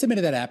FDA. They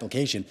submitted that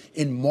application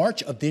in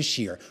March of this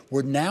year.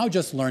 We're now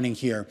just learning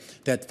here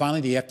that finally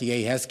the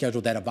FDA has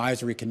scheduled that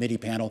advisory committee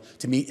panel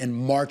to meet in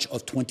March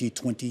of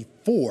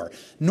 2024.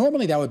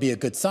 Normally, that would be a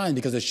good sign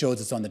because it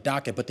shows it's on the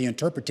docket, but the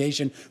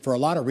interpretation, for a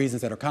lot of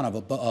reasons that are kind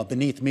of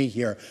beneath me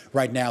here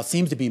right now,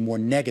 seems to be more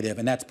negative,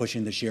 and that's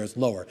pushing the shares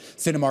lower.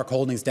 Cinemark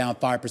Holdings down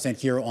 5%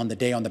 here on the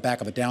day on the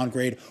back of a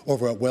downgrade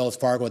over at Wells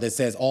Fargo that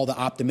says all the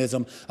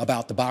optimism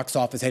about the box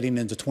office heading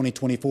into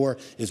 2024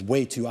 is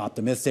way too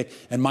optimistic.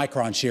 And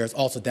Micron shares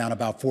also down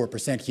about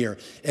 4% here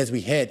as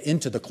we head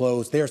into the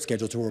close. They're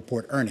scheduled to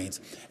report earnings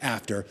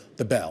after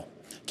the bell.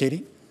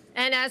 Katie?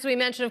 And as we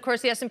mentioned, of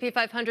course, the S&P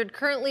 500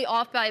 currently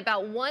off by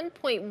about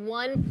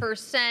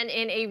 1.1%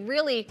 in a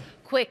really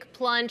quick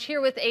plunge. Here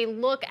with a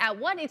look at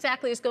what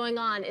exactly is going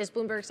on is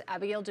Bloomberg's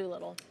Abigail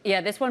Doolittle. Yeah,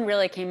 this one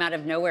really came out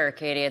of nowhere,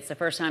 Katie. It's the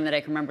first time that I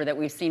can remember that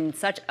we've seen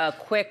such a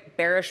quick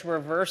bearish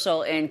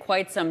reversal in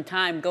quite some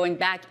time, going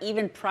back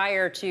even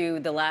prior to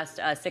the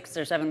last 6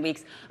 or 7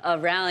 weeks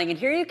of rallying. And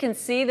here you can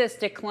see this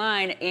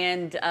decline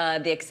and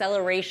the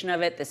acceleration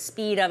of it, the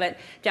speed of it,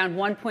 down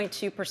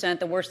 1.2%,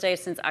 the worst day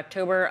since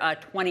October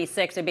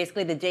 26th, so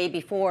basically the day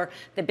before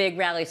the big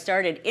rally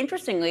started.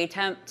 Interestingly,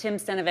 Tim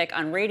Stenovic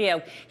on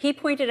radio, he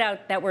pointed out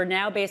that we're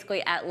now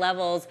basically at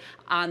levels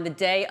on the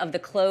day of the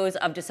close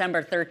of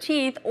December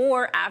 13th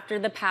or after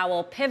the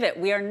Powell pivot.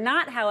 We are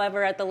not,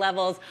 however, at the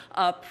levels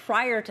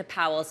prior to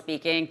Powell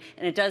speaking,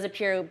 and it does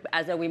appear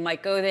as though we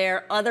might go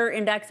there. Other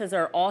indexes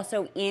are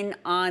also in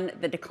on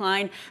the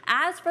decline.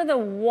 As for the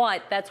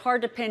what, that's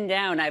hard to pin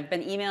down. I've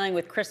been emailing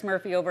with Chris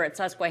Murphy over at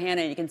Susquehanna,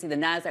 and you can see the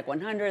NASDAQ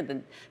 100,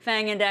 the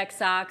FANG index,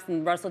 SOX,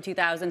 and Russell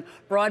 2000,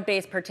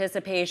 broad-based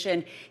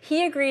participation.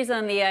 He agrees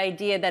on the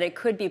idea that it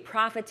could be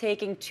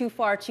profit-taking too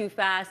far, too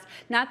fast.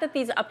 Not that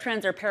these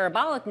uptrends are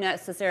parabolic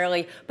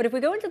necessarily, but if we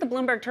go into the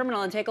Bloomberg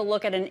terminal and take a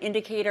look at an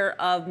indicator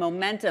of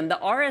momentum, the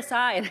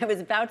RSI, and I was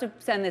about to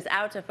send this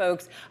out to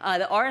folks,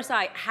 the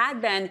RSI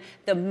had been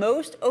the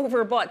most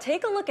overbought.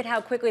 Take a look at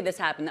how quickly this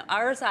happened. The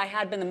RSI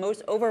had been the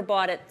most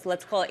overbought at,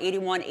 let's call it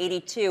 81,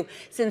 82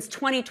 since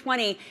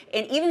 2020.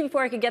 And even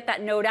before I could get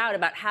that note out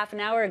about half an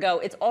hour ago,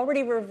 it's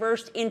already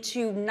reversed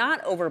into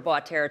not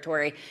overbought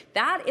territory.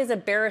 That is a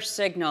bearish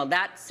signal.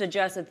 That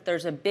suggests that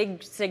there's a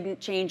big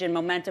change in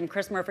momentum.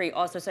 Chris Murphy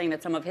also saying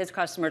that some of his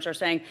customers are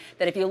saying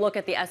that if you look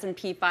at the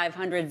S&P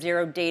 500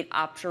 zero-date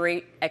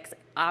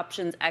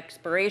options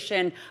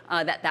expiration,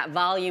 that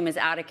volume is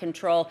out of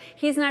control.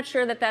 He's not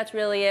sure that that's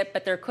really it,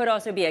 but there could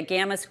also be a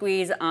gamma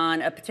squeeze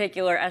on a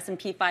particular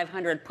S&P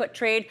 500 put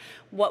trade.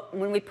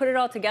 When we put it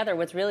all together,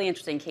 what's really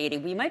interesting, Katie,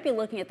 we might be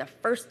looking at the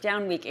first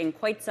down week in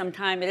quite some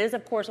time. It is,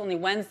 of course, only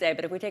Wednesday,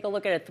 but if we take a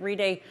look at a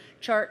 3-day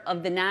chart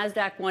of the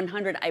NASDAQ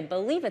 100, I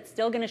believe it's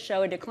still going to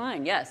show a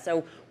decline. Yes,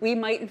 so we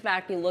might, in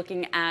fact, be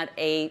looking at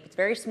it's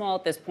very small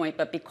at this point,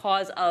 but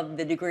because of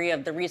the degree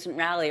of the recent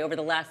rally over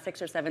the last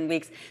 6 or 7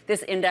 weeks,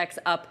 this index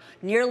up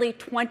nearly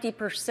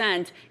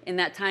 20% in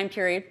that time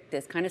period.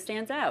 This kind of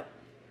stands out.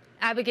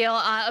 Abigail,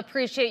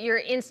 appreciate your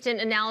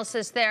instant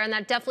analysis there, and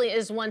that definitely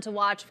is one to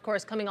watch, of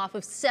course, coming off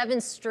of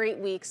 7 straight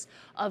weeks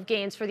of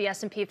gains for the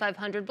S&P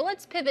 500. But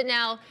let's pivot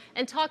now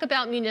and talk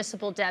about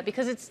municipal debt,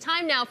 because it's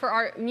time now for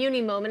our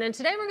Muni moment. And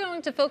today we're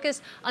going to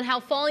focus on how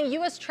falling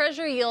U.S.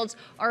 Treasury yields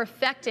are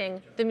affecting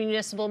the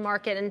municipal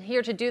market. And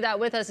here to do that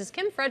with us is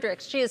Kim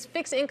Fredericks. She is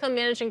Fixed Income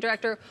Managing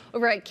Director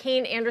over at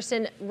Kane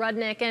Anderson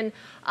Rudnick. And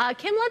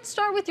Kim, let's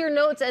start with your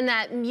notes and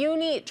that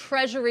Muni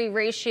Treasury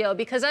ratio,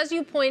 because as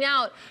you point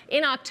out,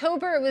 in October,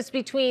 October, it was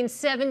between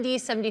 70,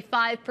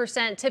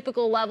 75%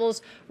 typical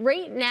levels.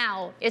 Right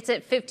now, it's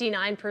at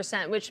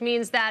 59%, which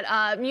means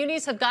that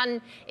munis have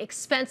gotten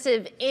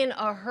expensive in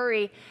a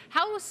hurry.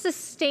 How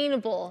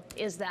sustainable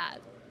is that?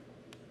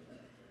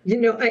 You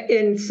know,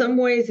 in some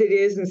ways it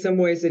is, in some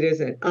ways it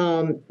isn't.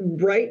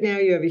 Right now,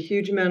 you have a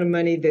huge amount of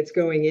money that's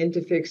going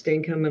into fixed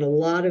income, and a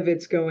lot of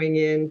it's going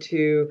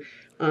into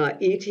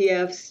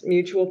ETFs,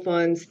 mutual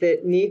funds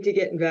that need to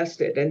get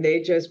invested, and they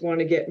just want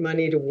to get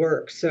money to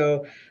work.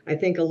 So I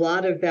think a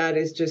lot of that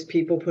is just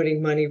people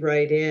putting money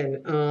right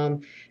in.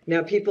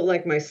 Now, people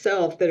like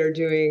myself that are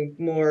doing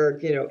more,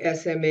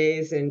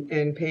 SMAs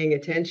and paying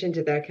attention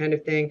to that kind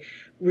of thing,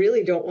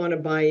 really don't want to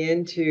buy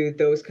into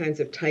those kinds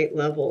of tight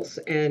levels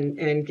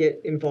and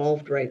get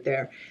involved right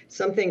there.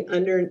 Something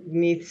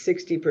underneath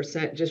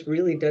 60% just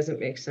really doesn't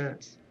make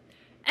sense.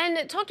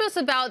 And talk to us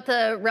about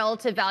the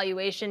relative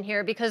valuation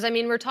here, because, I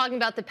mean, we're talking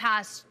about the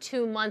past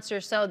 2 months or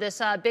so, this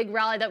big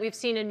rally that we've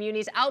seen in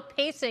munis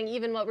outpacing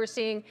even what we're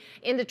seeing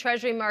in the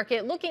Treasury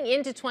market. Looking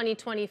into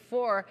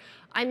 2024,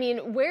 I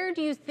mean, where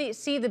do you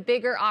see the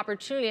bigger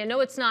opportunity? I know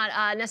it's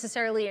not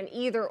necessarily an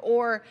either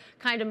or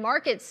kind of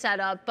market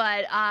setup,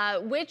 but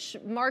which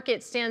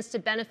market stands to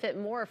benefit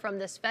more from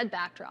this Fed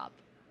backdrop?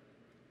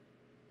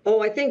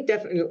 Oh, I think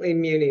definitely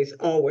munis,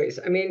 always.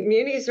 I mean,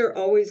 munis are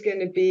always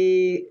going to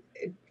be,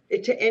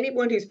 to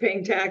anyone who's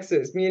paying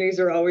taxes, munis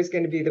are always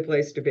going to be the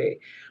place to be.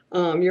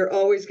 You're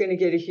always going to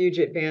get a huge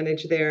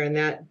advantage there, and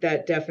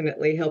that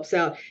definitely helps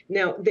out.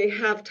 Now, they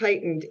have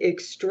tightened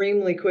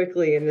extremely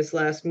quickly in this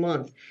last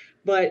month.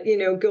 But,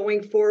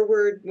 going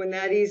forward, when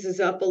that eases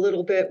up a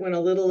little bit, when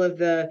a little of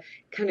the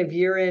kind of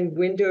year-end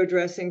window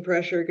dressing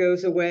pressure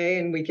goes away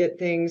and we get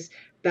things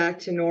back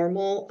to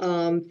normal,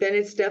 then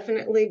it's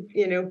definitely,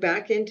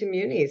 back into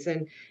munis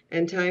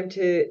and time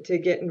to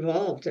get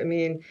involved. I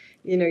mean,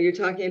 you're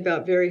talking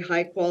about very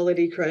high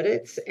quality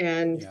credits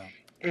and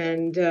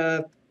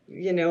a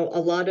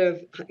lot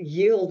of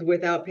yield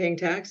without paying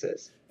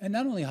taxes. And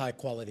not only high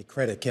quality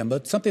credit, Kim,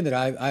 but something that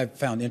I've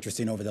found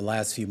interesting over the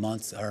last few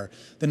months are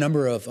the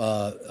number of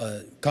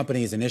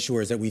companies and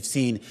issuers that we've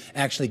seen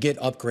actually get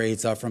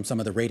upgrades from some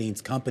of the ratings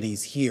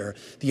companies here.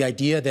 The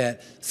idea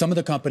that some of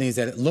the companies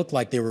that looked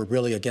like they were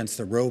really against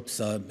the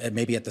ropes,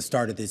 maybe at the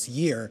start of this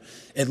year,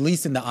 at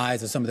least in the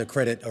eyes of some of the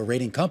credit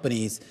rating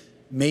companies,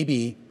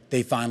 maybe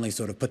they finally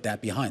sort of put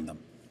that behind them.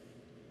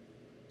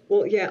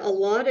 Well, yeah, a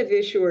lot of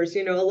issuers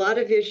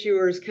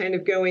kind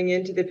of going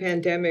into the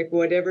pandemic,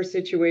 whatever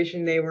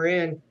situation they were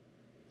in,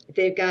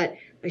 they've got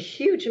a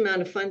huge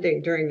amount of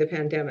funding during the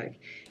pandemic.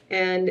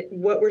 And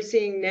what we're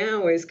seeing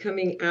now is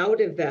coming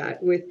out of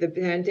that with the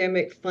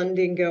pandemic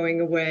funding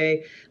going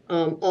away,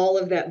 all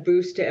of that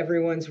boost to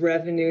everyone's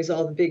revenues,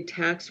 all the big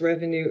tax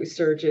revenue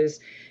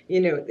surges.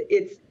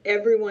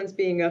 Everyone's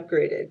being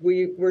upgraded.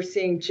 We're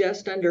seeing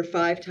just under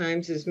 5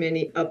 times as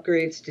many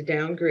upgrades to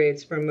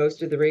downgrades from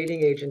most of the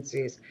rating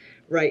agencies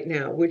right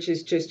now, which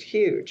is just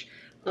huge.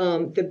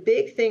 The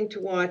big thing to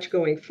watch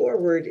going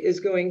forward is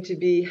going to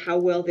be how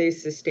well they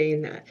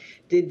sustain that.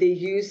 Did they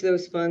use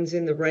those funds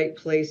in the right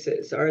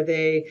places? Are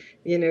they,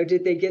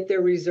 did they get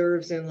their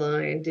reserves in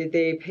line? Did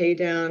they pay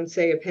down,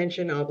 say, a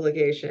pension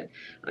obligation?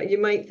 You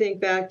might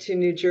think back to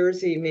New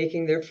Jersey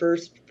making their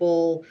first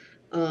full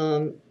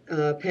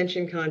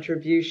pension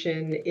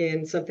contribution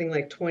in something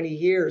like 20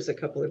 years a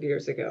couple of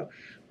years ago.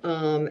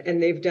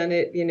 And they've done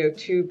it,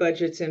 2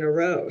 budgets in a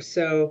row.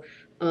 So,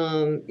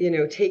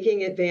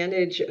 taking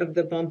advantage of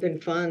the bump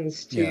in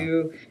funds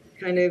to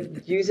kind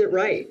of use it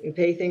right and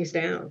pay things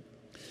down.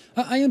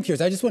 I am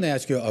curious. I just want to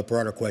ask you a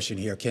broader question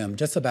here, Kim,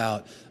 just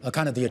about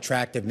kind of the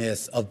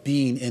attractiveness of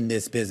being in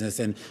this business.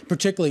 And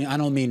particularly, I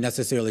don't mean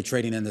necessarily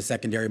trading in the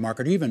secondary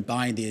market or even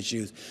buying the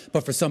issues,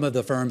 but for some of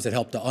the firms that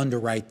help to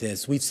underwrite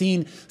this. We've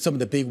seen some of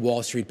the big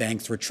Wall Street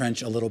banks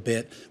retrench a little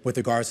bit with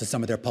regards to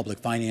some of their public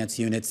finance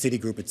units,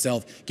 Citigroup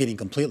itself getting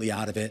completely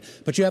out of it.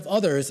 But you have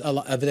others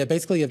that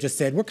basically have just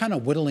said, we're kind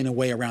of whittling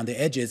away around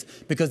the edges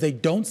because they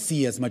don't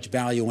see as much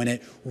value in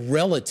it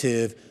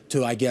relative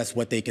to, I guess,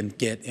 what they can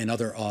get in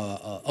other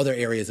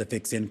areas of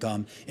fixed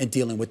income and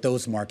dealing with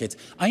those markets.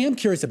 I am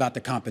curious about the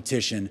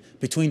competition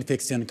between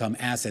fixed income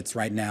assets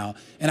right now.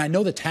 And I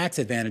know the tax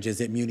advantages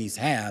that munis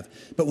have,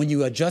 but when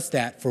you adjust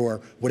that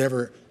for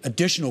whatever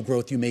additional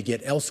growth you may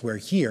get elsewhere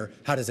here,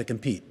 how does it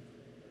compete?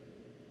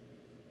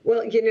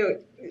 Well,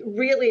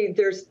 really,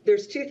 there's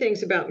 2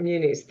 things about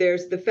munis.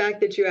 There's the fact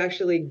that you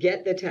actually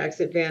get the tax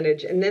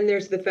advantage, and then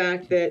there's the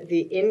fact that the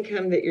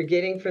income that you're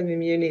getting from the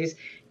munis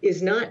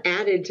is not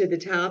added to the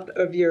top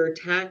of your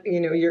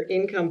your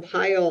income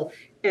pile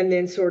and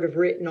then sort of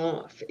written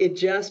off. It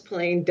just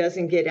plain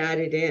doesn't get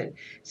added in.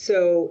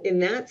 So in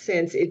that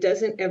sense, it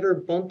doesn't ever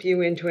bump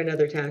you into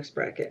another tax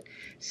bracket.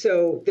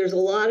 So there's a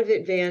lot of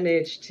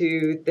advantage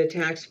to the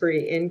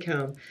tax-free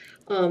income.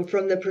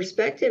 From the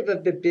perspective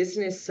of the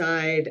business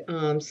side,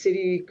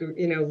 Citi,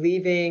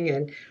 leaving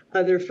and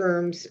other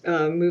firms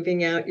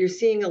moving out, you're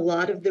seeing a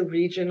lot of the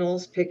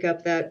regionals pick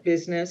up that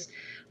business.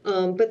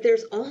 But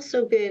there's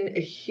also been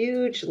a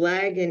huge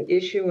lag in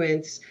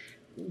issuance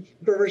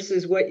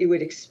versus what you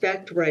would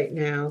expect right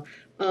now.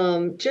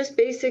 just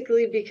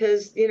basically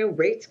because,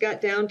 rates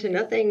got down to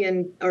nothing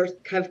and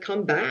have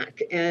come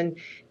back. And,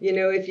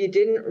 if you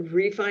didn't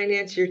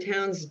refinance your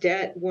town's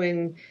debt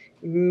when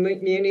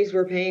munis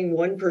were paying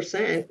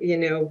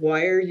 1%,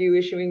 why are you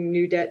issuing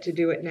new debt to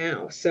do it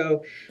now?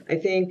 So I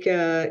think,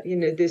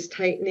 this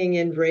tightening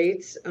in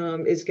rates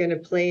is going to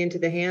play into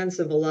the hands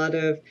of a lot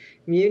of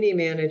muni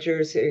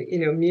managers,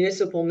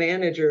 municipal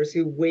managers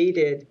who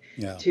waited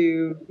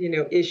to,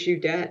 issue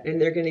debt,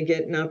 and they're going to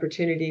get an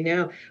opportunity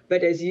now.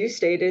 But as you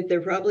stated, they're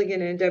probably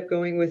going to end up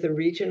going with a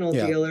regional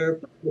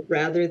dealer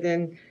rather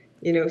than,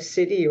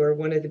 Citi or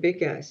one of the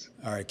big guys.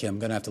 All right, Kim, I'm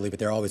going to have to leave it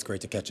there. Always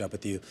great to catch up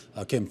with you.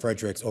 Kim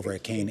Fredericks over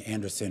at Kane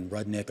Anderson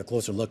Rudnick, a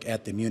closer look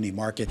at the muni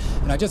market.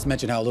 And I just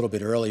mentioned how a little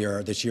bit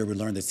earlier this year we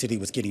learned that Citi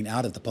was getting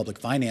out of the public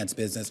finance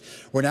business.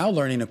 We're now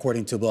learning,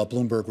 according to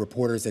Bloomberg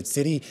reporters, that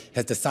Citi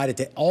has decided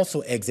to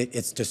also exit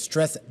its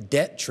distressed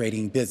debt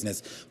trading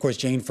business. Of course,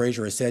 Jane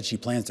Fraser has said she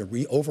plans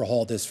to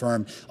overhaul this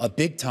firm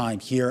big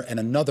time here, and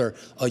another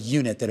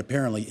unit that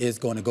apparently is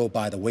going to go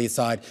by the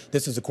wayside.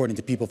 This is according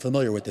to people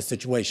familiar with the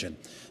situation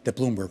that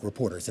Bloomberg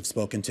reporters have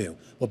spoken to.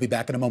 We'll be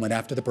back in a moment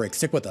after the break.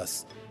 Stick with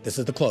us. This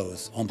is The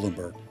Close on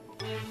Bloomberg.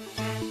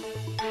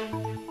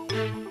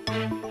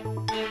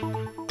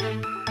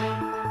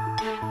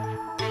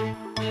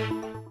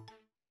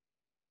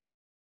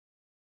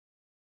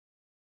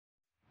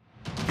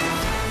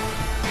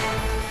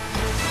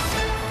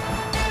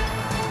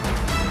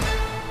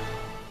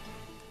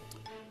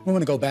 We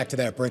want to go back to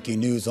that breaking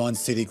news on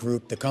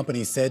Citigroup. The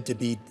company said to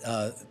be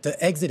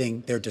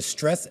exiting their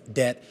distressed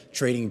debt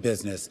trading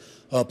business.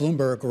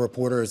 Bloomberg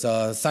reporters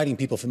citing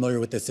people familiar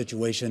with this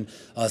situation,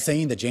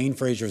 saying that Jane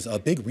Fraser's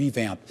big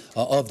revamp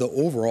of the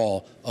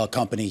overall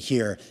company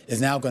here is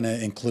now going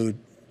to include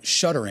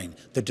shuttering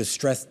the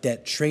distressed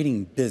debt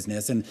trading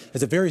business. And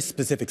there's a very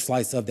specific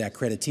slice of that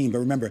credit team. But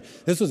remember,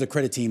 this was a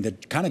credit team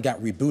that kind of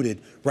got rebooted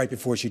right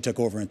before she took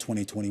over in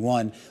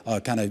 2021,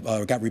 got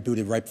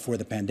rebooted right before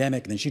the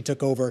pandemic. And then she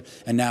took over,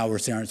 and now we're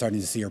starting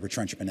to see a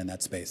retrenchment in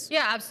that space.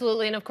 Yeah,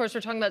 absolutely. And of course,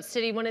 we're talking about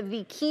Citi, one of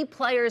the key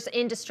players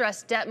in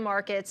distressed debt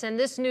markets. And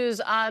this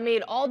news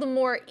made all the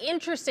more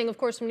interesting, of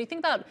course, when you think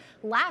about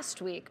last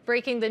week,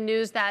 breaking the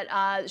news that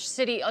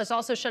Citi is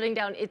also shutting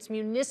down its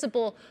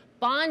municipal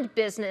bond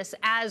business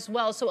as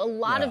well. So a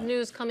lot of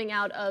news coming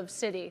out of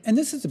Citi. And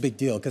this is a big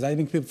deal because I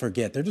think people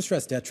forget they're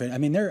distressed debt trade. I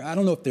mean, I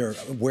don't know if they're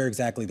where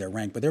exactly they're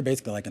ranked, but they're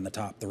basically like in the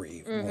top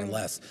three, more or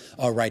less,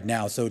 right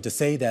now. So to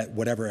say that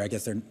whatever, I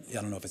guess I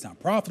don't know if it's not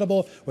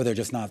profitable or they're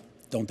just not.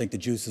 Don't think the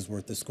juice is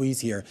worth the squeeze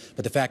here,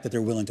 but the fact that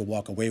they're willing to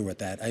walk away with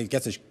that, I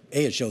guess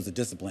it shows the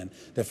discipline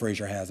that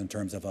Fraser has in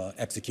terms of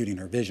executing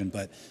her vision.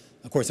 But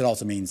of course, it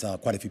also means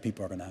quite a few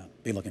people are going to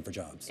be looking for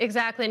jobs.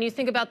 Exactly. And you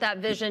think about that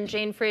vision,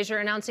 Jane Fraser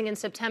announcing in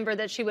September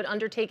that she would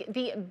undertake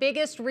the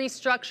biggest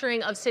restructuring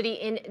of Citi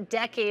in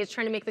decades,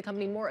 trying to make the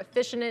company more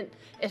efficient,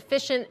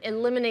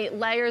 eliminate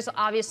layers.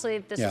 Obviously,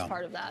 this is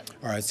part of that.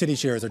 All right. Citi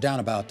shares are down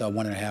about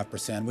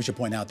 1.5%. We should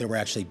point out they were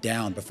actually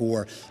down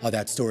before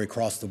that story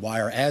crossed the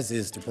wire, as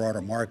is the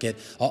broader market.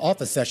 Off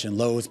the session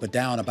lows, but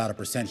down about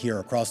 1% here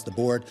across the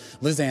board.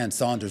 Liz Ann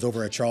Saunders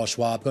over at Charles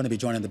Schwab, going to be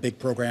joining the big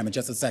program in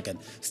just a second.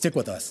 Stick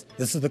with us.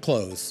 This is The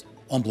Close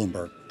on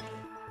Bloomberg.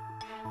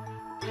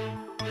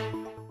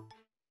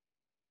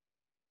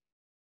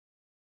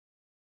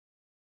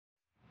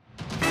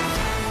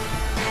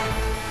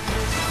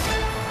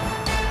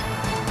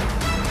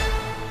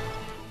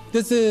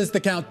 This is the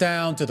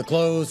countdown to the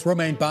close.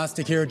 Romaine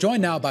Bostick here,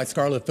 joined now by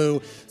Scarlett Fu.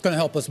 It's going to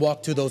help us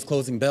walk to those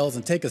closing bells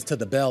and take us to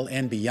the bell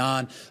and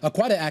beyond.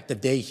 Quite an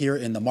active day here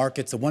in the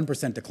markets. A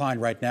 1% decline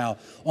right now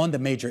on the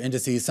major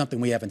indices, something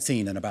we haven't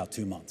seen in about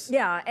 2 months.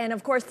 Yeah, and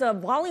of course, the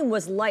volume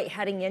was light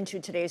heading into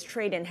today's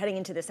trade and heading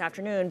into this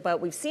afternoon, but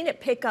we've seen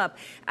it pick up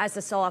as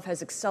the sell-off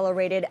has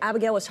accelerated.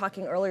 Abigail was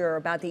talking earlier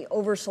about the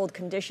oversold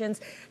conditions.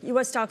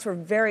 U.S. stocks were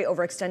very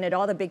overextended.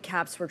 All the big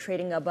caps were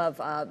trading above,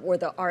 or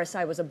the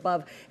RSI was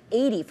above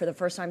 80 for the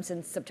first time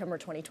since September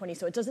 2020.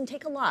 So it doesn't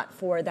take a lot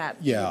for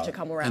that to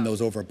come around. And those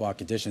overbought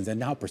conditions,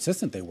 and how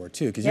persistent they were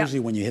too, because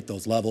usually when you hit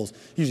those levels,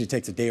 usually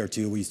takes a day or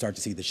two where you start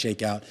to see the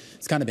shakeout.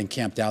 It's kind of been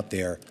camped out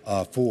there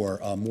for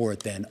more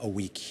than a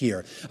week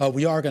here.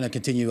 We are going to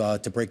continue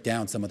to break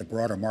down some of the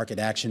broader market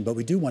action, but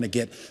we do want to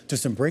get to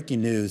some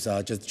breaking news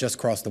just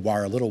crossed the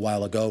wire a little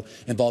while ago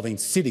involving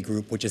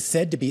Citigroup, which is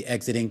said to be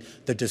exiting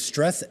the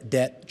distressed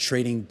debt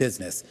trading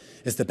business.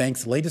 It's the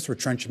bank's latest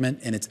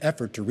retrenchment in its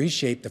effort to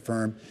reshape the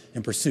firm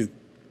in pursuit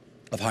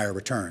of higher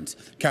returns.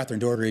 Catherine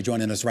Daugherty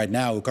joining us right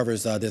now, who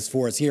covers this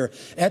for us here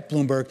at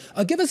Bloomberg.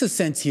 Give us a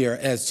sense here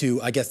as to,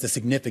 I guess, the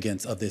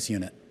significance of this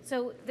unit.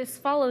 So this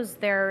follows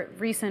their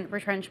recent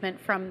retrenchment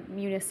from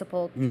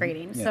municipal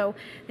trading. So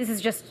this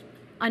is just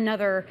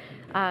another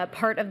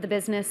part of the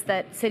business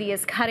that Citi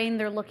is cutting.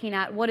 They're looking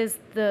at what is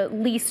the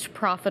least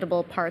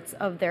profitable parts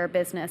of their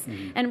business.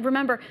 And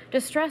remember,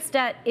 distressed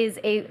debt is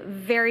a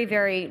very,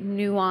 very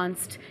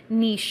nuanced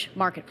niche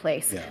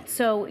marketplace.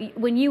 So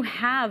when you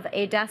have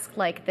a desk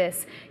like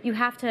this, you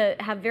have to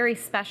have very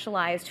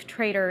specialized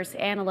traders,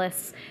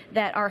 analysts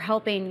that are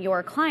helping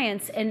your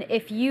clients. And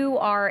if you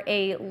are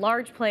a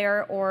large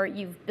player or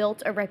you've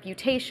built a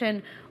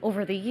reputation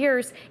over the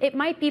years, it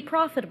might be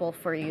profitable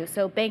for you.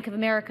 So Bank of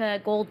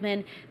America,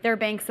 Goldman, they're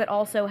banks that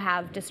also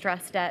have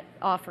distressed debt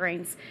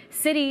offerings.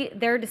 Citi,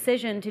 their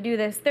decision to do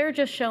this, they're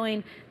just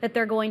showing that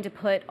they're going to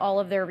put all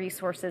of their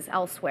resources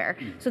elsewhere.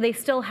 So they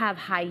still have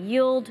high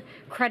yield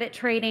credit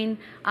trading,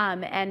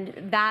 and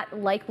that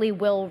likely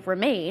will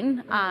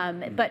remain.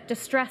 But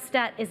distressed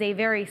debt is a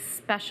very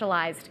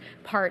specialized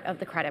part of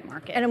the credit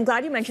market. And I'm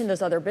glad you mentioned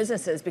those other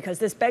businesses, because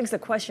this begs the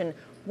question,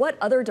 what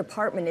other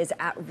department is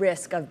at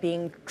risk of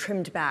being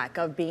trimmed back,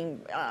 of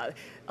being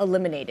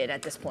eliminated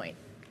at this point?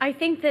 I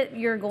think that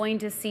you're going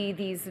to see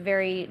these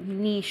very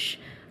niche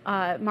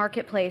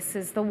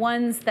marketplaces, the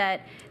ones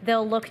that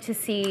they'll look to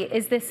see,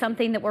 is this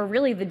something that we're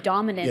really the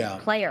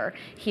dominant player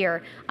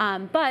here?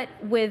 But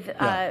with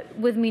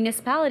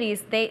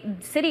municipalities,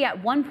 Citi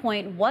at one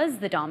point was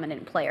the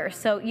dominant player.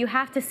 So you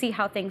have to see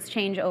how things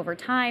change over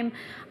time.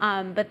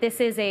 But this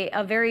is a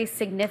very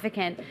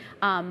significant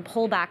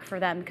pullback for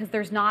them, because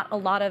there's not a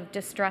lot of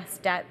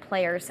distressed debt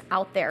players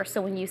out there.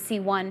 So when you see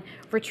one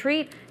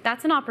retreat,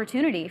 that's an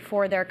opportunity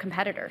for their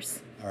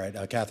competitors. All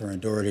right, Catherine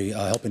Doherty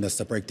helping us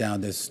to break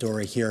down this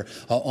story here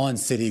on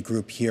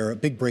Citigroup here.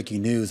 Big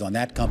breaking news on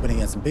that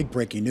company, and some big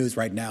breaking news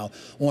right now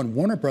on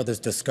Warner Brothers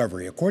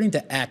Discovery. According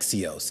to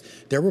Axios,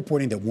 they're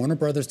reporting that Warner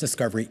Brothers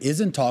Discovery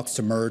is in talks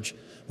to merge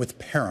with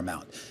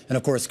Paramount. And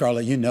of course,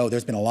 Scarlett, you know,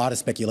 there's been a lot of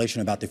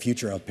speculation about the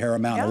future of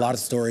Paramount, a lot of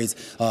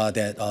stories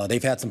that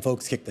they've had some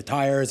folks kick the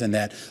tires, and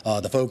that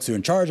the folks who are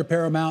in charge of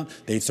Paramount,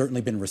 they've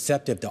certainly been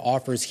receptive to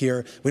offers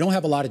here. We don't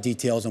have a lot of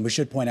details, and we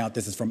should point out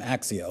this is from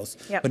Axios.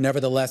 But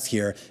nevertheless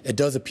here, it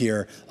does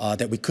appear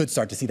that we could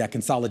start to see that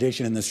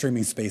consolidation in the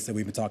streaming space that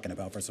we've been talking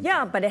about for some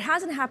time. But it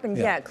hasn't happened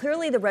yet.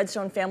 Clearly, the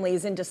Redstone family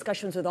is in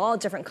discussions with all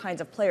different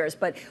kinds of players,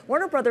 but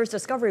Warner Brothers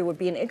Discovery would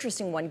be an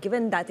interesting one,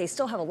 given that they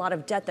still have a lot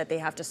of debt that they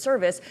have to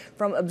service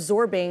from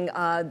absorbing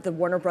the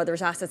Warner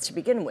Brothers assets to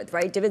begin with,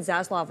 right? David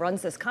Zaslav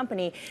runs this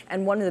company,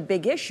 and one of the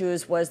big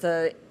issues was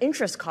the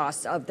interest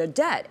costs of the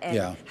debt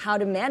and how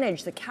to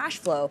manage the cash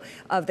flow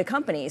of the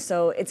company.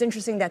 So it's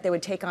interesting that they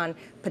would take on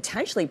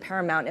potentially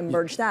Paramount and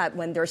merge that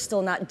when they're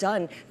still not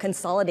done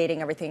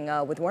consolidating everything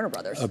with Warner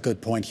Brothers. A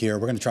good point here.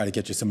 We're going to try to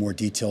get you some more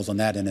details on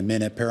that in a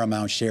minute.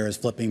 Paramount shares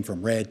flipping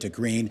from red to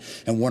green,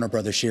 and Warner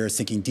Brothers shares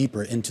sinking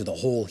deeper into the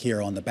hole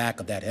here on the back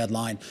of that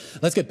headline.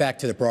 Let's get back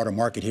to the broader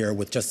market here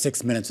with just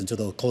 6 minutes until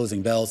the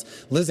closing bells.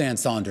 Liz Ann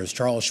Saunders,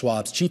 Charles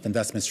Schwab's chief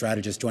investment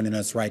strategist, joining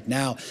us right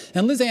now.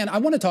 And Liz Ann, I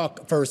want to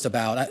talk first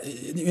about,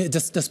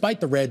 despite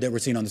the red that we're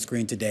seeing on the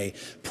screen today,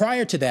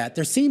 prior to that,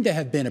 there seemed to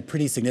have been a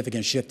pretty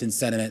significant shift in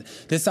sentiment.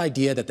 This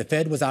idea that the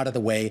Fed was out of the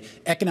way,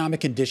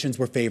 economic conditions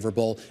were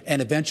favorable,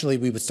 and eventually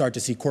we would start to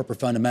see corporate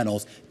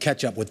fundamentals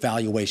catch up with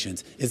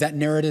valuations. Is that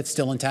narrative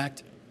still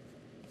intact?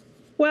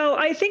 Well,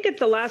 I think at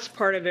the last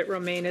part of it,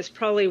 Romaine, is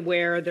probably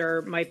where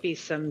there might be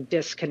some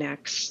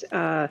disconnects.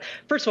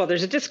 First of all,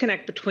 there's a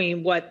disconnect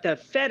between what the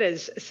Fed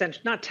is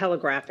essentially not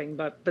telegraphing,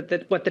 but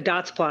what the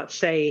dots plots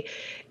say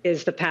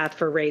is the path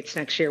for rates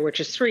next year, which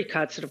is 3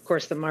 cuts, and of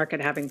course the market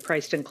having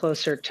priced in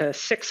closer to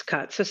 6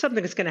 cuts. So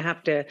something is going to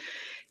have to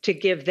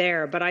give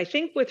there. But I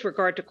think with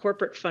regard to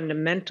corporate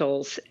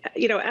fundamentals,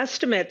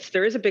 estimates,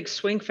 there is a big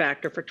swing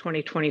factor for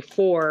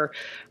 2024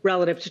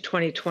 relative to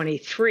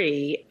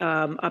 2023,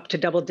 up to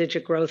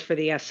double-digit growth for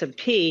the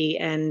S&P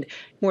and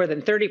more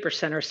than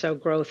 30% or so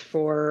growth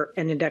for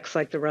an index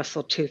like the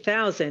Russell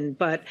 2000.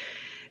 But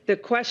the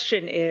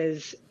question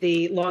is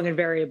the long and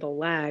variable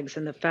lags,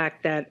 and the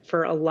fact that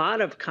for a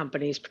lot of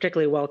companies,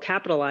 particularly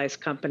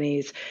well-capitalized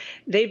companies,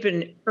 they've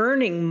been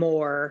earning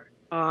more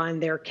on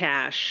their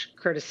cash,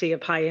 courtesy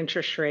of high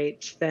interest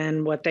rates,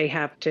 than what they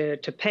have to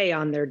pay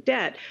on their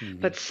debt.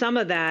 But some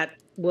of that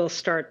will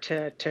start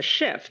to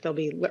shift. They'll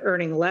be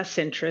earning less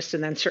interest,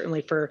 and then certainly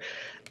for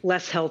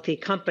less healthy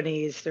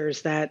companies,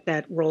 there's that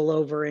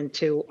rollover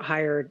into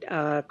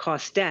higher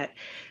cost debt.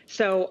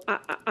 So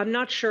I'm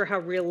not sure how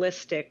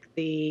realistic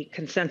the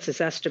consensus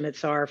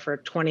estimates are for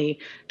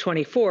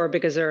 2024,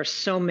 because there are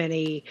so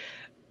many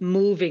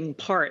moving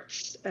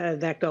parts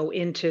that go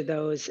into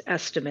those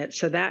estimates.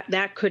 So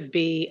that could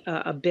be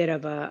a bit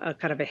of a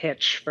kind of a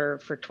hitch for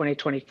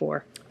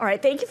 2024. All right,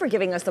 thank you for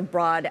giving us a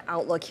broad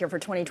outlook here for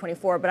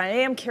 2024, but I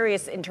am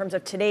curious in terms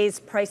of today's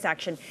price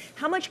action,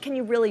 how much can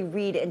you really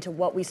read into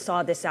what we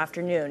saw this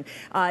afternoon?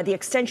 The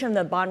extension of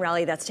the bond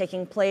rally that's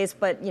taking place,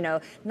 but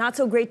not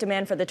so great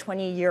demand for the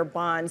 20-year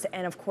bonds,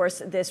 and of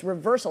course this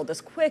reversal, this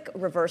quick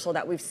reversal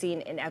that we've seen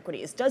in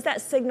equities. Does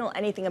that signal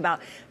anything about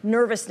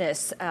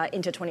nervousness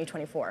into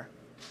 2024?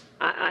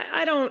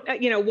 I don't,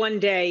 one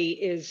day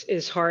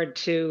is hard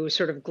to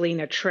sort of glean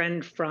a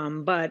trend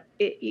from, but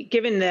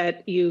given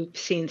that you've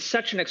seen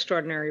such an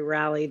extraordinary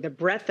rally, the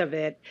breadth of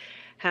it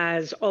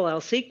has, all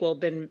else equal,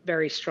 been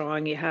very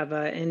strong. You have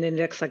an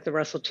index like the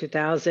Russell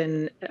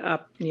 2000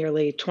 up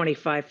nearly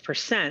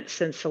 25%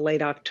 since the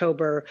late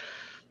October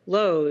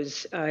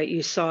lows.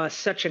 You saw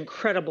such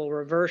incredible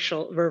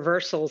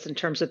reversals in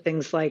terms of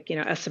things like,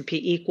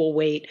 S&P equal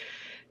weight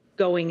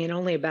going in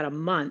only about a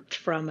month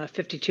from a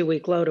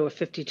 52-week low to a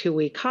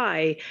 52-week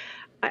high.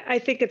 I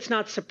think it's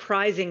not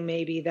surprising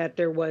maybe that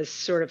there was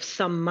sort of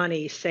some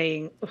money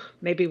saying,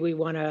 maybe we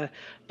want to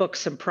book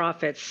some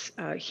profits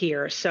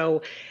here.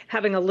 So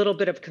having a little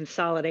bit of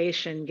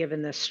consolidation,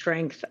 given the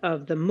strength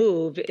of the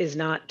move, is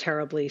not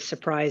terribly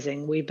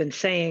surprising. We've been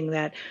saying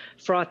that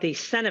frothy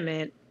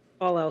sentiment,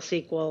 all else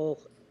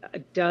equal,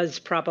 does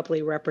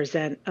probably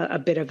represent a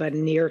bit of a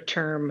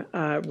near-term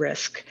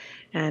risk.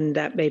 And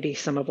that may be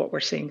some of what we're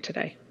seeing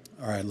today.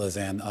 All right,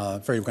 Lizanne,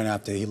 afraid we're going to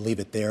have to leave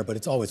it there, but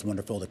it's always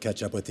wonderful to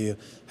catch up with you.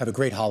 Have a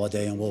great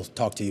holiday, and we'll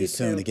talk to you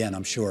soon again,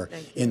 I'm sure,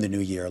 in the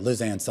new year.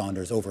 Lizanne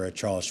Saunders over at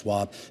Charles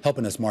Schwab,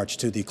 helping us march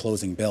to the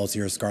closing bells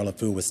here at Scarlet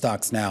Fu, with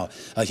stocks now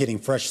hitting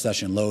fresh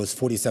session lows,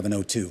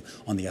 47.02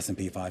 on the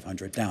S&P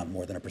 500, down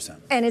more than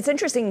 1%. And it's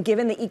interesting,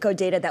 given the eco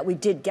data that we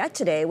did get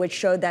today, which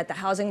showed that the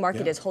housing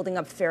market is holding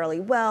up fairly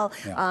well,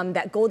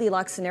 that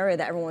Goldilocks scenario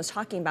that everyone was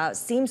talking about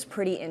seems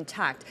pretty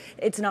intact.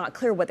 It's not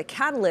clear what the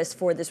catalyst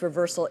for this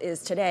reversal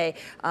is today,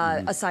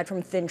 aside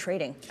from thin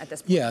trading at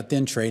this point. Yeah,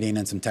 thin trading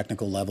and some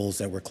technical levels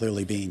that were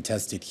clearly being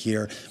tested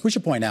here. We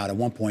should point out at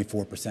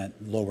 1.4%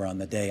 lower on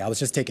the day. I was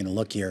just taking a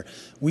look here.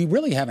 We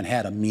really haven't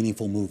had a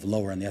meaningful move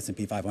lower in the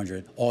S&P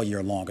 500 all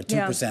year long. A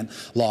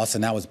 2% loss,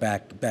 and that was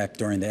back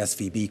during the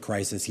SVB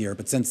crisis here.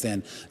 But since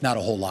then, not a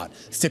whole lot.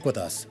 Stick with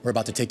us. We're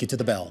about to take you to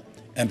the bell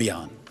and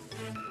beyond.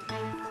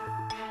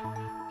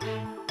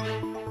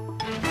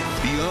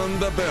 Beyond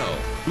the Bell,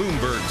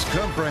 Bloomberg's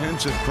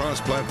comprehensive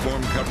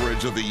cross-platform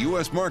coverage of the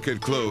U.S.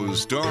 market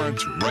close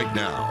starts right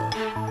now.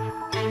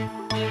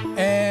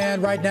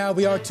 And right now,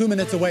 we are 2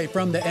 minutes away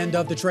from the end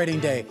of the trading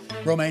day.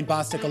 Romaine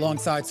Bostick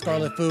alongside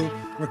Scarlet Fu.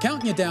 We're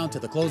counting you down to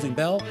the closing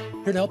bell.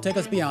 Here to help take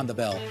us beyond the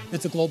bell.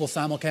 It's a global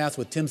simulcast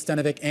with Tim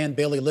Stenovic and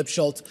Bailey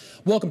Lipschultz.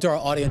 Welcome to our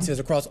audiences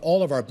across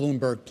all of our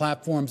Bloomberg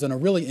platforms on a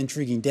really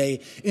intriguing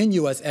day in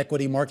U.S.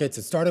 equity markets.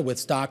 It started with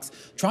stocks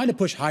trying to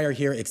push higher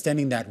here,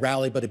 extending that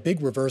rally, but a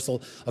big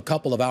reversal a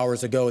couple of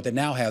hours ago that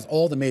now has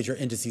all the major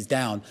indices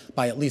down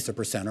by at least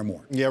 1% or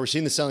more. Yeah, we're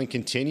seeing the selling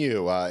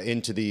continue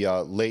into the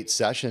late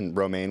session,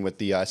 Romaine, with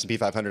the S&P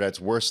 500 at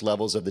its worst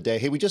levels of the day.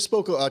 Hey, we just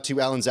spoke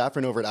to Alan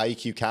Zaffron over at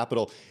IEQ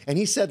Capital, and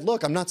he said,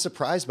 look, I'm not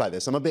surprised by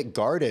this. I'm a bit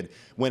guarded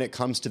when it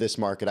comes to this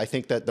market. I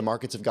think that the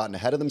markets have gotten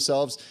ahead of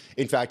themselves.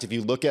 In fact, if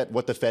you look at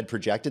what the Fed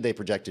projected, they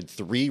projected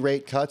 3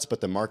 rate cuts,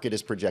 but the market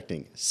is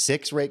projecting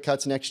 6 rate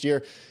cuts next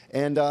year.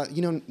 And,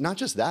 not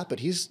just that, but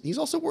he's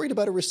also worried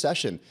about a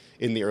recession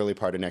in the early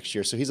part of next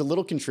year. So he's a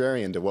little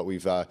contrarian to what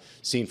we've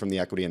seen from the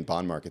equity and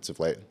bond markets of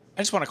late.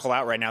 I just want to call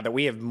out right now that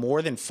we have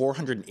more than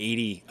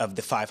 480 of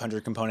the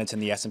 500 components in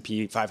the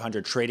S&P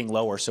 500 trading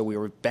lower. So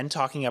we've been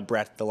talking up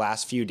breadth the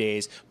last few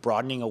days,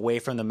 broadening away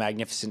from the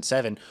Magnificent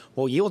Seven.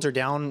 Well, yields are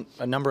down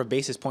a number of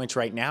basis points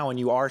right now, and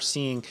you are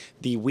seeing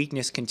the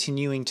weakness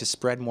continuing to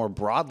spread more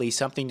broadly,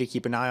 something to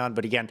keep an eye on.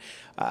 But again,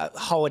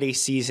 holiday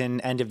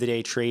season, end of the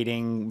day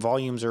trading,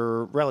 volumes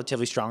are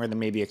relatively stronger than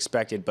maybe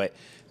expected, but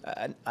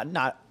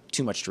not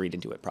too much to read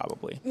into it,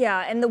 probably.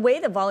 Yeah, and the way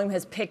the volume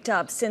has picked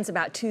up since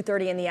about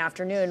 2:30 in the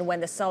afternoon,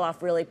 when the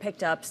sell-off really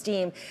picked up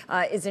steam,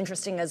 is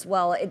interesting as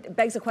well. It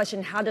begs the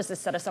question, how does this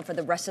set us up for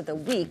the rest of the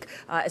week,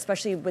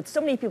 especially with so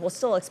many people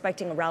still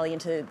expecting a rally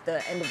into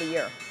the end of the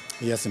year?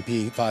 The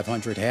S&P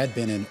 500 had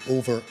been in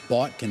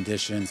overbought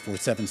conditions for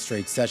 7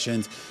 straight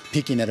sessions,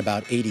 peaking at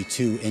about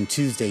 82 in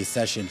Tuesday's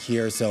session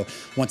here. So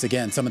once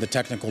again, some of the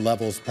technical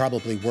levels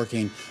probably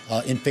working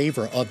in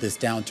favor of this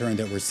downturn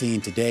that we're seeing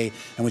today.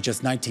 And with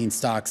just 19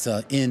 stocks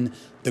in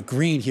the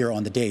green here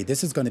on the day,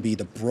 this is going to be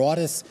the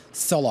broadest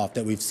sell-off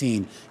that we've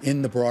seen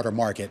in the broader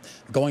market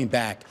going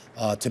back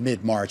to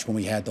mid-March, when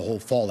we had the whole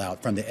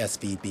fallout from the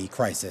SVB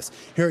crisis.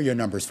 Here are your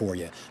numbers for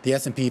you. The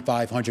S&P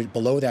 500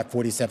 below that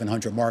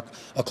 4,700 mark,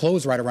 a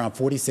close right around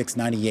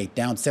 46.98,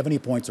 down 70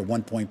 points or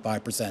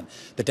 1.5%.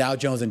 The Dow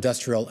Jones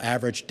Industrial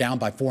Average down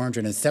by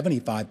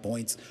 475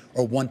 points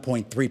or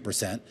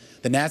 1.3%.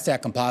 The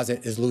NASDAQ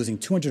Composite is losing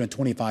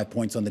 225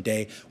 points on the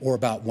day, or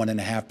about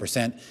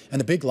 1.5%. And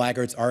the big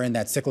laggards are in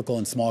that cyclical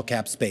and small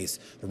cap space.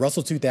 The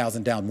Russell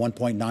 2000 down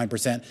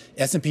 1.9%,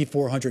 S&P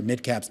 400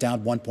 mid caps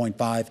down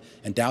 1.5%,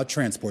 and Dow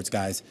Transports,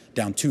 guys,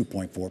 down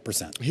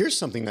 2.4%. Here's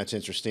something that's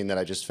interesting that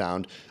I just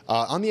found.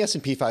 On the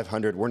S&P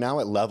 500, we're now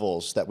at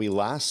levels that we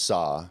last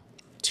saw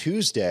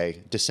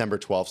Tuesday, December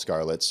 12th,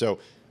 Scarlett. So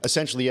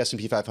essentially,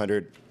 S&P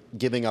 500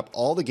 giving up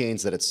all the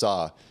gains that it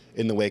saw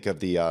in the wake of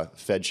the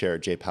Fed Chair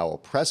Jay Powell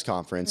press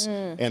conference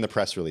and the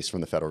press release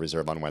from the Federal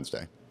Reserve on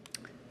Wednesday.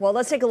 Well,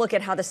 let's take a look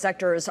at how the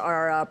sectors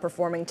are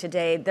performing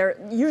today.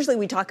 Usually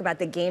we talk about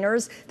the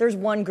gainers. There's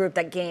one group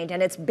that gained,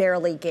 and it's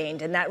barely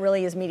gained, and that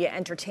really is media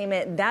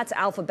entertainment. That's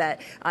Alphabet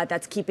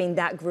that's keeping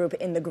that group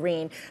in the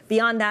green.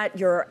 Beyond that,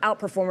 your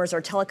outperformers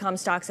are telecom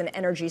stocks and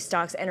energy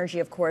stocks. Energy,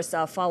 of course,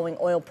 following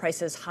oil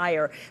prices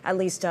higher, at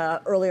least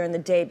earlier in the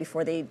day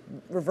before they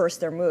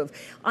reversed their move.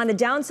 On the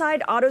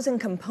downside, autos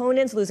and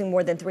components losing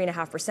more than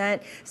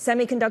 3.5%.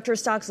 Semiconductor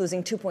stocks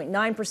losing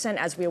 2.9%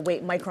 as we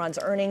await Micron's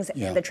earnings,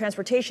 and the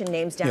transportation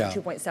names down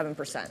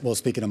 2.7%. Well,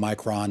 speaking of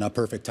Micron,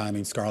 perfect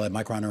timing, Scarlett.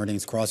 Micron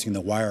earnings crossing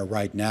the wire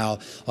right now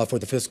for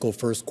the fiscal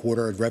first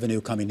quarter. Revenue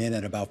coming in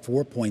at about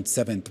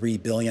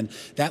 $4.73 billion.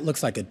 That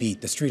looks like a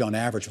beat. The street on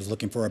average was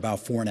looking for about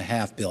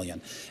 $4.5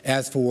 billion.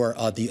 As for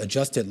the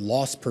adjusted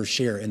loss per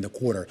share in the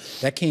quarter,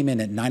 that came in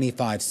at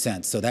 95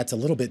 cents. So that's a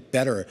little bit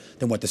better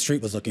than what the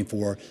street was looking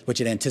for, which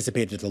had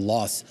anticipated a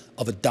loss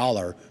of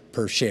 $1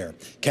 per share.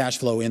 Cash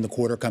flow in the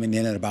quarter coming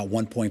in at about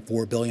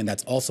 $1.4 billion.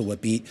 That's also a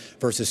beat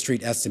versus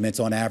street estimates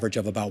on average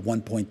of about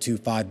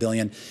 $1.25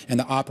 billion. And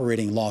the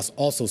operating loss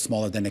also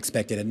smaller than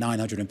expected at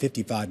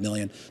 $955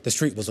 million. The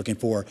street was looking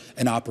for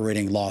an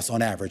operating loss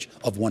on average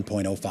of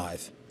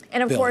 $1.05.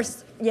 And of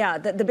course,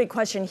 the big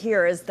question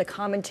here is the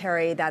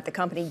commentary that the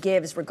company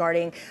gives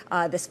regarding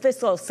this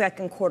fiscal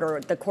second quarter,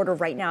 the quarter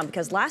right now,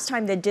 because last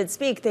time they did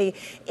speak, they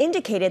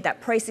indicated that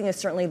pricing is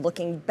certainly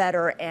looking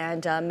better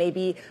and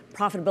maybe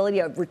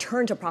profitability, a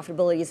return to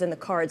profitability is in the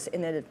cards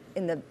in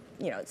the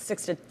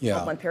 6 to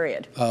 12 month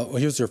period. Well,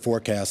 here's their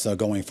forecast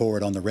going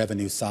forward on the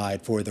revenue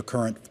side for the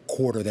current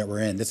quarter that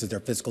we're in. This is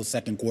their fiscal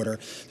second quarter.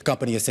 The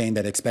company is saying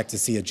that it expects to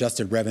see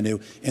adjusted revenue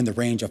in the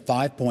range of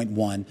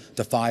 $5.1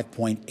 to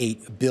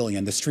 $5.8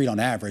 billion. The street on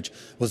average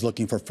was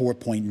looking for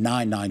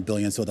 $4.99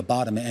 billion. So the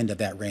bottom end of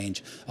that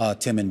range,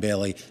 Tim and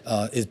Bailey,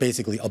 is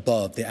basically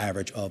above the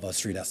average of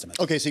street estimates.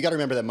 Okay, so you got to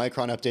remember that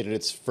Micron updated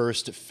its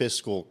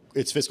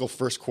fiscal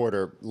first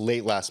quarter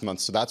late last month.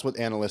 So that's what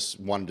analysts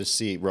wanted to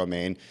see,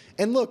 Romaine.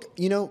 And look,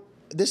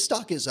 this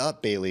stock is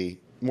up, Bailey,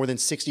 more than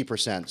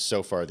 60%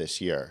 so far this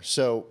year.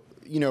 So,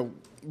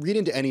 read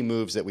into any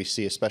moves that we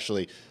see,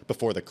 especially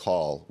before the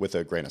call, with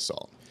a grain of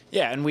salt.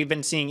 Yeah, and we've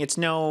been seeing it's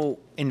no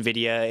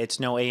NVIDIA, it's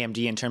no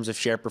AMD in terms of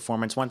share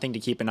performance. One thing to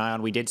keep an eye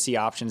on, we did see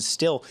options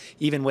still,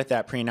 even with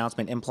that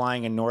pre-announcement,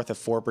 implying a north of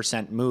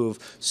 4%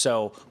 move.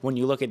 So when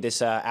you look at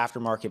this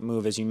aftermarket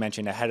move, as you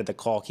mentioned, ahead of the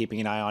call, keeping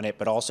an eye on it,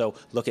 but also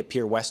look at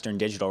pure Western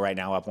Digital right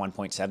now up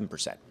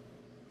 1.7%.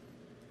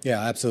 Yeah,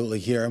 absolutely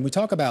here. And we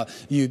talk about,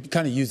 you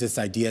kind of use this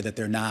idea that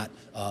they're not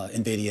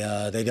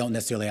NVIDIA, they don't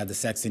necessarily have the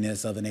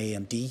sexiness of an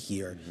AMD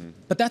here,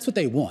 but that's what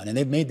they want. And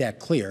they've made that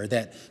clear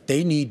that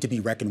they need to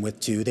be reckoned with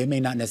too. They may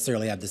not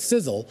necessarily have the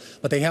sizzle,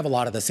 but they have a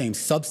lot of the same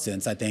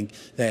substance, I think,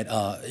 that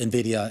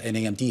NVIDIA and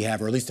AMD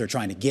have, or at least they're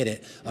trying to get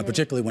it,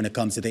 particularly when it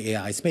comes to the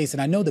AI space.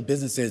 And I know the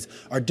businesses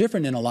are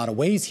different in a lot of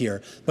ways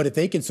here, but if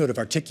they can sort of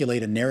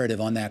articulate a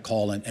narrative on that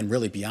call and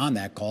really beyond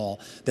that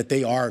call, that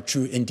they are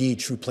indeed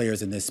true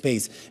players in this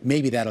space,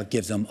 maybe that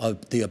gives them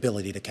the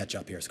ability to catch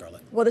up here,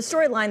 Scarlett. Well, the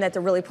storyline that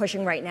they're really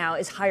pushing right now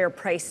is higher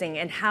pricing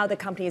and how the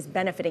company is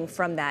benefiting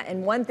from that.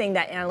 And one thing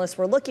that analysts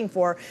were looking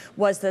for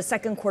was the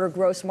second quarter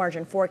gross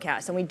margin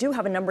forecast. And we do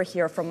have a number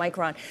here from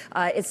Micron.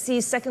 It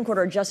sees second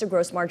quarter adjusted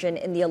gross margin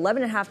in the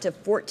 11.5% to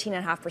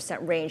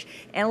 14.5% range.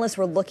 Analysts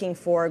were looking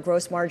for a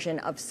gross margin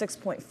of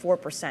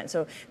 6.4%.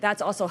 So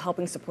that's also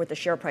helping support the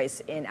share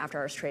price in after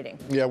hours trading.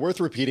 Yeah, worth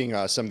repeating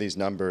some of these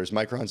numbers.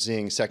 Micron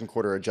seeing second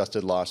quarter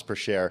adjusted loss per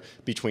share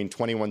between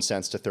 21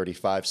 cents to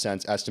 35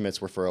 cents.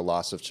 Estimates were for a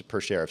loss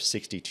per share of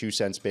 62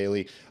 cents,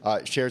 Bailey.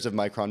 Shares of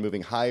Micron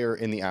moving higher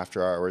in the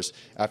after hours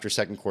after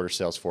second quarter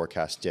sales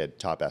forecast did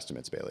top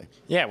estimates, Bailey.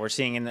 Yeah, we're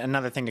seeing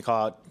another thing to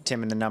call out,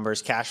 Tim, in the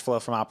numbers. Cash flow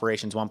from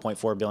operations,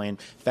 $1.4 billion,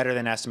 better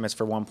than estimates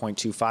for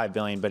 $1.25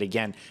 billion. But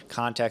again,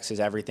 context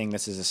is everything.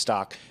 This is a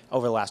stock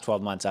over the last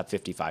 12 months up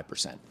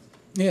 55%.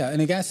 Yeah,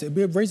 and I guess it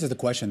raises the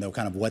question, though,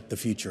 kind of what the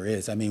future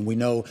is. I mean, we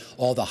know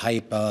all the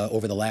hype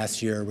over the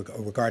last year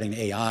regarding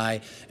AI,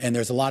 and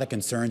there's a lot of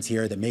concerns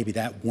here that maybe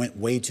that went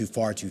way too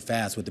far too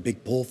fast with the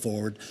big pull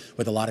forward,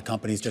 with a lot of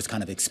companies just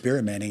kind of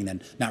experimenting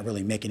and not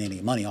really making any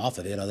money off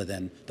of it other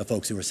than the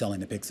folks who were selling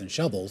the picks and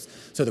shovels.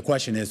 So the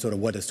question is sort of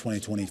what does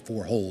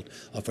 2024 hold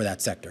for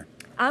that sector?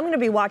 I'm going to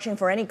be watching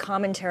for any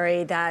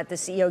commentary that the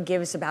CEO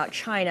gives about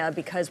China,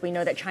 because we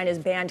know that China's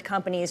banned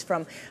companies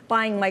from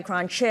buying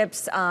Micron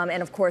chips.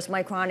 And of course,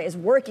 Micron is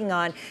working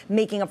on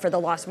making up for the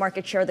lost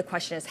market share. The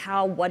question is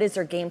how, what is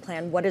their game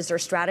plan? What is their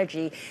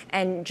strategy?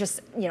 And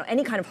just,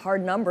 any kind of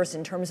hard numbers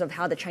in terms of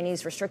how the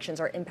Chinese restrictions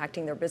are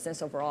impacting their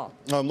business overall.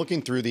 I'm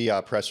looking through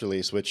the press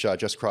release, which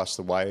just crossed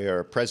the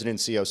wire.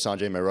 President and CEO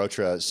Sanjay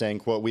Mehrotra saying,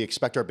 quote, "We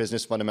expect our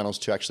business fundamentals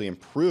to actually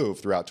improve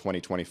throughout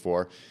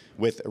 2024.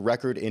 With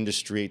record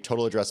industry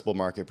total addressable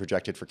market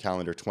projected for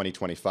calendar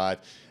 2025.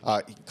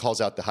 He calls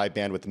out the high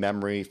bandwidth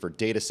memory for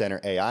data center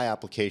AI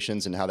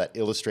applications and how that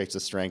illustrates the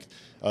strength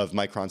of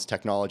Micron's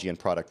technology and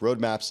product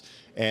roadmaps,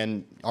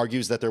 and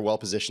argues that they're well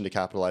positioned to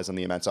capitalize on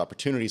the immense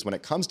opportunities when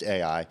it comes to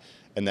AI,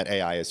 and that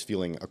AI is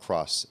fueling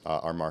across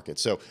our market.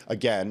 So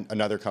again,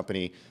 another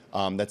company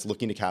that's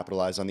looking to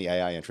capitalize on the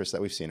AI interest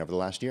that we've seen over the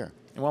last year.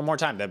 And one more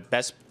time, the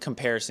best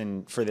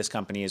comparison for this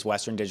company is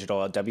Western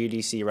Digital.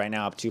 WDC right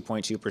now up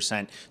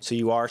 2.2%. So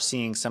you are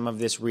seeing some of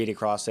this read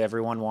across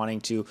everyone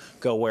wanting to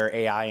go where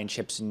AI and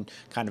chips and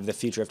kind of the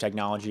future of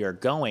technology are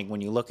going.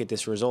 When you look at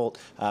this result,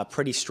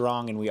 pretty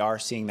strong, and we are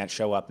seeing that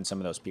show up in some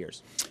of those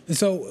peers. And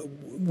so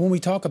when we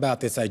talk about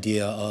this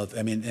idea of,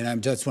 I mean, and I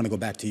just want to go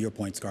back to your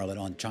point, Scarlett,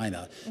 on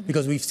China,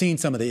 because we've seen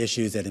some of the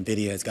issues that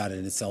NVIDIA has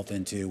gotten itself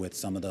into with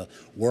some of the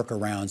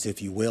workarounds,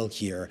 if you will,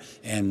 here.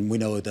 And we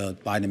know the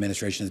Biden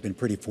administration has been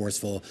pretty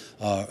forceful.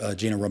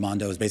 Gina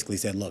Raimondo has basically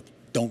said, look,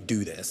 don't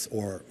do this,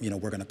 or, you know,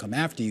 we're going to come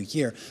after you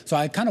here. So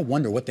I kind of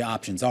wonder what the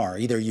options are.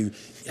 Either you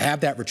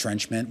have that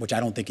retrenchment, which I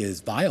don't think is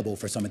viable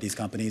for some of these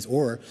companies,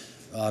 or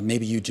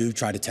maybe you do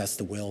try to test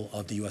the will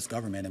of the U.S.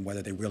 government and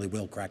whether they really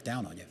will crack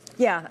down on you.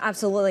 Yeah,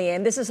 absolutely.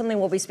 And this is something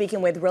we'll be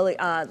speaking with really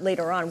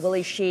later on.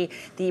 Willie Shih,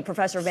 the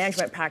professor of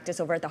management practice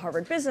over at the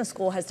Harvard Business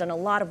School, has done a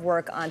lot of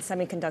work on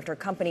semiconductor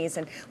companies.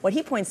 And what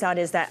he points out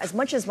is that as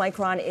much as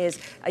Micron is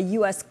a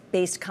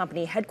U.S.-based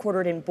company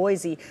headquartered in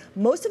Boise,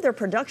 most of their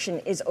production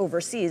is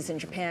overseas in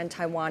Japan,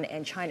 Taiwan,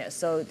 and China.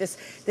 So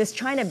this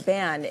China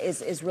ban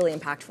is really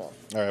impactful. All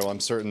right, well,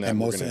 I'm certain that and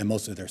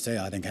most of their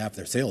sales, I think half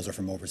their sales are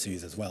from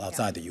overseas as well,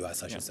 outside the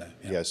U.S., I should say.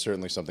 Yeah,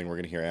 certainly something we're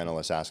going to hear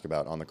analysts ask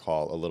about on the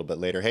call a little bit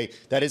later. Hey,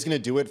 that is going to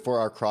do it for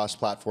our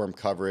cross-platform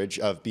coverage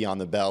of Beyond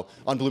the Bell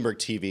on Bloomberg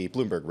TV,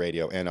 Bloomberg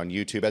Radio, and on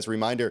YouTube. As a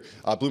reminder,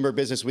 Bloomberg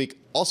Business Week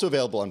also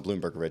available on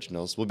Bloomberg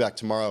Originals. We'll be back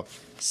tomorrow,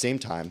 same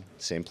time,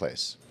 same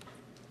place.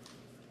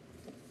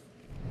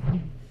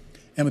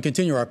 And we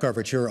continue our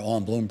coverage here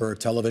on Bloomberg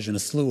Television. A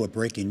slew of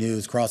breaking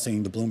news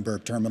crossing the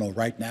Bloomberg terminal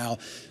right now.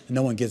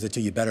 No one gives it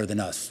to you better than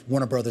us.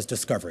 Warner Brothers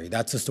Discovery.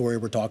 That's the story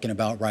we're talking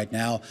about right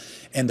now,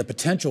 and the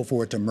potential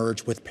for it to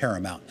merge with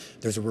Paramount.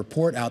 There's a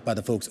report out by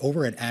the folks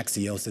over at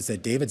Axios that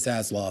said David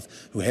Zaslav,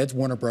 who heads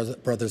Warner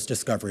Brothers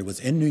Discovery, was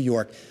in New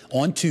York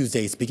on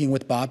Tuesday speaking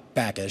with Bob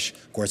Bakish,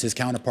 of course, his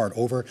counterpart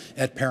over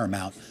at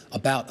Paramount,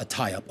 about a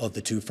tie-up of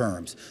the two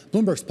firms.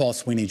 Bloomberg's Paul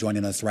Sweeney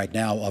joining us right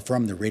now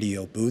from the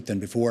radio booth.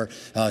 And before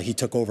he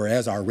took over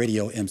as our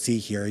radio MC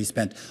here, he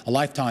spent a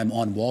lifetime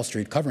on Wall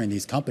Street covering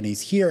these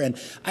companies here. And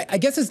I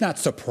guess it's not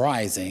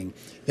surprising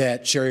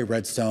that Sherry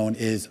Redstone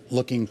is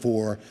looking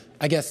for,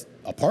 I guess,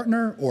 a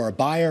partner or a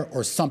buyer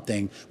or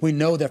something. We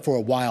know that for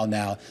a while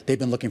now they've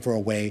been looking for a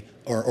way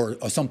or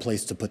some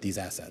place to put these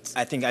assets.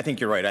 I think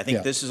you're right. I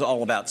think this is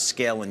all about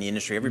scale in the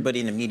industry. Everybody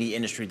in the media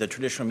industry, the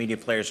traditional media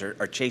players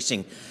are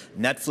chasing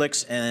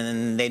Netflix,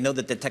 and they know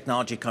that the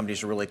technology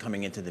companies are really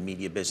coming into the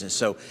media business.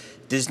 So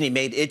Disney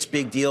made its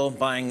big deal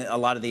buying a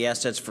lot of the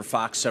assets for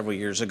Fox several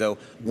years ago.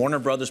 Warner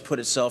Brothers put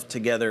itself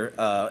together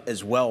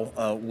as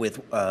well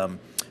with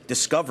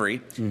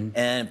Discovery,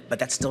 but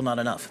that's still not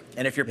enough.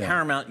 And if you're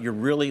Paramount, you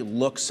really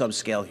look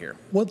subscale here.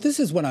 Well, this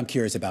is what I'm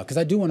curious about, because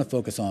I do want to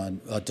focus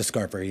on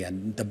Discovery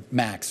and the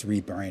Max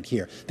rebrand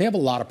here. They have a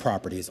lot of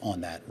properties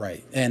on that,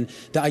 right? And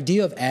the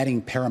idea of adding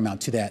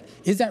Paramount to that,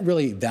 is that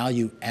really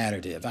value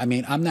additive? I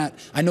mean,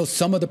 I know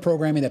some of the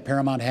programming that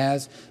Paramount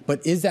has,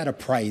 but is that a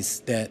price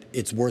that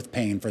it's worth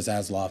paying for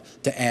Zaslav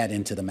to add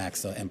into the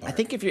Max empire?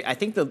 I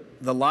think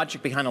the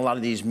logic behind a lot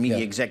of these media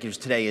executives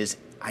today is,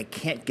 I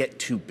can't get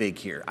too big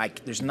here.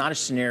 There's not a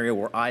scenario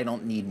where I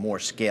don't need more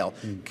scale,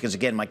 because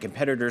again, my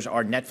competitors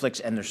are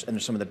Netflix and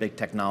there's some of the big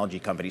technology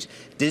companies.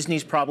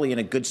 Disney's probably in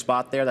a good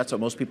spot there. That's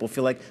what most people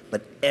feel like,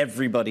 but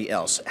everybody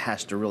else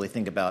has to really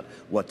think about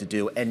what to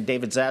do. And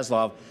David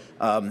Zaslav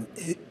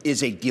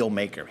is a deal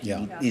maker.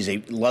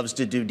 He loves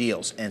to do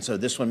deals, and so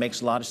this one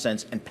makes a lot of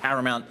sense. And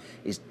Paramount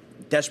is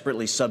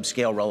desperately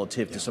subscale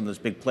relative to some of those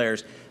big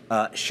players.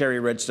 Sherry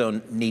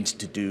Redstone needs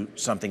to do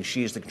something.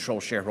 She is the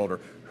control shareholder.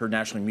 Her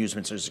National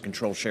Amusements is a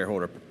control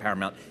shareholder of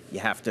Paramount.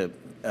 You have to,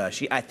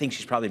 I think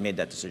she's probably made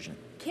that decision.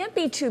 Can't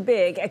be too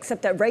big,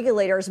 except that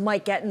regulators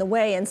might get in the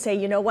way and say,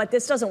 you know what,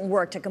 this doesn't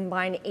work to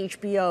combine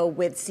HBO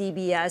with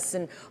CBS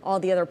and all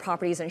the other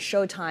properties and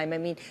Showtime. I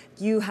mean,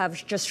 you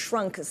have just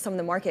shrunk some of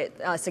the market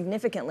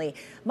significantly.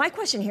 My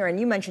question here, and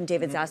you mentioned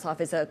David Zaslav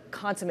is a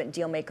consummate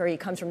deal maker. He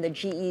comes from the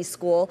GE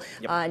school,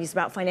 and he's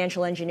about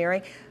financial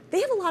engineering. They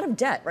have a lot of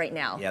debt right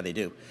now. Yeah, they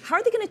do. How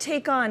are they going to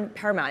take on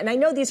Paramount? And I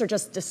know these are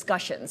just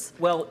discussions.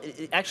 Well,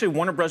 actually,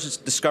 Warner Bros.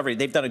 Discovery,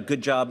 they've done a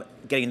good job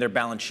getting their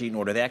balance sheet in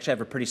order. They actually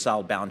have a pretty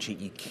solid balance sheet.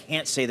 You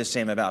can't say the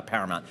same about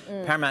Paramount.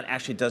 Paramount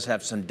actually does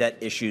have some debt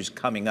issues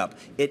coming up.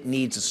 It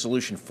needs a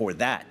solution for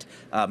that,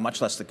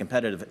 much less the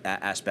competitive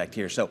aspect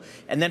here. So,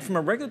 and then from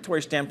a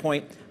regulatory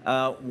standpoint,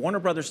 Warner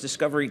Brothers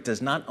Discovery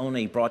does not own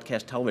a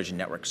broadcast television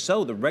network.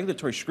 So the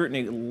regulatory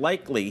scrutiny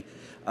likely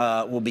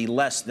will be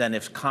less than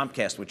if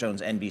Comcast, which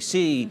owns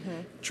NBC,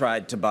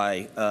 tried to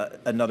buy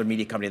another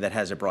media company that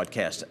has a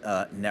broadcast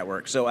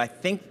network. So I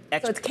think...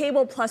 So it's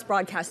cable plus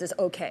broadcast is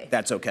okay.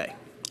 That's okay.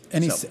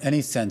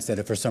 Any sense that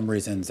if for some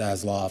reason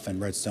Zaslav and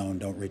Redstone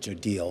don't reach a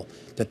deal,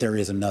 that there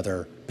is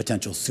another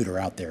potential suitor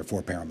out there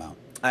for Paramount?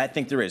 I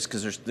think there is,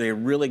 because they're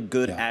really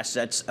good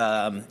assets,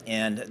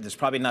 and there's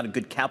probably not a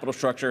good capital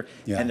structure,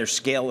 and their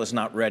scale is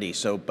not ready.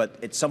 So,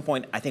 but at some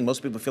point, I think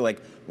most people feel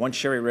like once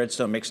Sherry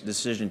Redstone makes a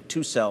decision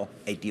to sell,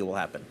 a deal will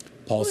happen.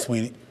 Paul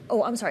Sweeney.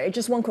 Oh, I'm sorry.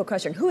 Just one quick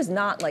question. Who is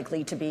not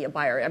likely to be a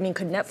buyer? I mean,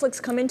 could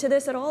Netflix come into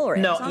this at all, or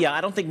No, Amazon? yeah,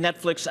 I don't think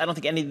Netflix, I don't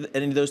think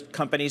any of those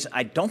companies,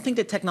 I don't think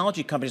the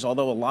technology companies,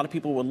 although a lot of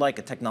people would like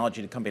a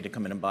technology company to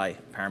come in and buy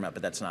Paramount,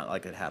 but that's not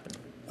likely to happen.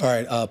 All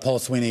right, Paul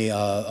Sweeney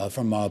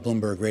from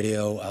Bloomberg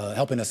Radio,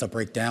 helping us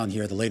break down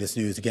here the latest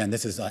news. Again,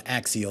 this is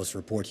Axios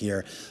report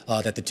here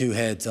that the two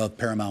heads of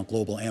Paramount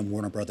Global and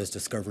Warner Brothers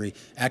Discovery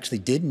actually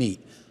did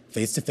meet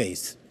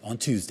face-to-face on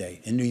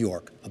Tuesday in New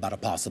York about a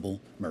possible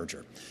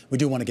merger. We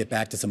do want to get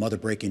back to some other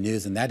breaking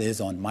news, and that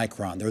is on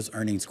Micron. There's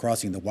earnings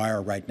crossing the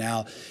wire right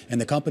now, and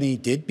the company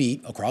did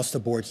beat across the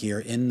board here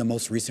in the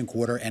most recent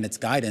quarter, and its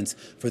guidance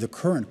for the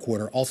current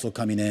quarter also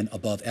coming in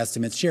above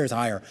estimates. Shares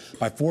higher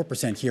by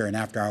 4% here in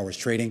after-hours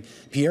trading.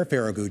 Pierre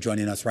Ferragu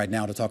joining us right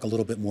now to talk a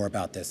little bit more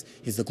about this.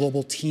 He's the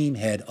global team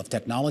head of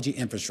technology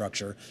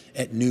infrastructure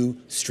at New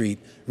Street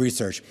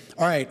Research.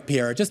 All right,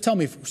 Pierre, just tell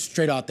me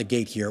straight out the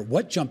gate here,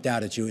 what jumped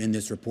out at you in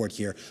this report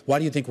here? Why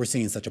do you think we're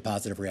seeing such a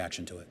positive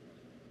reaction to it?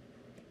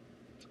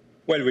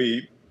 Well,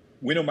 we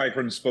know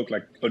Micron spoke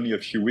like only a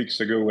few weeks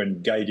ago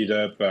and guided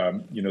up,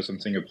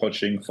 something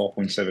approaching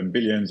 4.7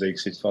 billion. They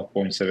exceed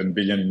 4.7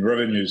 billion in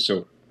revenue.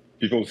 So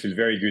people feel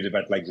very good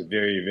about like the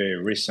very, very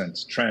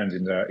recent trend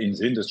in the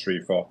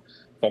industry. For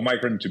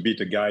Micron to beat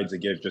the guide they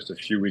gave just a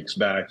few weeks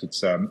back,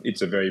 it's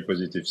a very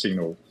positive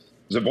signal.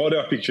 The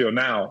broader picture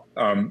now,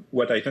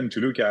 what I tend to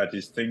look at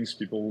is things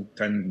people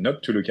tend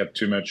not to look at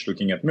too much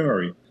looking at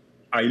memory.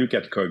 I look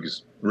at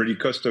COGS. Really,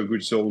 cost of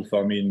goods sold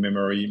for me in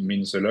memory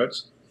means a lot.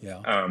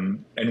 Yeah.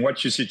 And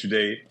what you see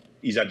today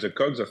is that the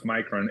COGS of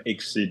Micron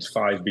exceeds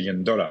 $5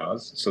 billion.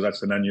 So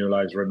that's an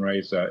annualized run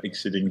rate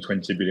exceeding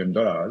 $20 billion.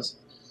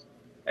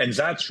 And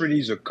that's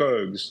really the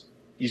COGS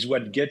is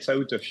what gets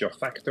out of your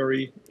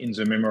factory in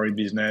the memory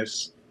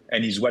business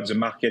and is what the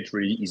market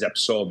really is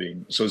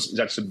absorbing. So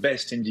that's the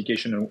best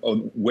indication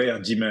on where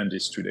demand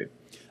is today.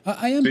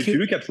 I am. So if you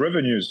look at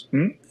revenues,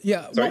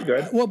 yeah. Sorry, go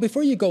ahead. Well,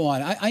 before you go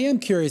on, I am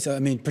curious. I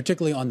mean,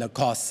 particularly on the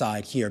cost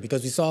side here,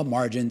 because we saw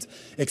margins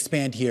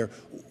expand here.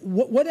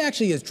 What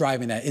actually is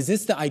driving that? Is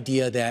this the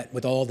idea that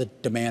with all the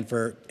demand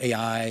for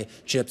AI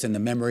chips and the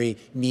memory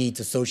needs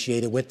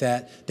associated with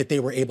that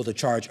they were able to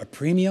charge a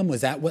premium?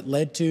 Was that what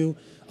led to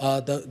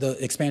the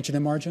expansion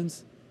in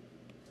margins?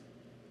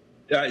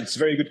 It's a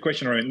very good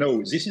question, right?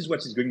 No, this is what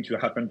is going to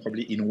happen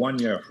probably in 1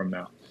 year from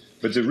now.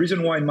 But the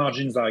reason why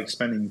margins are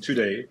expanding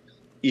today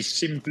is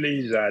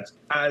simply that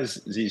as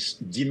this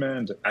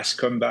demand has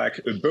come back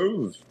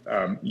above,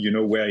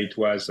 where it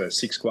was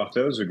 6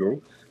 quarters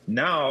ago,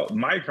 now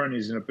Micron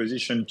is in a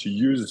position to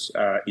use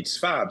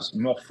its fabs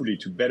more fully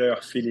to better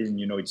fill in,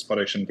 its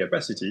production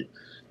capacity.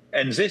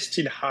 And they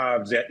still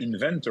have their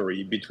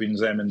inventory between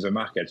them and the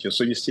market.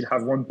 So you still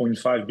have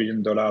 $1.5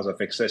 billion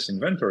of excess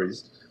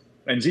inventories.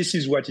 And this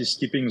is what is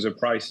keeping the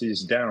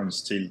prices down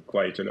still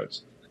quite a lot.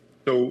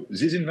 So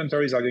these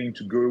inventories are going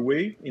to go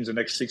away in the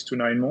next 6 to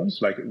 9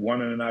 months, like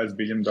 $1.5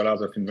 billion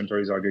of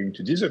inventories are going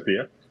to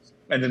disappear.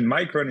 And then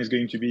Micron is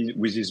going to be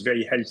with this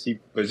very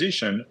healthy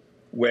position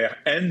where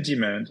end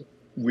demand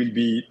will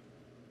be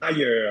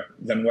higher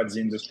than what the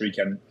industry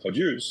can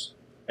produce.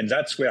 And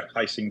that's where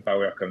pricing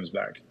power comes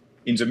back.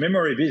 In the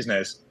memory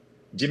business,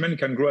 demand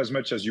can grow as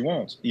much as you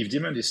want. If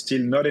demand is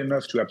still not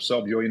enough to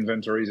absorb your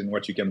inventories and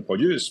what you can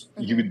produce,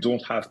 you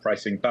don't have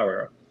pricing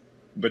power.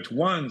 But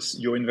once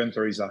your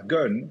inventories are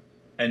gone,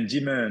 and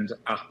demand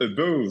are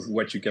above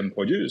what you can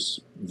produce,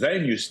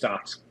 then you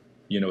start,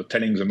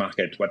 telling the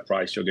market what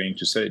price you're going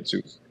to sell it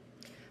to.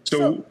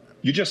 So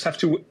you just have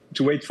to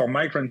wait for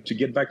Micron to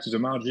get back to the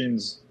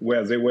margins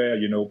where they were,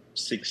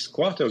 6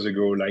 quarters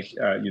ago, like,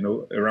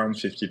 around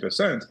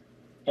 50%,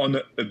 on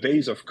a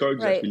base of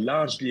COGS that will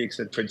largely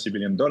exceed $20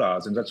 billion.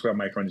 And that's where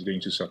Micron is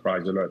going to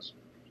surprise a lot.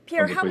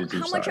 Pierre, how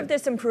much of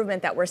this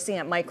improvement that we're seeing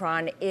at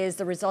Micron is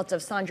the result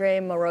of Sanjay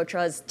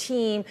Mehrotra's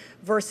team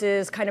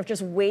versus kind of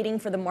just waiting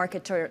for the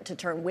market to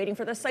turn, waiting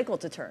for the cycle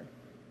to turn?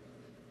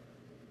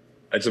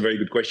 That's a very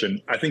good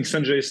question. I think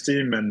Sanjay's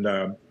team and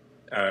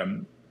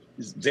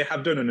they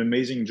have done an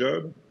amazing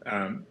job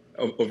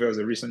over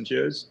the recent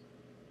years.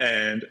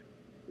 And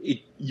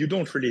you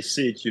don't really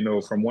see it,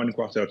 from one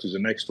quarter to the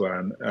next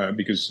one,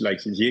 because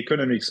like the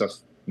economics of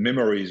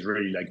memory is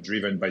really like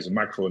driven by the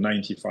macro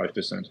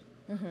 95%.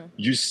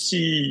 You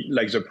see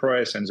like the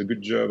press and the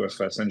good job of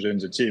Sanjay and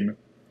the team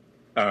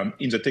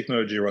in the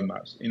technology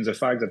roadmaps, in the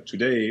fact that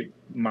today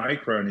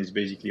Micron is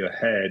basically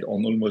ahead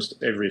on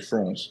almost every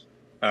front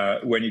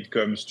when it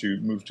comes to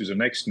move to the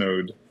next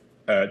node,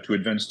 to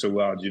advance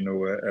toward,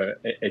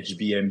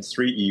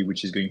 HBM3E,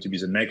 which is going to be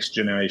the next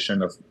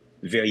generation of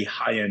very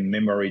high-end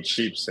memory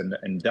chips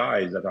and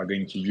dies that are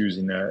going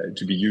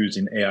to be used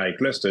in AI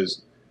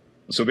clusters.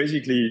 So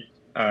basically,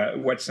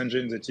 what Sanjay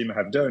and the team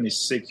have done is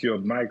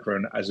secured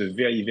Micron as a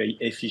very, very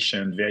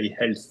efficient, very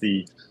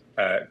healthy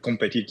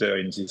competitor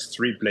in this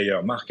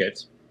 3-player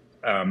market.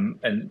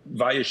 And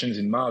variations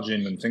in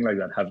margin and things like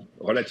that have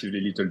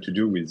relatively little to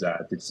do with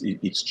that.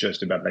 It's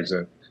just about like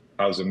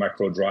how the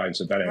macro drives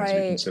the balance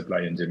between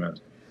supply and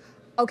demand.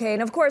 Okay,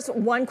 and of course,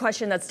 one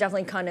question that's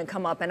definitely going to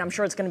come up, and I'm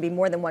sure it's going to be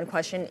more than one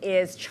question,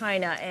 is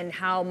China and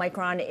how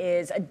Micron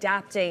is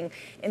adapting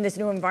in this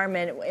new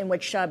environment in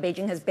which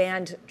Beijing has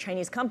banned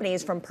Chinese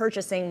companies from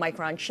purchasing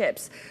Micron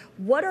chips.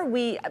 What are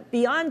we,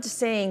 beyond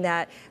saying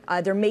that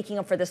they're making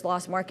up for this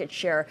lost market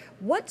share,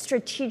 what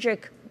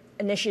strategic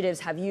initiatives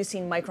have you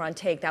seen Micron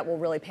take that will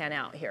really pan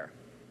out here?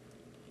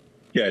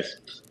 Yes.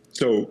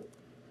 So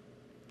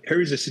here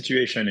is the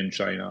situation in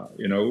China.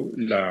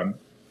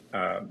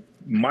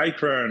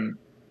 Micron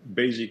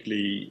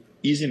basically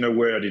is in a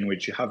world in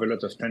which you have a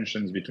lot of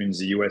tensions between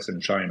the US and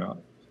China.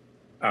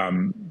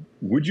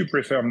 Would you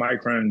prefer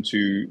Micron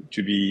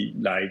to be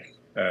like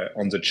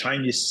on the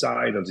Chinese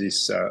side of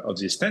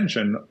this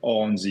tension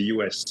or on the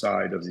US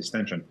side of this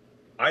tension?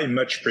 I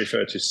much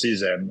prefer to see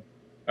them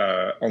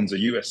on the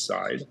US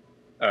side.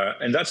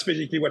 And that's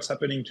basically what's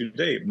happening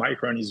today.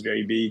 Micron is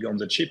very big on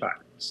the CHIP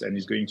Act and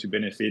is going to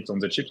benefit on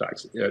the CHIP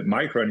Act.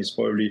 Micron is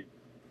probably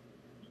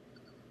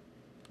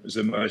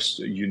the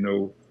most,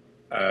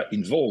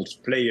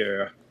 involved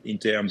player in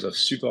terms of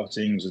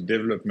supporting the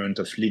development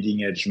of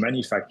leading-edge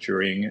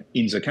manufacturing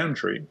in the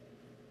country.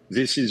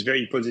 This is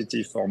very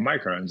positive for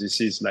Micron. This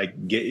is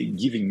like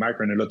giving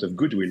Micron a lot of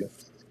goodwill.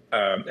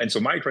 And so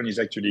Micron is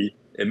actually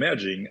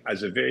emerging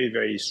as a very,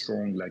 very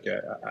strong,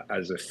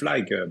 as a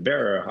flag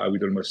bearer, I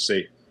would almost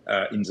say,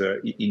 in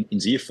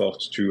the effort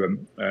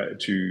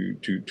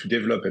to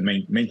develop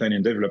and maintain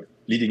and develop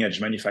leading-edge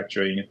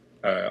manufacturing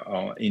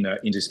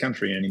in this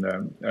country and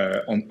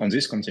on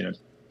this continent.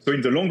 So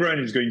in the long run,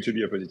 it's going to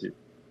be a positive.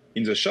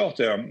 In the short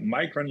term,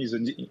 Micron is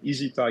an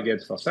easy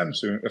target for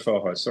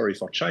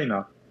for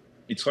China.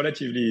 It's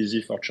relatively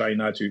easy for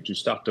China to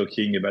start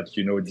talking about,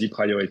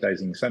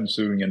 deprioritizing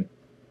Samsung and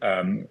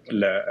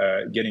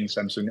getting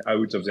Samsung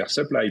out of their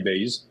supply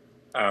base.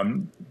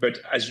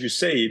 But as you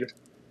said,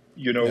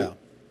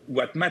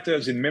 what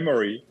matters in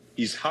memory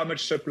is how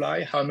much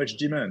supply, how much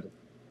demand.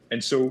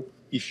 And so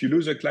if you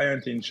lose a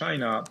client in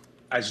China,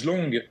 as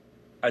long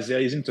as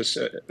there isn't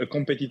a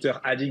competitor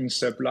adding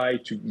supply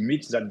to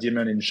meet that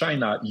demand in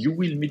China, you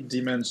will meet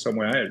demand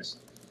somewhere else.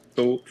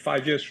 So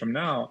 5 years from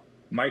now,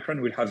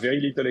 Micron will have very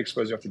little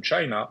exposure to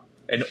China,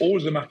 and all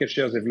the market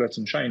shares they've lost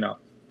in China,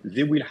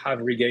 they will have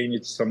regained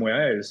it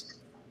somewhere else,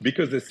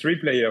 because the three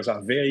players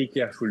are very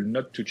careful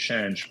not to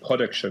change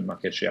production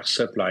market share,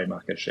 supply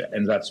market share,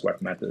 and that's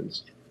what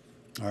matters.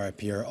 All right,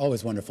 Pierre,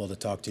 always wonderful to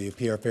talk to you.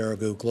 Pierre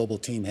Farragut, Global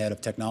Team Head of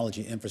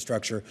Technology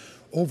Infrastructure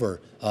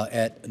over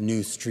at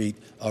New Street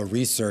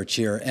Research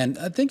here. And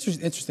I think there's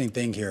an interesting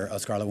thing here,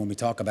 Scarlett, when we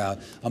talk about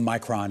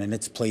Micron and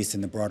its place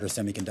in the broader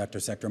semiconductor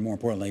sector, more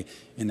importantly,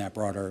 in that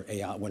broader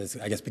AI, what is,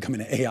 I guess,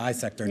 becoming an AI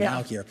sector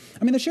now here.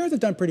 I mean, the shares have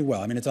done pretty well.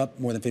 I mean, it's up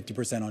more than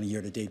 50% on a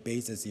year-to-date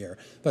basis here.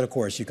 But, of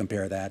course, you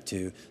compare that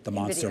to the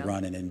monster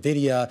run in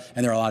NVIDIA,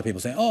 and there are a lot of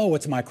people saying, oh,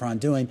 what's Micron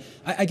doing?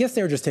 I guess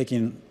they're just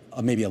taking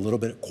maybe a little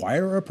bit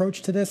quieter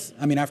approach to this.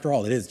 I mean, after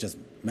all, it is just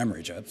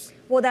memory chips.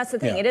 Well, that's the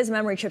thing. It is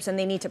memory chips, and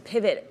they need to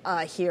pivot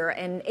here.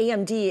 And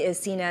AMD is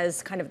seen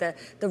as kind of the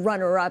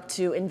runner-up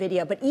to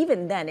NVIDIA. But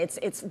even then,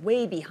 it's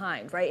way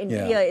behind, right?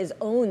 NVIDIA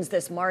owns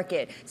this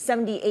market.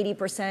 70,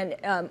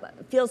 80%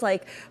 feels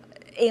like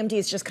AMD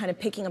is just kind of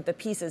picking up the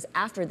pieces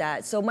after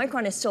that. So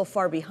Micron is still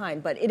far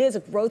behind, but it is a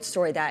growth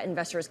story that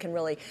investors can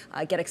really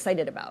get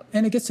excited about.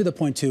 And it gets to the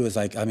point, too, is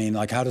like, I mean,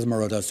 like, how does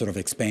Marotta sort of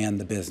expand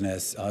the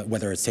business,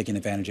 whether it's taking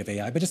advantage of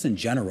AI, but just in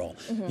general,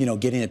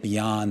 getting it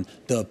beyond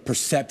the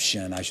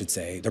perception, I should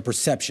say, the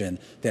perception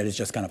that it's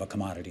just kind of a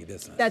commodity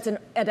business. That's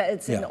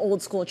an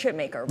old school chip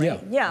maker, right?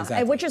 Yeah, exactly.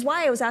 And which is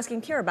why I was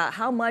asking Pierre about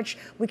how much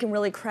we can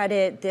really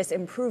credit this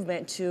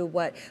improvement to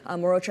what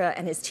Marotta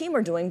and his team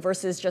are doing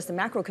versus just the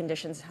macro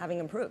conditions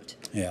having improved.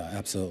 Yeah,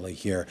 absolutely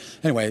here.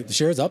 Anyway, the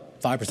share's up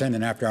 5%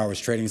 in after hours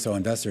trading, so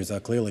investors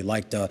clearly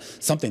liked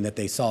something that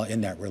they saw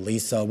in that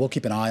release. We'll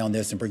keep an eye on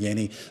this and bring you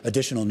any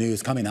additional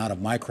news coming out of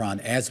Micron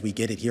as we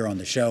get it here on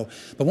the show.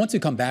 But once we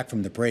come back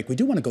from the break, we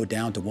do want to go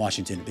down to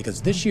Washington,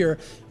 because this year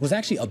was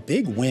actually a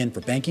big win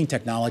for banking,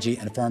 technology,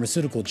 and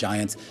pharmaceutical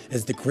giants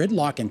as the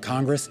gridlock in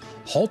Congress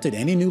halted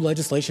any new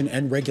legislation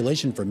and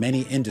regulation for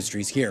many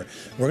industries here.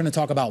 We're going to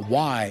talk about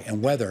why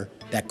and whether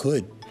that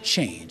could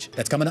change.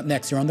 That's coming up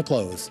next here on The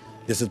Close.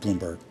 This is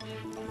Bloomberg.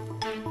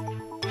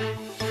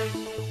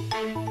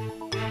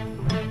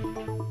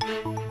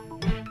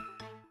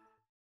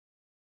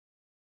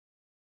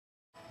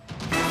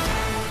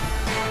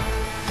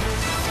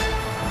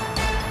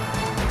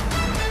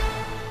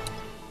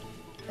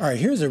 All right,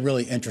 here's a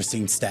really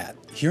interesting stat.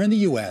 Here in the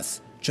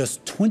U.S.,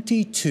 just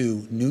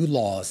 22 new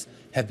laws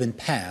have been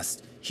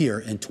passed here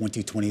in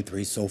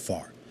 2023 so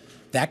far.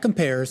 That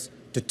compares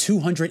to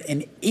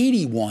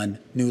 281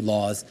 new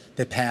laws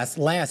that passed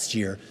last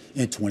year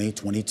in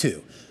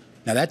 2022.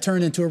 Now, that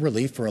turned into a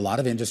relief for a lot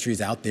of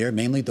industries out there,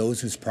 mainly those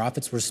whose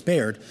profits were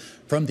spared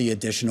from the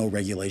additional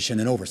regulation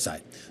and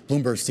oversight.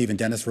 Bloomberg's Stephen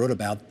Dennis wrote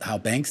about how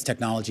banks,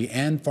 technology,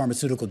 and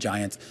pharmaceutical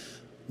giants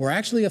were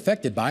actually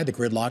affected by the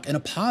gridlock in a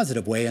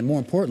positive way, and more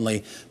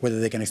importantly, whether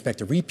they can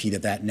expect a repeat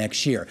of that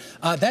next year.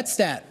 That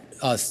stat,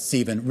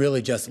 Stephen,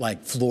 really just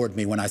like floored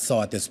me when I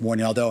saw it this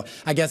morning, although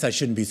I guess I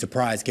shouldn't be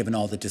surprised given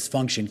all the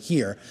dysfunction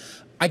here.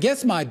 I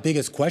guess my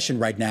biggest question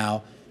right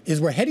now is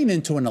we're heading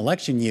into an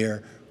election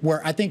year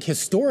where I think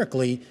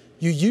historically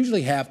you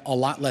usually have a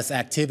lot less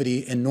activity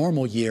in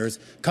normal years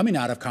coming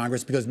out of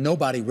Congress because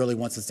nobody really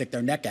wants to stick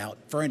their neck out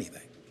for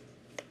anything.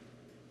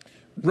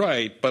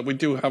 Right, but we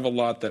do have a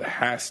lot that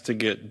has to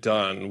get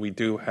done. We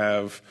do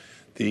have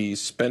the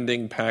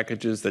spending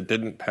packages that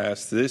didn't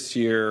pass this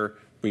year.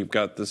 We've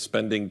got the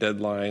spending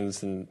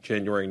deadlines in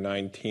January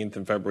 19th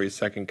and February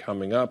 2nd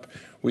coming up.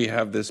 We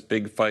have this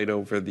big fight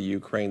over the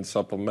Ukraine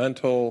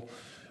supplemental,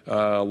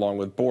 along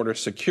with border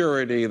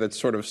security, that's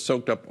sort of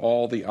soaked up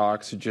all the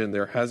oxygen.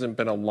 There hasn't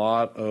been a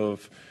lot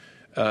of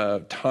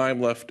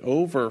time left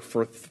over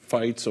for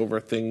fights over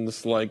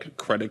things like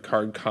credit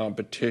card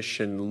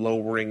competition,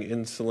 lowering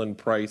insulin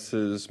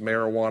prices,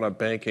 marijuana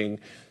banking,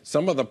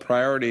 some of the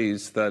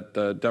priorities that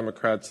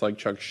Democrats like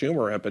Chuck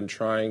Schumer have been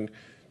trying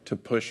to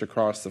push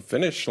across the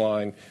finish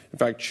line. In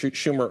fact,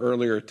 Schumer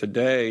earlier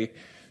today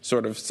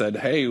sort of said,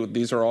 hey,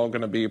 these are all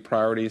going to be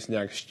priorities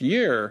next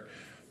year.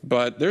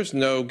 But there's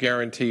no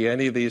guarantee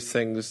any of these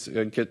things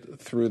get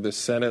through the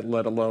Senate,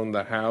 let alone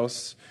the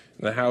House.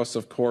 And the House,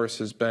 of course,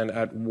 has been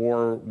at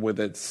war with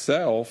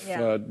itself,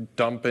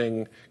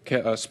 dumping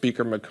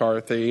Speaker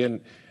McCarthy.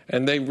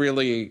 And they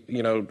really,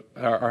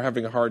 are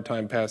having a hard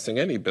time passing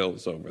any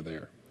bills over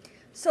there.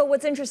 So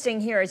what's interesting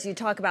here is you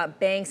talk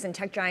about banks and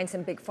tech giants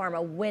and big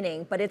pharma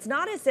winning, but it's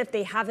not as if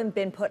they haven't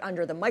been put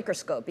under the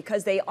microscope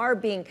because they are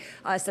being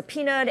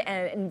subpoenaed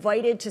and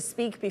invited to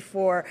speak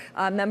before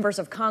members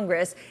of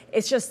Congress.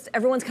 It's just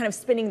everyone's kind of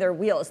spinning their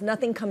wheels.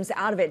 Nothing comes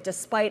out of it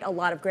despite a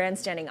lot of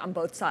grandstanding on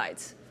both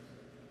sides.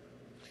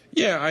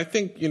 Yeah, I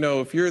think,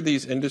 if you're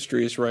these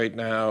industries right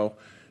now,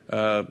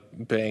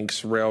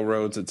 banks,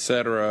 railroads, et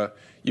cetera,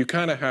 you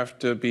kind of have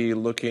to be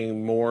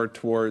looking more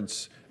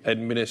towards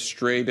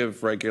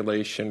administrative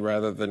regulation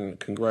rather than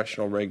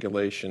congressional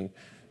regulation.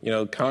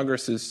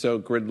 Congress is so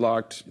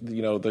gridlocked,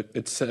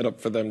 it's set up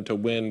for them to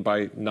win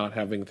by not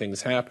having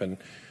things happen.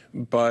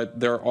 But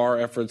there are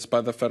efforts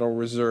by the Federal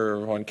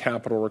Reserve on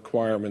capital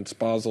requirements.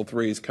 Basel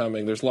III is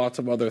coming. There's lots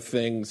of other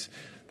things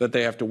that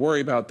they have to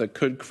worry about that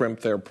could crimp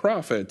their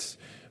profits.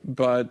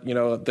 But,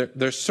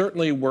 there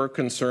certainly were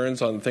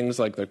concerns on things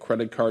like the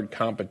Credit Card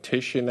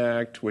Competition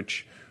Act,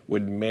 which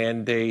would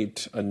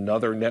mandate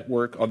another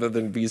network other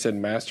than Visa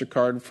and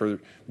MasterCard for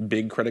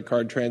big credit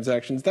card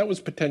transactions. That was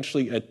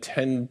potentially a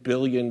 $10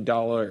 billion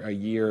a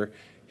year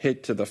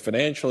hit to the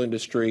financial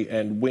industry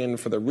and win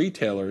for the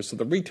retailers. So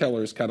the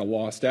retailers kind of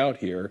lost out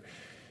here.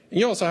 And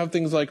you also have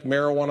things like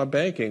marijuana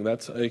banking.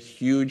 That's a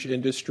huge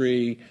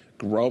industry,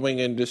 growing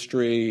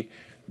industry.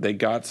 They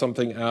got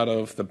something out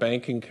of the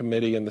banking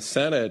committee in the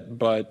Senate,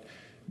 but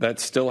that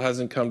still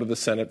hasn't come to the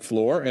Senate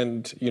floor.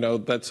 And,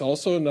 that's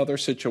also another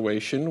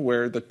situation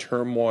where the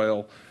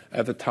turmoil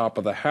at the top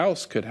of the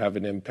House could have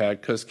an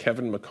impact because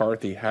Kevin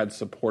McCarthy had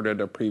supported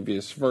a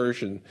previous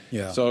version.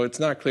 Yeah. So it's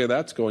not clear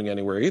that's going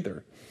anywhere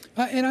either.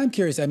 And I'm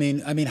curious, I mean,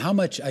 how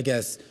much, I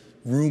guess,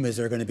 room is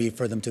there going to be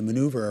for them to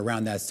maneuver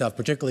around that stuff,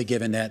 particularly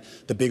given that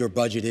the bigger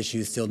budget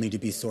issues still need to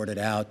be sorted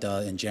out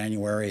in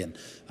January? And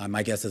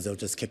my guess is they'll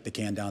just kick the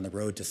can down the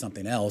road to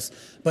something else.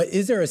 But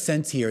is there a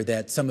sense here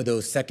that some of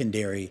those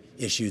secondary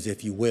issues,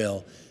 if you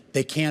will,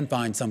 they can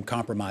find some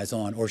compromise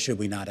on, or should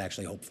we not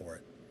actually hope for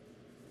it?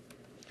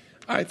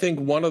 I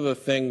think one of the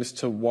things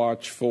to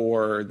watch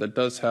for that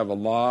does have a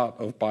lot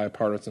of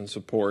bipartisan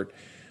support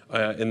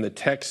in the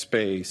tech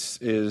space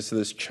is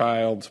this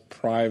child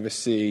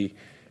privacy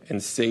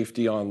and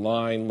safety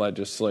online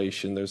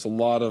legislation. There's a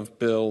lot of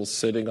bills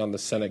sitting on the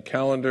Senate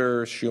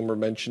calendar. Schumer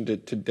mentioned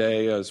it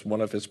today as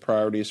one of his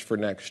priorities for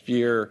next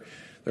year.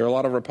 There are a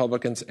lot of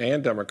Republicans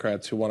and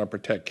Democrats who want to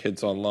protect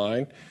kids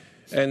online.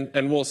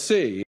 And we'll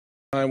see.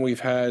 We've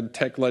had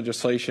tech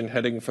legislation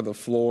heading for the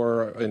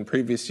floor in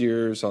previous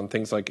years on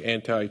things like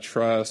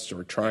antitrust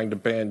or trying to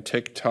ban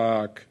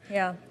TikTok.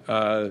 Yeah.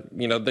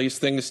 These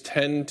things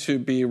tend to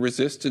be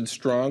resisted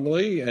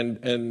strongly,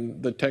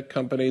 and the tech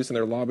companies and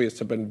their lobbyists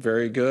have been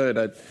very good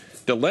at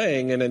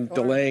delaying, and then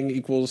delaying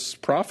equals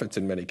profits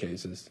in many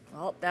cases.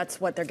 Well,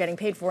 that's what they're getting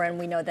paid for, and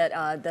we know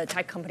that the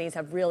tech companies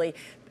have really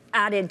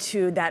added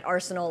to that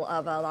arsenal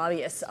of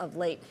lobbyists of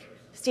late.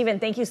 Stephen,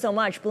 thank you so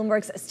much.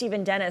 Bloomberg's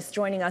Stephen Dennis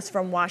joining us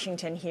from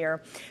Washington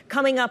here.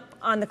 Coming up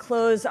on the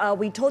close,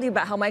 we told you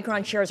about how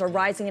Micron shares are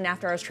rising in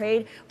after-hours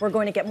trade. We're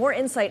going to get more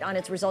insight on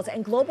its results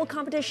and global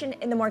competition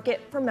in the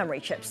market for memory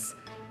chips.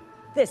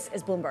 This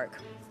is Bloomberg.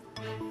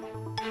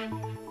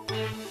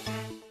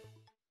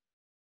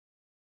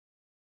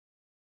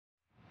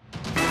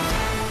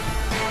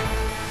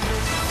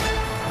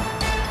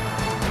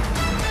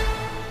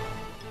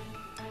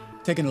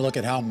 Taking a look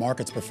at how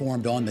markets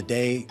performed on the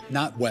day,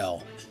 not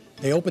well.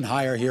 They opened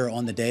higher here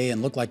on the day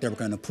and looked like they were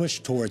going to push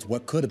towards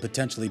what could have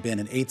potentially been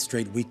an 8th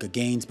straight week of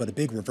gains, but a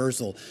big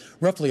reversal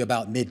roughly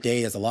about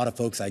midday as a lot of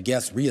folks, I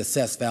guess,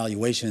 reassess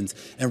valuations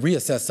and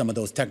reassess some of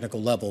those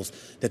technical levels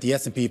that the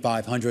S&P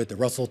 500, the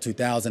Russell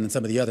 2000, and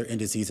some of the other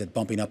indices had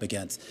bumping up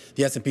against.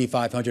 The S&P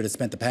 500 has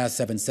spent the past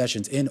 7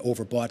 sessions in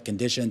overbought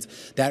conditions.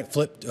 That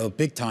flipped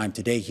big time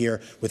today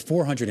here with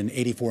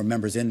 484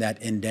 members in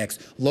that index,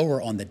 lower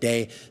on the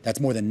day. That's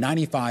more than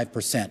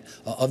 95%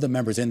 of the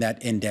members in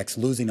that index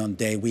losing on the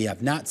day. We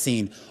have not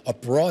seen a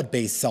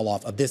broad-based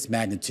sell-off of this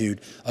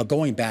magnitude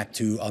going back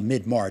to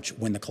mid-March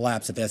when the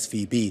collapse of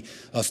SVB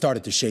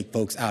started to shake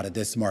folks out of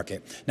this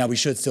market. Now, we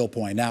should still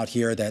point out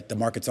here that the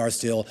markets are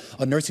still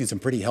nursing some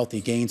pretty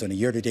healthy gains on a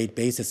year-to-date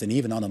basis and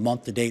even on a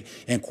month-to-date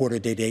and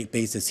quarter-to-date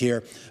basis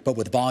here. But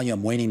with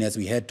volume waning as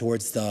we head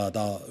towards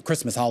the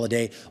Christmas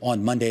holiday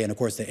on Monday and, of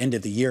course, the end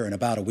of the year in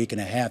about a week and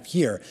a half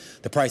here,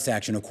 the price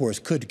action, of course,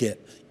 could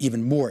get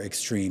even more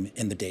extreme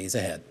in the days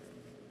ahead.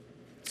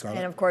 Scarlett?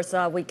 And of course,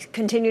 we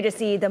continue to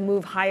see the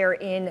move higher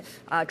in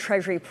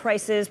Treasury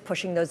prices,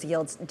 pushing those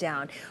yields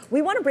down.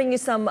 We want to bring you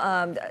some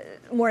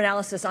more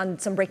analysis on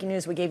some breaking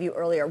news we gave you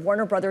earlier.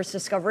 Warner Brothers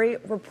Discovery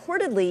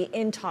reportedly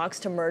in talks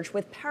to merge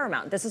with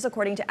Paramount. This is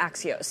according to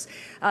Axios.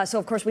 So,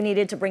 of course, we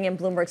needed to bring in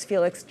Bloomberg's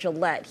Felix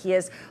Gillette. He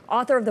is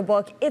author of the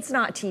book It's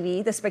Not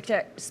TV, The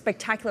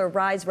Spectacular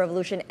Rise,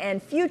 Revolution,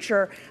 and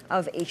Future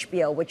of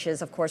HBO, which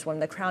is, of course, one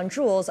of the crown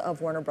jewels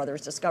of Warner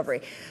Brothers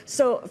Discovery.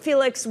 So,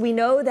 Felix, we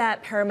know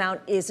that Paramount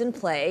is in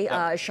play.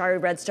 Shari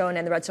Redstone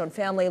and the Redstone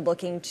family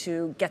looking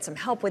to get some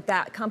help with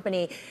that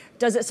company.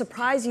 Does it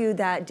surprise you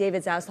that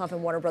David Zaslav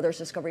and Warner Brothers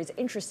Discovery is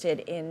interested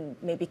in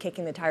maybe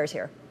kicking the tires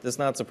here? Does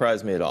not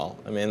surprise me at all.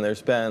 I mean,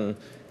 there's been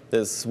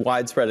this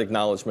widespread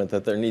acknowledgement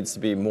that there needs to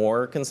be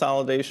more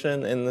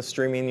consolidation in the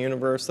streaming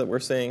universe that we're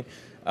seeing.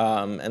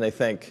 And I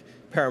think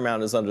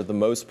Paramount is under the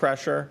most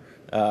pressure.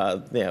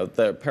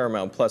 The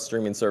Paramount Plus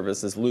streaming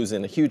service is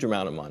losing a huge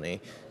amount of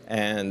money.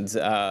 And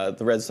the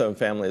Redstone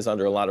family is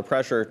under a lot of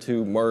pressure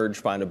to merge,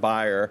 find a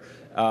buyer.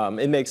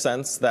 It makes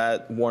sense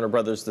that Warner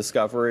Brothers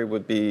Discovery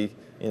would be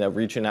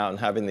reaching out and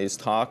having these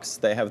talks.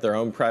 They have their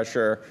own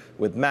pressure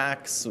with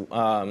Max.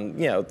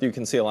 You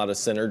can see a lot of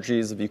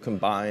synergies if you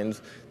combined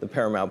the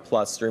Paramount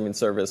Plus streaming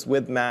service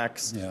with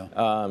Max.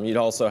 You'd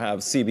also have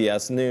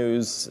CBS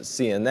News,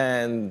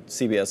 CNN,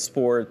 CBS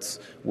Sports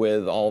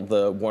with all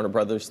the Warner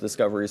Brothers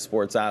Discovery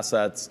sports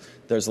assets.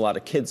 There's a lot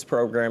of kids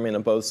programming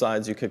on both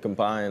sides you could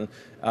combine.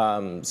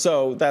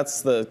 So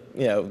that's the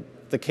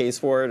case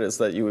for it, is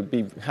that you would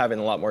be having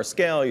a lot more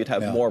scale. You'd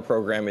have more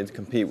programming to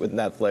compete with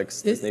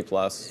Netflix, Disney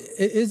Plus.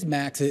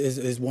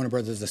 Is Warner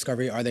Brothers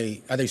Discovery, are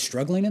they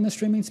struggling in the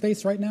streaming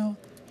space right now?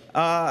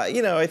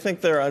 I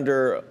think they're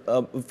under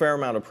a fair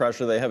amount of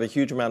pressure. They have a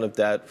huge amount of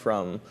debt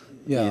from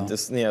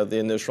the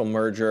initial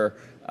merger.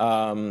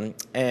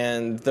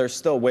 And they're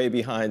still way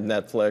behind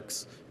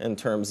Netflix in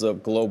terms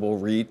of global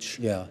reach.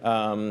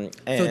 I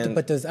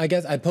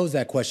guess I pose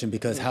that question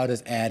because how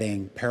does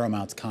adding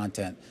Paramount's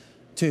content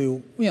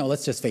to,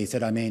 let's just face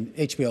it, I mean,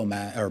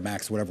 HBO or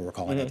Max, whatever we're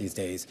calling it these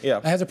days,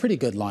 has a pretty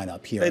good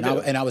lineup here.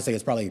 And I would say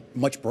it's probably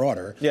much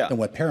broader than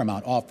what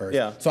Paramount offers.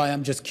 So I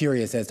am just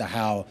curious as to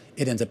how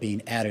it ends up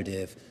being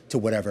additive to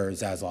whatever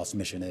Zaslav's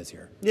mission is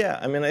here. Yeah,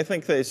 I mean, I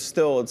think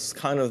it's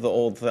kind of the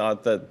old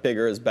thought that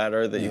bigger is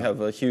better, that you have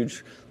a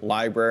huge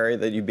library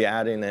that you'd be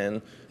adding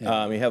in. You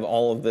have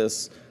all of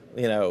this,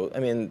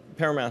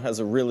 Paramount has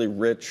a really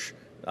rich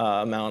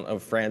amount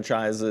of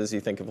franchises. You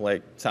think of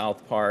like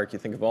South Park, you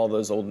think of all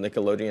those old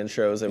Nickelodeon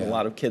shows. They have a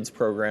lot of kids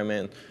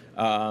programming,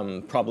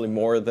 probably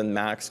more than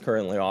Max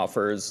currently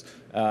offers.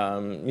 Do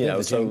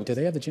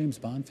they have the James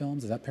Bond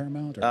films? Is that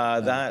Paramount? Or,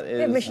 that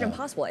is Mission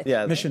Impossible, I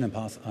think. Mission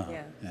Impossible.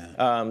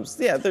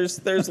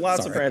 There's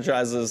lots of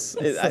franchises.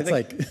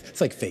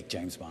 It's like fake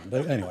James Bond,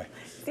 but anyway,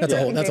 that's a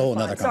whole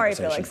other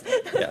conversation. Sorry,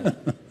 Felix.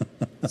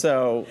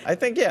 So I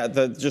think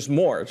just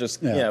more.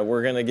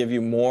 We're going to give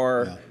you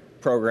more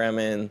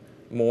programming,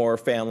 more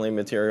family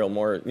material,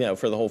 more,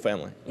 for the whole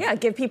family. Yeah,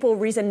 give people a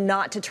reason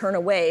not to turn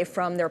away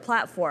from their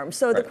platform.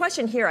 So the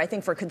question here, I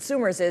think, for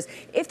consumers is,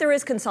 if there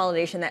is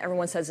consolidation that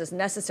everyone says is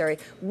necessary,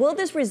 will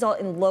this result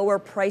in lower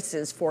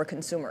prices for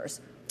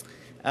consumers?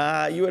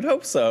 You would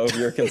hope so if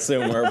you're a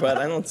consumer, but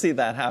I don't see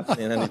that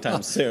happening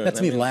anytime soon.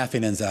 That's me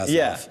laughing in Zaslav.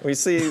 Yeah, we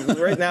see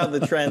right now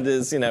the trend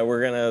is,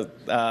 we're going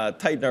to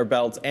tighten our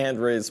belts and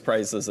raise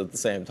prices at the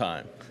same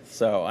time.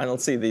 So I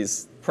don't see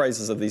these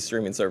prices of these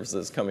streaming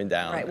services coming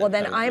down. All right, well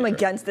then I'm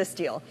against this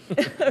deal.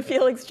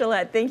 Felix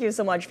Gillette, thank you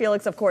so much.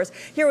 Felix, of course,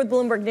 here with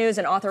Bloomberg News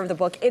and author of the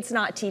book It's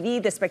Not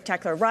TV, The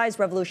Spectacular Rise,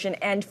 Revolution,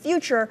 and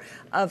Future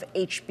of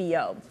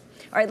HBO.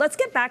 All right, let's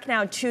get back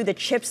now to the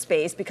chip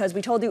space, because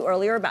we told you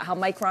earlier about how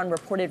Micron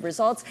reported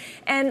results,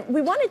 and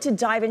we wanted to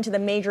dive into the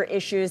major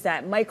issues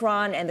that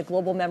Micron and the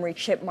global memory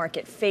chip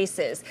market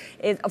faces.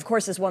 It, of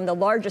course, is one of the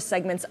largest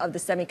segments of the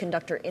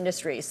semiconductor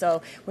industry.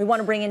 So we want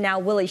to bring in now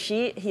Willy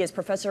Shih. He is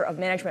professor of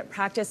management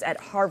practice at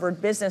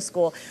Harvard Business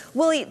School.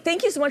 Willy,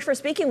 thank you so much for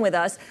speaking with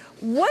us.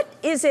 What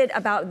is it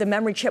about the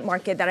memory chip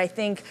market that I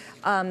think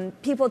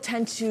people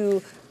tend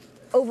to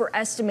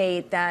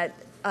overestimate, that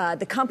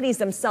the companies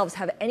themselves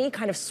have any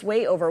kind of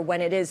sway over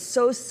when it is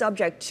so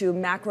subject to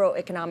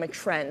macroeconomic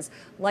trends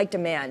like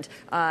demand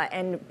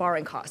and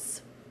borrowing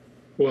costs?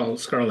 Well,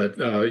 Scarlett,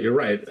 you're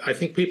right. I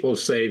think people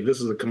say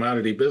this is a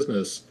commodity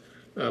business,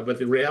 but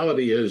the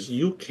reality is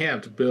you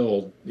can't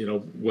build,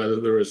 whether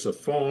there is a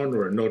phone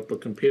or a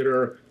notebook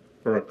computer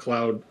or a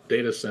cloud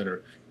data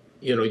center.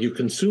 You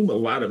consume a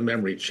lot of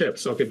memory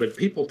chips, okay, but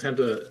people tend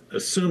to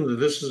assume that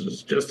this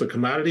is just a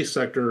commodity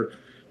sector,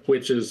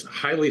 which is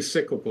highly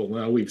cyclical.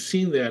 Now, we've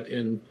seen that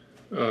in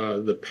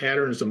the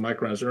patterns of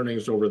Micron's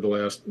earnings over the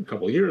last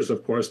couple of years,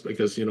 of course,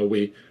 because,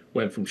 we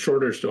went from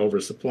shortage to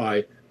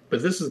oversupply.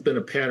 But this has been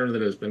a pattern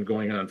that has been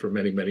going on for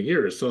many, many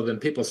years. So then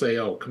people say,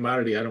 oh,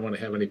 commodity, I don't want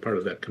to have any part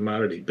of that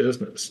commodity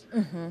business.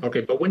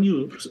 Okay, but when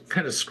you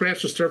kind of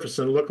scratch the surface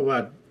and look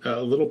a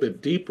little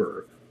bit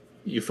deeper,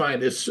 you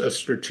find it's a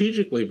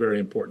strategically very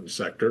important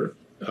sector.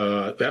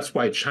 That's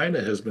why China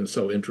has been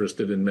so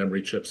interested in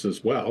memory chips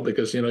as well,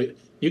 because,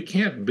 you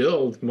can't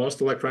build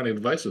most electronic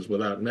devices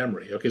without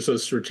memory. Okay, so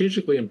it's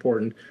strategically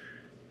important,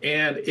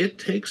 and it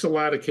takes a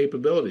lot of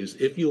capabilities.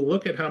 If you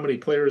look at how many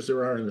players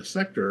there are in the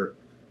sector,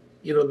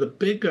 the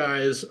big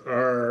guys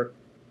are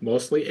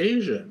mostly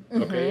Asian,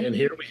 okay? And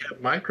here we have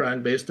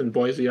Micron based in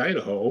Boise,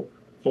 Idaho,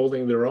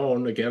 holding their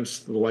own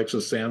against the likes of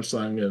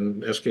Samsung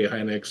and SK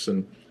Hynix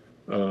and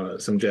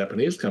some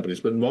Japanese companies.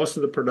 But most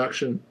of the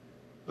production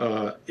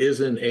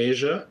is in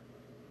Asia.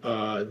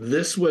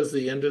 This was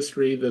the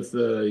industry that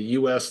the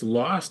U.S.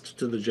 lost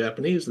to the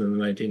Japanese in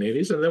the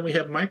 1980s. And then we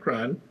have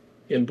Micron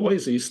in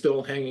Boise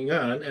still hanging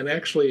on and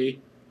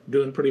actually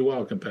doing pretty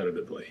well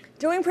competitively.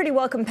 Doing pretty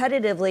well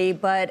competitively,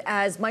 but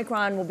as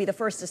Micron will be the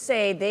first to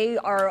say, they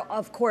are,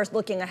 of course,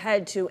 looking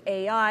ahead to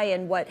AI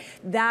and what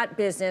that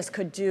business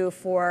could do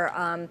for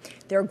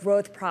their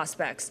growth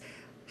prospects.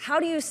 How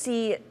do you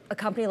see a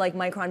company like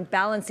Micron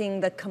balancing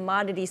the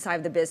commodity side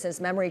of the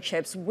business, memory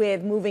chips,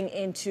 with moving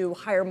into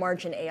higher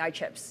margin AI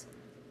chips?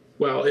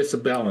 Well, it's a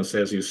balance,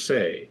 as you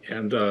say.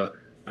 And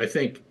I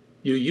think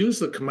you use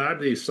the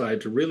commodity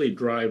side to really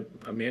drive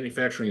a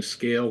manufacturing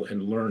scale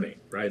and learning,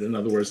 right? In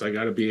other words, I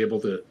got to be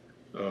able to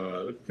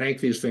crank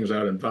these things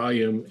out in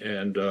volume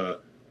and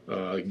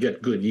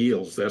get good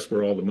yields. That's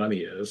where all the money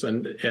is.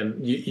 And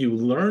you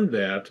learn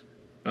that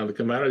on the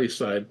commodity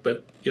side.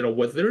 But,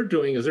 what they're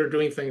doing is they're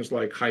doing things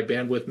like high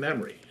bandwidth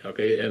memory,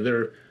 okay? And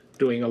they're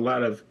doing a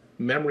lot of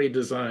memory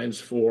designs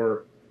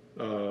for,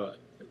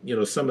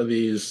 some of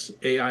these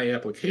AI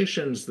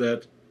applications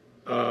that,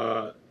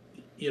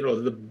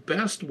 the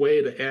best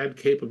way to add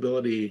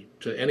capability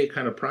to any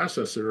kind of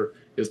processor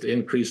is to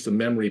increase the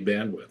memory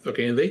bandwidth.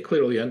 Okay, and they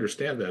clearly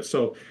understand that.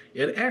 So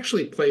it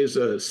actually plays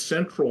a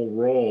central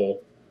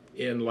role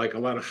in like a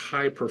lot of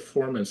high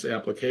performance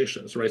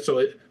applications, right?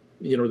 So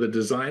the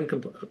design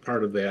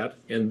part of that,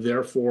 and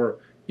therefore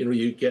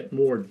you get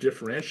more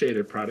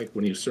differentiated product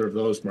when you serve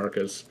those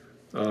markets.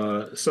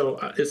 So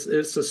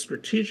it's a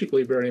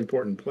strategically very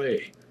important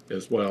play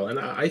as well, and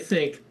I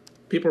think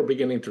people are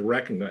beginning to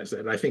recognize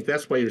that. And I think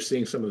that's why you're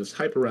seeing some of this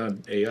hype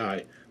around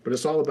AI. But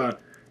it's all about,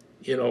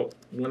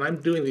 when I'm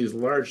doing these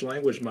large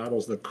language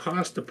models, the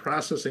cost of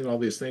processing all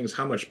these things,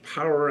 how much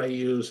power I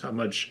use, how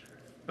much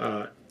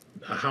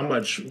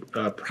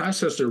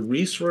processor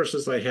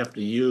resources I have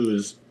to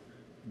use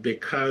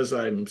because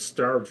I'm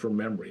starved for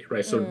memory,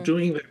 right? So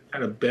doing that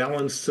kind of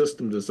balanced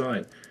system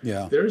design,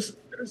 there's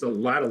a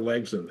lot of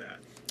legs in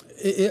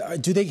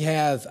that. Do they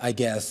have, I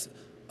guess,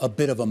 a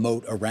bit of a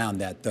moat around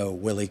that, though,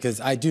 Willie? Because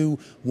I do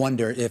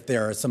wonder if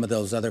there are some of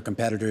those other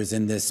competitors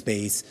in this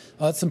space,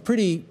 some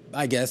pretty,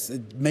 I guess,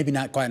 maybe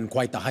not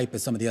quite the hype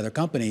as some of the other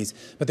companies,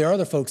 but there are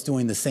other folks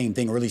doing the same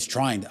thing, or at least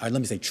trying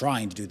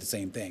to do the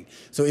same thing.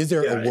 So is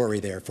there a worry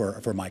there for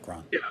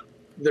Micron? Yeah,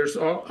 there's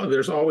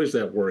always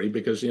that worry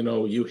because,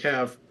 you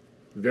have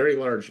very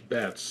large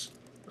bets,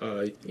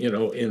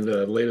 in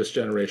the latest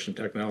generation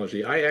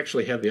technology. I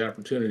actually had the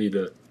opportunity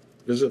to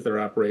visit their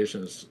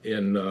operations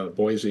in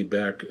Boise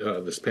back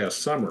this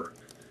past summer,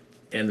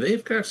 and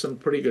they've got some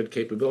pretty good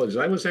capabilities.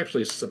 I was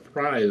actually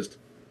surprised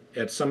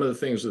at some of the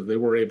things that they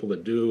were able to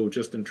do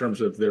just in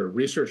terms of their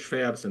research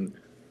fabs and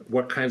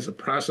what kinds of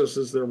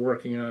processes they're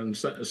working on,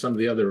 some of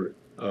the other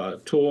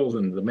tools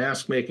and the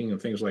mask making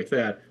and things like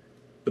that.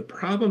 The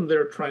problem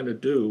they're trying to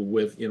do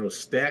with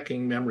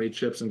stacking memory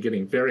chips and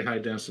getting very high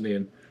density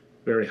and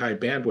very high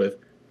bandwidth,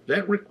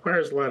 that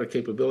requires a lot of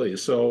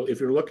capabilities. So if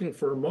you're looking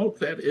for a moat,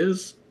 that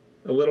is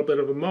a little bit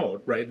of a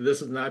moat, right?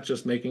 This is not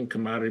just making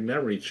commodity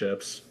memory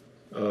chips.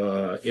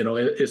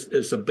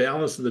 It's a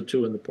balance of the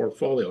two in the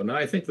portfolio. Now,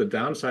 I think the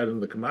downside on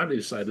the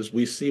commodity side is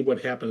we see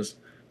what happens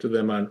to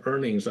them on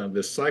earnings on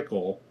this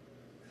cycle.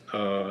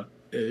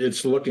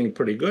 It's looking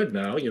pretty good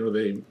now.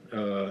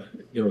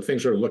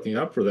 Things are looking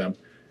up for them.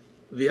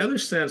 The other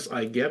sense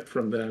I get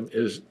from them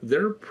is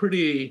they're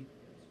pretty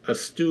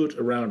astute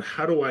around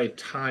how do I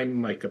time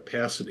my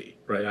capacity,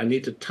 right? I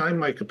need to time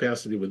my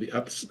capacity with the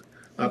up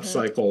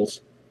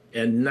cycles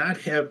and not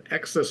have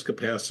excess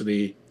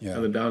capacity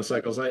on the down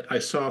cycles. I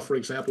saw, for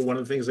example, one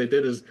of the things they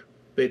did is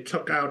They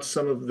took out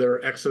some of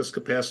their excess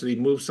capacity,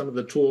 moved some of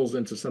the tools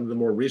into some of the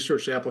more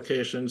research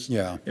applications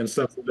and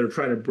stuff that they're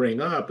trying to bring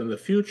up in the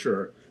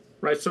future,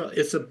 right? So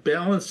it's a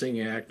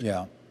balancing act.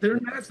 Yeah. There are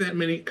not that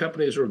many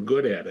companies who are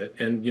good at it.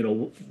 And,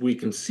 we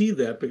can see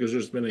that because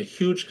there's been a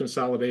huge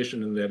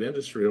consolidation in that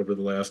industry over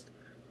the last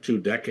 2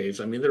 decades.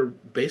 I mean, there are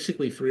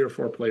basically 3 or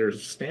 4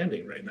 players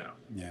standing right now.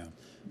 Yeah.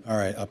 All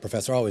right,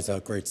 Professor, always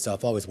great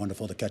stuff. Always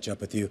wonderful to catch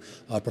up with you.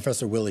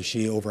 Professor Willie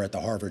Shih over at the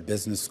Harvard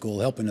Business School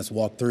helping us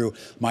walk through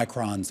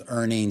Micron's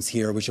earnings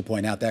here. We should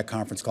point out that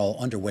conference call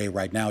underway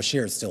right now.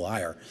 Shares still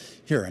higher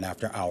here in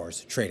after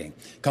hours trading.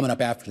 Coming up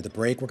after the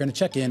break, we're going to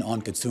check in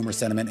on consumer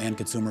sentiment and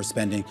consumer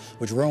spending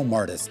with Jerome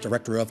Martis,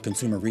 Director of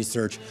Consumer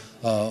Research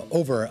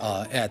over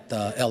at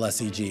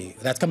LSEG.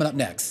 That's coming up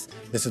next.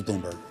 This is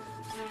Bloomberg.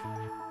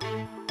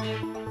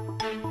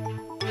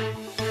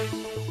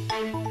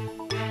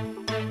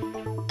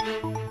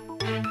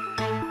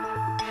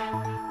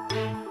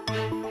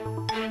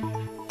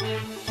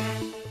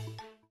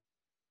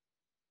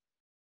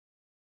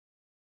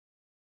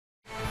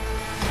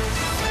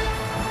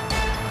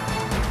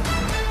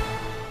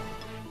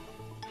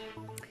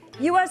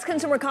 U.S.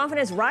 consumer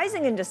confidence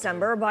rising in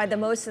December by the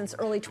most since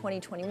early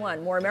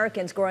 2021. More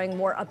Americans growing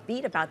more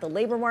upbeat about the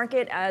labor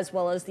market as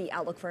well as the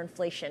outlook for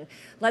inflation.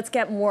 Let's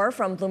get more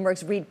from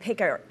Bloomberg's Reed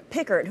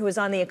Pickert, who is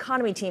on the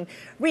economy team.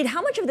 Reed,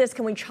 how much of this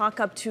can we chalk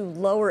up to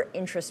lower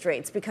interest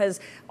rates? Because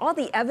all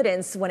the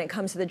evidence when it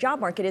comes to the job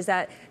market is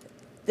that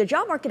the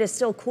job market is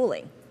still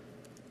cooling.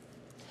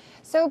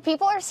 So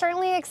people are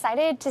certainly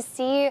excited to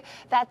see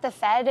that the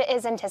Fed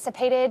is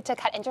anticipated to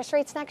cut interest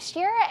rates next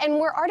year. And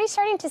we're already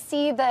starting to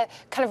see the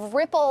kind of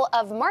ripple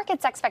of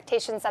markets'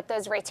 expectations that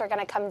those rates are going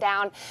to come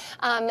down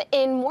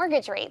in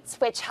mortgage rates,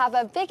 which have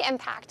a big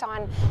impact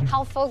on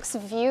how folks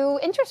view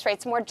interest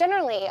rates more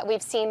generally.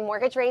 We've seen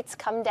mortgage rates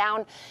come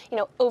down,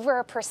 over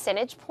a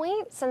percentage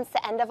point since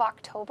the end of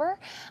October.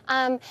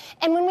 And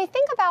when we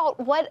think about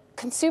what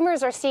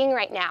consumers are seeing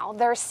right now,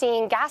 they're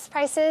seeing gas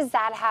prices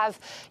that have,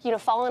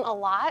 fallen a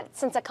lot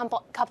since a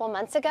couple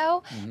months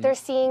ago. Mm-hmm. They're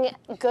seeing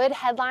good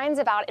headlines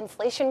about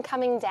inflation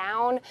coming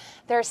down.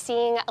 They're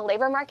seeing a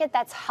labor market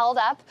that's held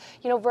up,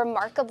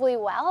 remarkably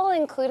well,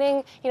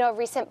 including, a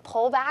recent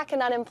pullback in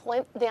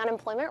the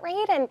unemployment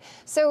rate. And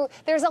so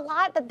there's a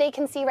lot that they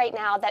can see right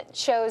now that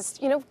shows,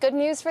 good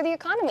news for the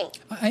economy.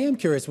 I am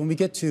curious, when we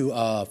get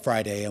to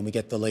Friday and we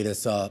get the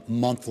latest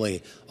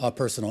monthly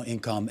personal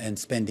income and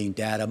spending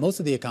data, most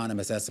of the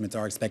economists' estimates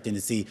are expecting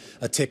to see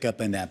a tick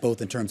up in that,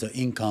 both in terms of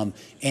income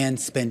and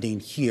spending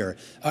here.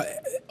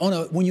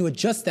 When you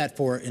adjust that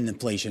for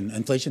inflation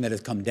that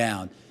has come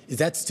down, is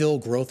that still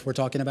growth we're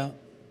talking about?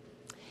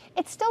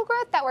 It's still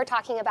growth that we're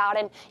talking about.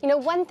 And,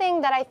 one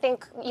thing that I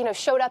think,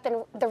 showed up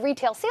in the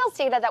retail sales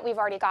data that we've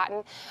already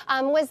gotten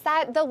was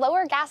that the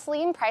lower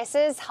gasoline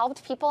prices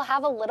helped people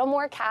have a little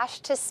more cash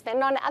to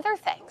spend on other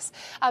things.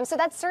 So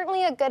that's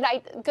certainly a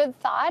good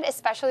thought,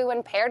 especially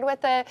when paired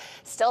with a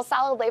still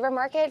solid labor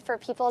market for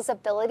people's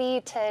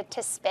ability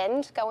to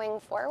spend going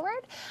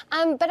forward.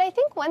 But I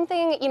think one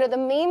thing, the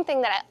main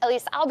thing that at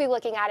least I'll be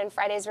looking at in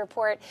Friday's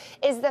report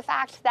is the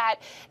fact that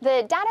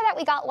the data that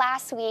we got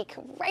last week,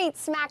 right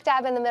smack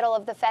dab in the middle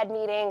of the Fed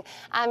meeting,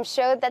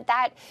 showed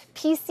that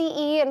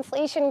PCE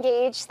inflation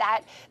gauge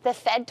that the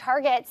Fed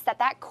targets,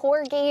 that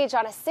core gauge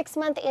on a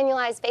 6-month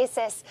annualized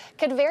basis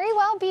could very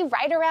well be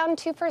right around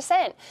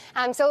 2%.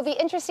 So it'll be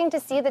interesting to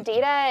see the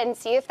data and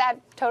see if that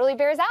totally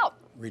bears out.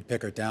 Reed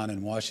Pickert down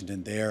in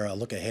Washington there. A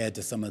look ahead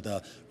to some of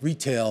the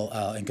retail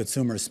and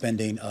consumer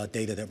spending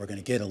data that we're going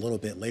to get a little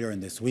bit later in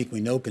this week. We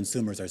know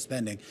consumers are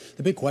spending.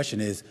 The big question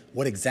is,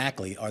 what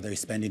exactly are they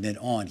spending it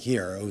on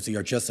here? We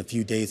are just a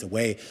few days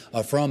away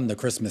from the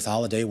Christmas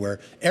holiday where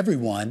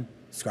everyone,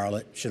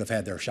 Scarlett, should have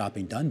had their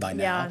shopping done by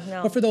now. Yeah,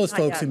 no, but for those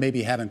folks who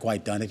maybe haven't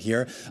quite done it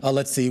here,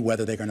 let's see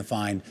whether they're going to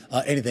find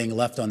anything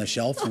left on the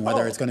shelf and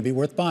whether it's going to be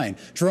worth buying.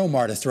 Jerome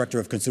Martis,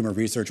 Director of Consumer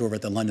Research over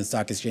at the London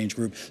Stock Exchange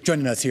Group,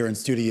 joining us here in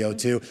studio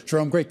too.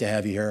 Jerome, great to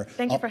have you here.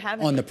 Thank you for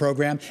having me on the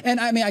program. And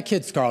I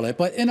kid Scarlett,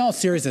 but in all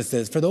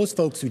seriousness, for those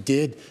folks who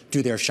did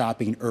do their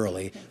shopping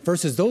early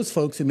versus those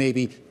folks who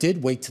maybe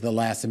did wait to the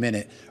last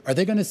minute, are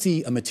they going to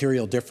see a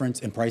material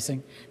difference in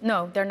pricing?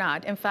 No, they're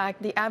not. In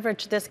fact, the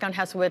average discount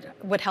has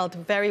withheld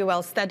very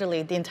well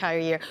steadily the entire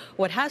year.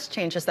 What has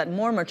changed is that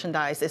more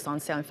merchandise is on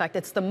sale. In fact,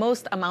 it's the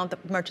most amount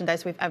of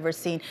merchandise we've ever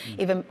seen,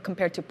 even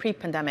compared to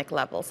pre-pandemic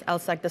levels.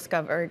 LSEG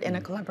discovered in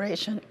a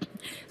collaboration,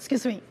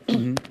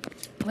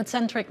 with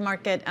Centric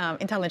Market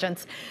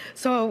Intelligence.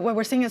 So what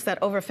we're seeing is that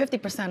over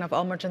 50% of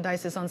all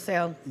merchandise is on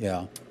sale.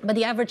 Yeah. But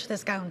the average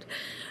discount,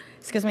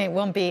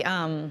 won't be.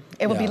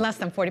 It will be less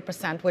than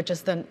 40%, which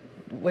is the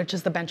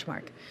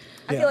benchmark.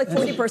 I feel like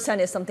 40%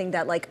 is something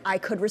that I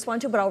could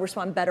respond to, but I'll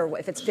respond better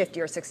if it's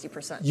 50 or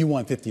 60%. You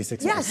want 50 or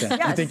 60%? Yes.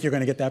 You think you're going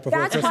to get that before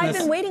Christmas? That's why I've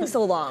been waiting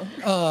so long.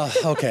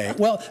 Okay.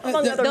 Well,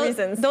 among other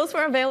reasons. Those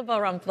were available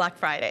around Black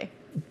Friday.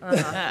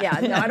 Yeah,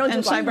 no, I don't do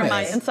Cyber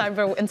Month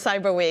and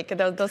Cyber Week.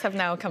 Those have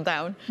now come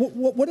down.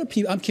 What are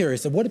people? I'm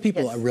curious. What are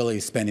people really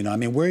spending on? I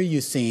mean, where are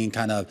you seeing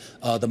kind of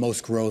the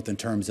most growth in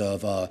terms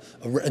of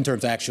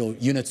actual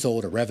units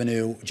sold or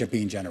revenue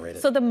being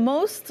generated? So the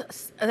most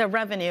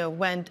revenue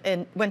went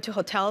to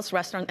hotels,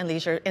 restaurant, and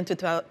leisure into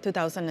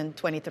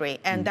 2023,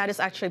 and that is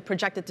actually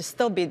projected to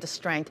still be the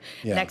strength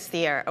next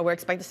year. We're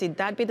expecting to see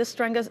that be the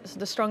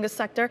strongest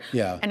sector.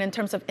 Yeah. And in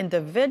terms of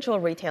individual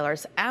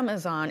retailers,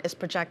 Amazon is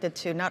projected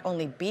to not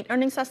only beat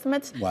earnings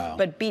estimates,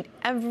 but beat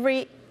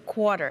every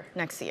quarter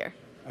next year.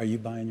 Are you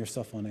buying your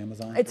stuff on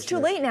Amazon? It's too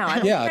late now.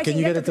 Can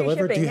you get it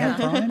delivered? Do you have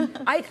Prime?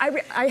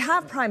 I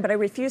have Prime, but I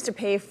refuse to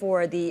pay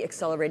for the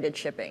accelerated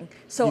shipping.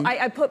 So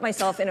I put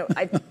myself in a,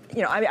 I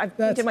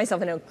did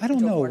myself in a. I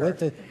don't know.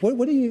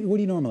 What do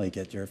you normally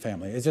get your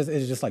family? Is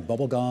it just like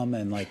bubble gum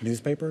and like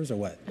newspapers or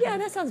what? Yeah,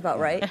 that sounds about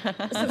right.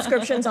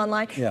 Subscriptions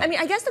online. Yeah. I mean,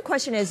 I guess the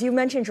question is, you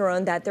mentioned,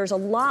 Jerome, that there's a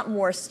lot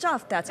more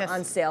stuff that's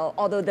on sale,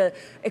 although the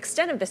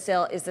extent of the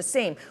sale is the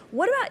same.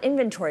 What about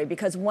inventory?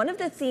 Because one of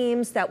the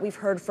themes that we've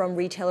heard from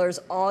retailers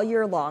all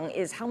year long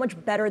is how much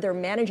better they're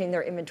managing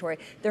their inventory.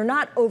 They're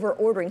not over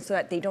ordering so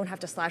that they don't have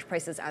to slash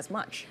prices as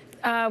much.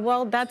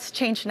 Well, that's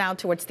changed now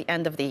towards the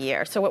end of the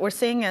year. So what we're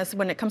seeing is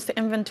when it comes to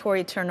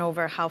inventory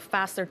turnover, how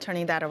fast they're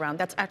turning that around,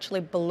 that's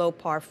actually below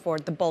par for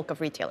the bulk of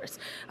retailers,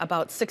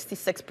 about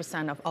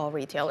 66% of all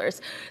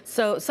retailers.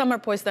 So some are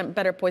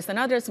better poised than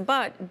others,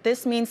 but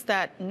this means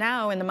that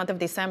now in the month of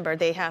December,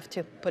 they have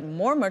to put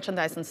more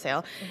merchandise on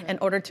sale in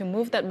order to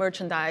move that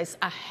merchandise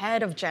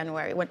ahead of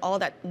January when all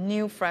that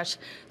new, fresh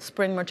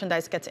spring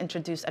merchandise gets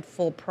introduced at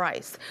full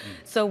price.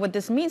 So what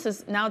this means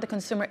is now the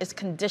consumer is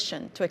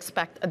conditioned to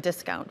expect a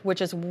discount, which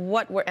is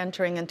what we're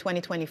entering in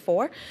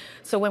 2024.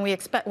 So when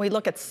we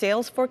look at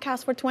sales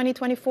forecast for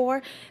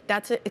 2024,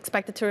 that's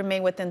expected to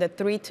remain within the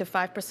 3 to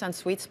 5%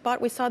 sweet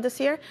spot we saw this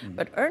year.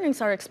 But earnings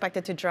are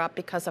expected to drop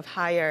because of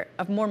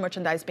more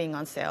merchandise being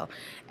on sale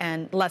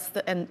and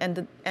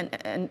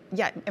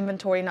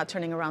inventory not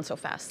turning around so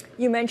fast.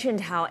 You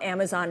mentioned how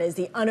Amazon is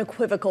the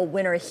unequivocal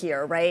winner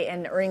here, right?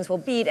 And earnings will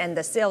beat and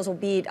the sales will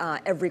beat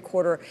every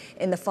quarter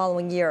in the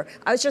following year.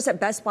 I was just at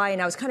Best Buy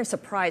and I was kind of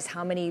surprised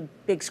how many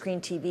big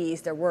screen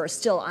TVs there were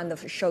still on the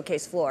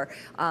showcase floor,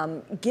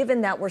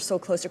 given that we're so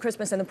close to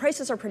Christmas and the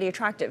prices are pretty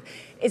attractive.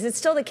 Is it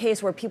still the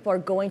case where people are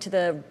going to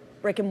the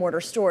brick and mortar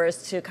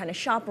stores to kind of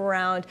shop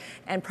around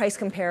and price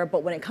compare,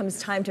 but when it comes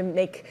time to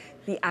make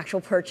the actual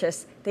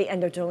purchase, they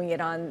end up doing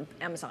it on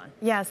Amazon?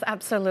 Yes,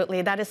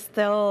 absolutely. That is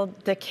still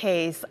the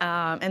case.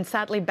 And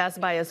sadly, Best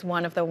Buy is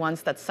one of the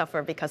ones that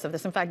suffer because of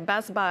this. In fact,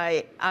 Best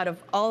Buy, out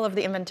of all of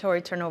the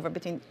inventory turnover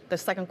between the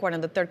second quarter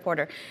and the third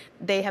quarter,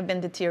 they have been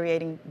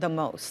deteriorating the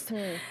most.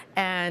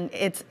 And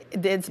it's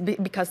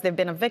because they've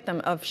been a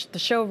victim of the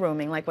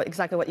showrooming, like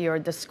exactly what you're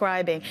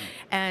describing.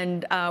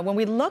 And when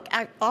we look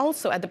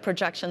also at the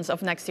projections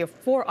of next year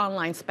for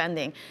online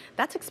spending,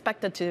 that's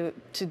expected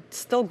to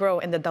still grow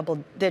in the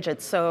double digits.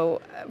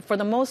 So for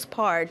the most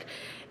part,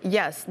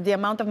 yes, the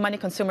amount of money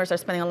consumers are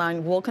spending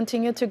online will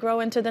continue to grow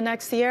into the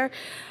next year.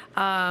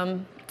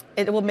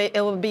 It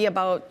will be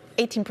about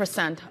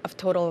 18% of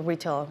total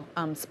retail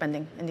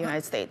spending in the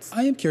United States.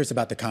 I am curious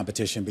about the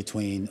competition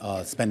between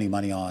spending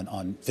money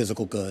on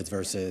physical goods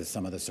versus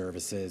some of the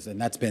services, and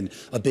that's been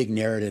a big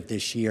narrative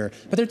this year.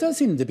 But there does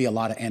seem to be a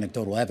lot of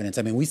anecdotal evidence.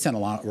 I mean, we sent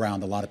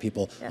around a lot of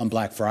people on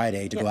Black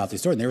Friday to go out to the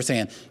store, and they were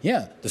saying,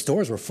 yeah, the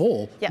stores were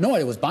full.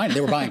 Nobody was buying it.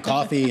 They were buying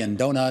coffee and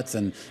donuts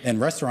and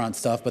restaurant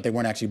stuff, but they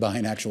weren't actually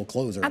buying actual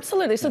clothes.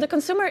 Absolutely. So the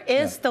consumer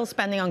is still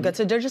spending on goods.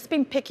 So they're just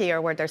being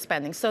pickier where they're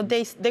spending. So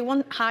they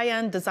want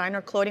high-end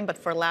designer clothing, but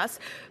for less.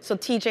 So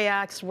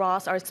TJX,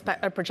 Ross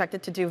are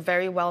projected to do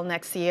very well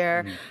next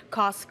year.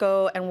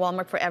 Costco and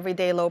Walmart for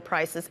everyday low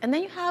prices. And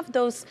then you have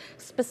those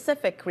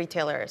specific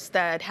retailers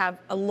that have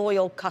a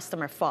loyal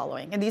customer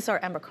following. And these are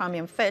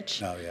Abercrombie &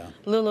 Fitch,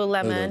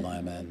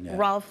 Lululemon,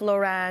 Ralph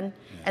Lauren.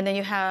 And then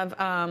you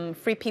have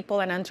Free People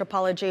and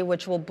Anthropologie,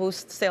 which will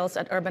boost sales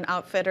at Urban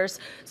Outfitters.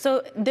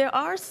 So there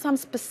are some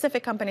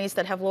specific companies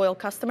that have loyal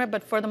customer,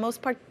 but for the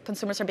most part,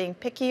 consumers are being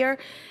pickier.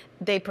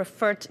 They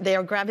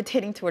are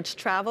gravitating towards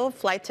travel.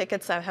 Flight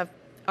tickets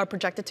are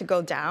projected to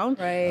go down.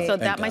 Right. So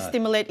that might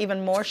stimulate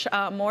even more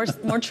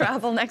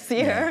travel next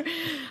year.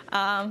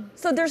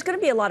 So there's going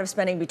to be a lot of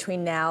spending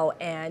between now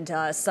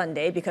and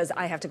Sunday because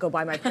I have to go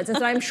buy my presents,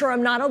 and I'm sure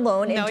I'm not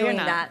alone in doing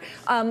that.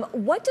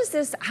 How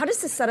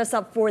does this set us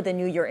up for the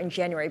new year in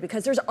January?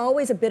 Because there's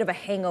always a bit of a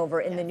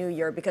hangover in the new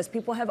year because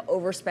people have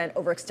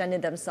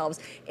overextended themselves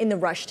in the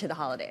rush to the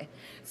holiday.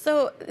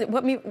 So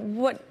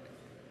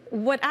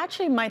what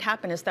actually might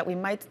happen is that we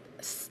might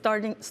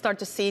start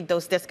to see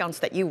those discounts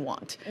that you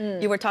want.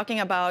 You were talking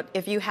about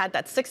if you had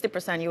that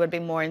 60%, you would be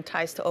more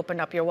enticed to open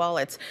up your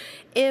wallets.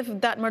 If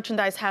that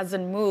merchandise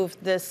hasn't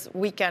moved this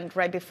weekend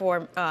right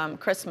before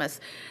Christmas,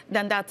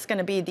 then that's going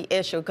to be the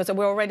issue because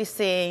we're already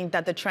seeing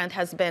that the trend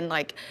has been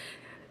like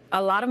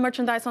a lot of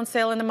merchandise on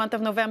sale in the month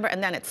of November,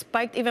 and then it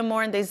spiked even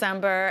more in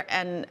December.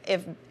 And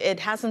if it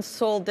hasn't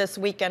sold this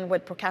weekend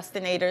with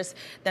procrastinators,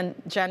 then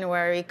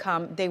January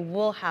come, they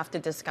will have to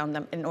discount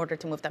them in order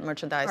to move that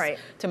merchandise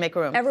to make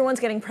room. Everyone's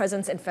getting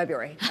presents in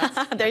February.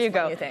 There you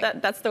go.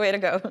 That's the way to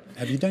go.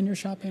 Have you done your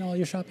shopping, all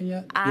your shopping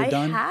yet? I You're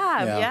done?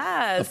 have, Yeah,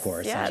 yes. of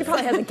course. Yes. She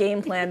probably has a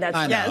game plan that's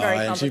I know, very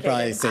and she complicated.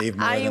 probably saved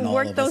more than all I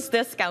work of those us.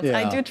 discounts. Yeah.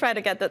 I do try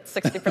to get that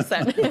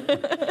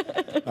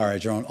 60%. All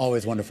right, Jerome,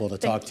 always wonderful to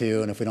talk to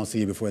you. And if we don't see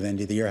you before the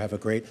end of the year, have a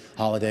great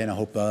holiday. And I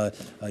hope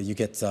you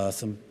get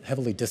some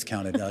heavily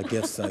discounted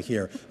gifts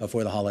here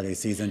for the holiday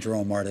season.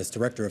 Jerome Martis,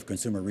 Director of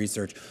Consumer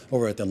Research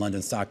over at the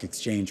London Stock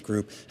Exchange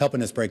Group,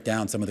 helping us break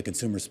down some of the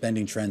consumer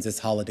spending trends this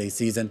holiday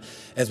season.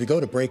 As we go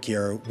to break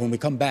here, when we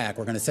come back,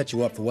 we're going to set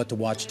you up for what to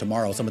watch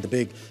tomorrow, some of the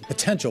big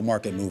potential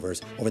market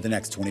movers over the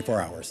next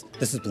 24 hours.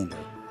 This is Bloomberg.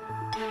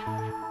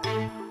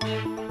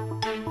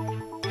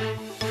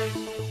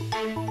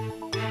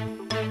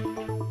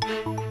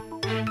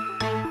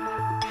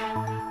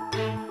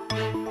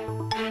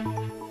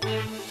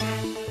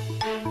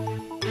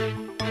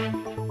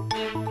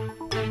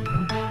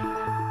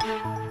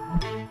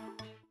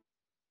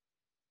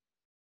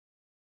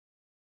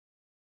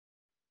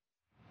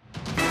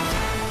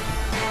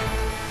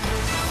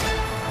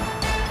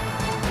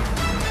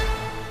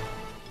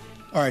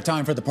 All right,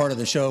 time for the part of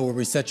the show where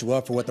we set you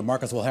up for what the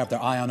markets will have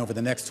their eye on over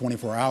the next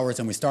 24 hours,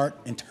 and we start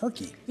in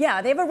Turkey.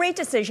 Yeah, they have a rate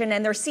decision,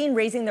 and they're seen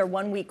raising their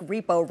one-week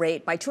repo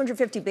rate by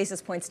 250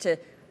 basis points to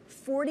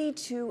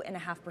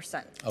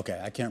 42.5%.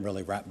 Okay, I can't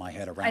really wrap my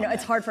head around I know, that.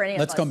 it's hard for any of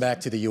us. Let's come back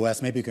to the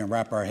U.S. Maybe we can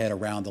wrap our head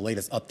around the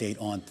latest update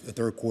on the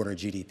third quarter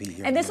GDP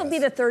here. And this will be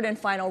the third and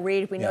final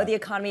read. We know Yeah. the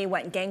economy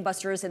went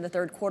gangbusters in the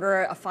third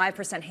quarter, a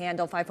 5%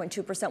 handle,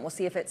 5.2%. We'll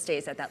see if it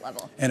stays at that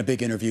level. And a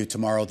big interview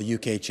tomorrow. The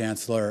UK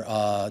Chancellor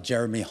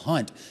Jeremy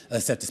Hunt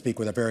is set to speak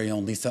with our very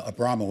own Lisa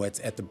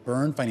Abramowitz at the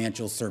Byrne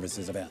Financial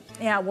Services event.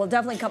 Yeah, we'll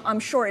definitely come. I'm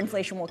sure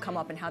inflation will come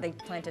up and how they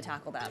plan to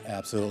tackle that.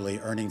 Absolutely.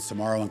 Earnings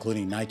tomorrow,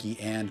 including Nike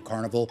and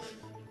Carnival.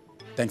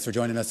 Thanks for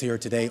joining us here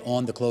today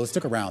on The Close.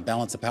 Stick around.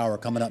 Balance of Power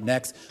coming up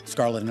next.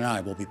 Scarlett and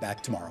I will be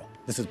back tomorrow.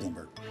 This is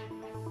Bloomberg.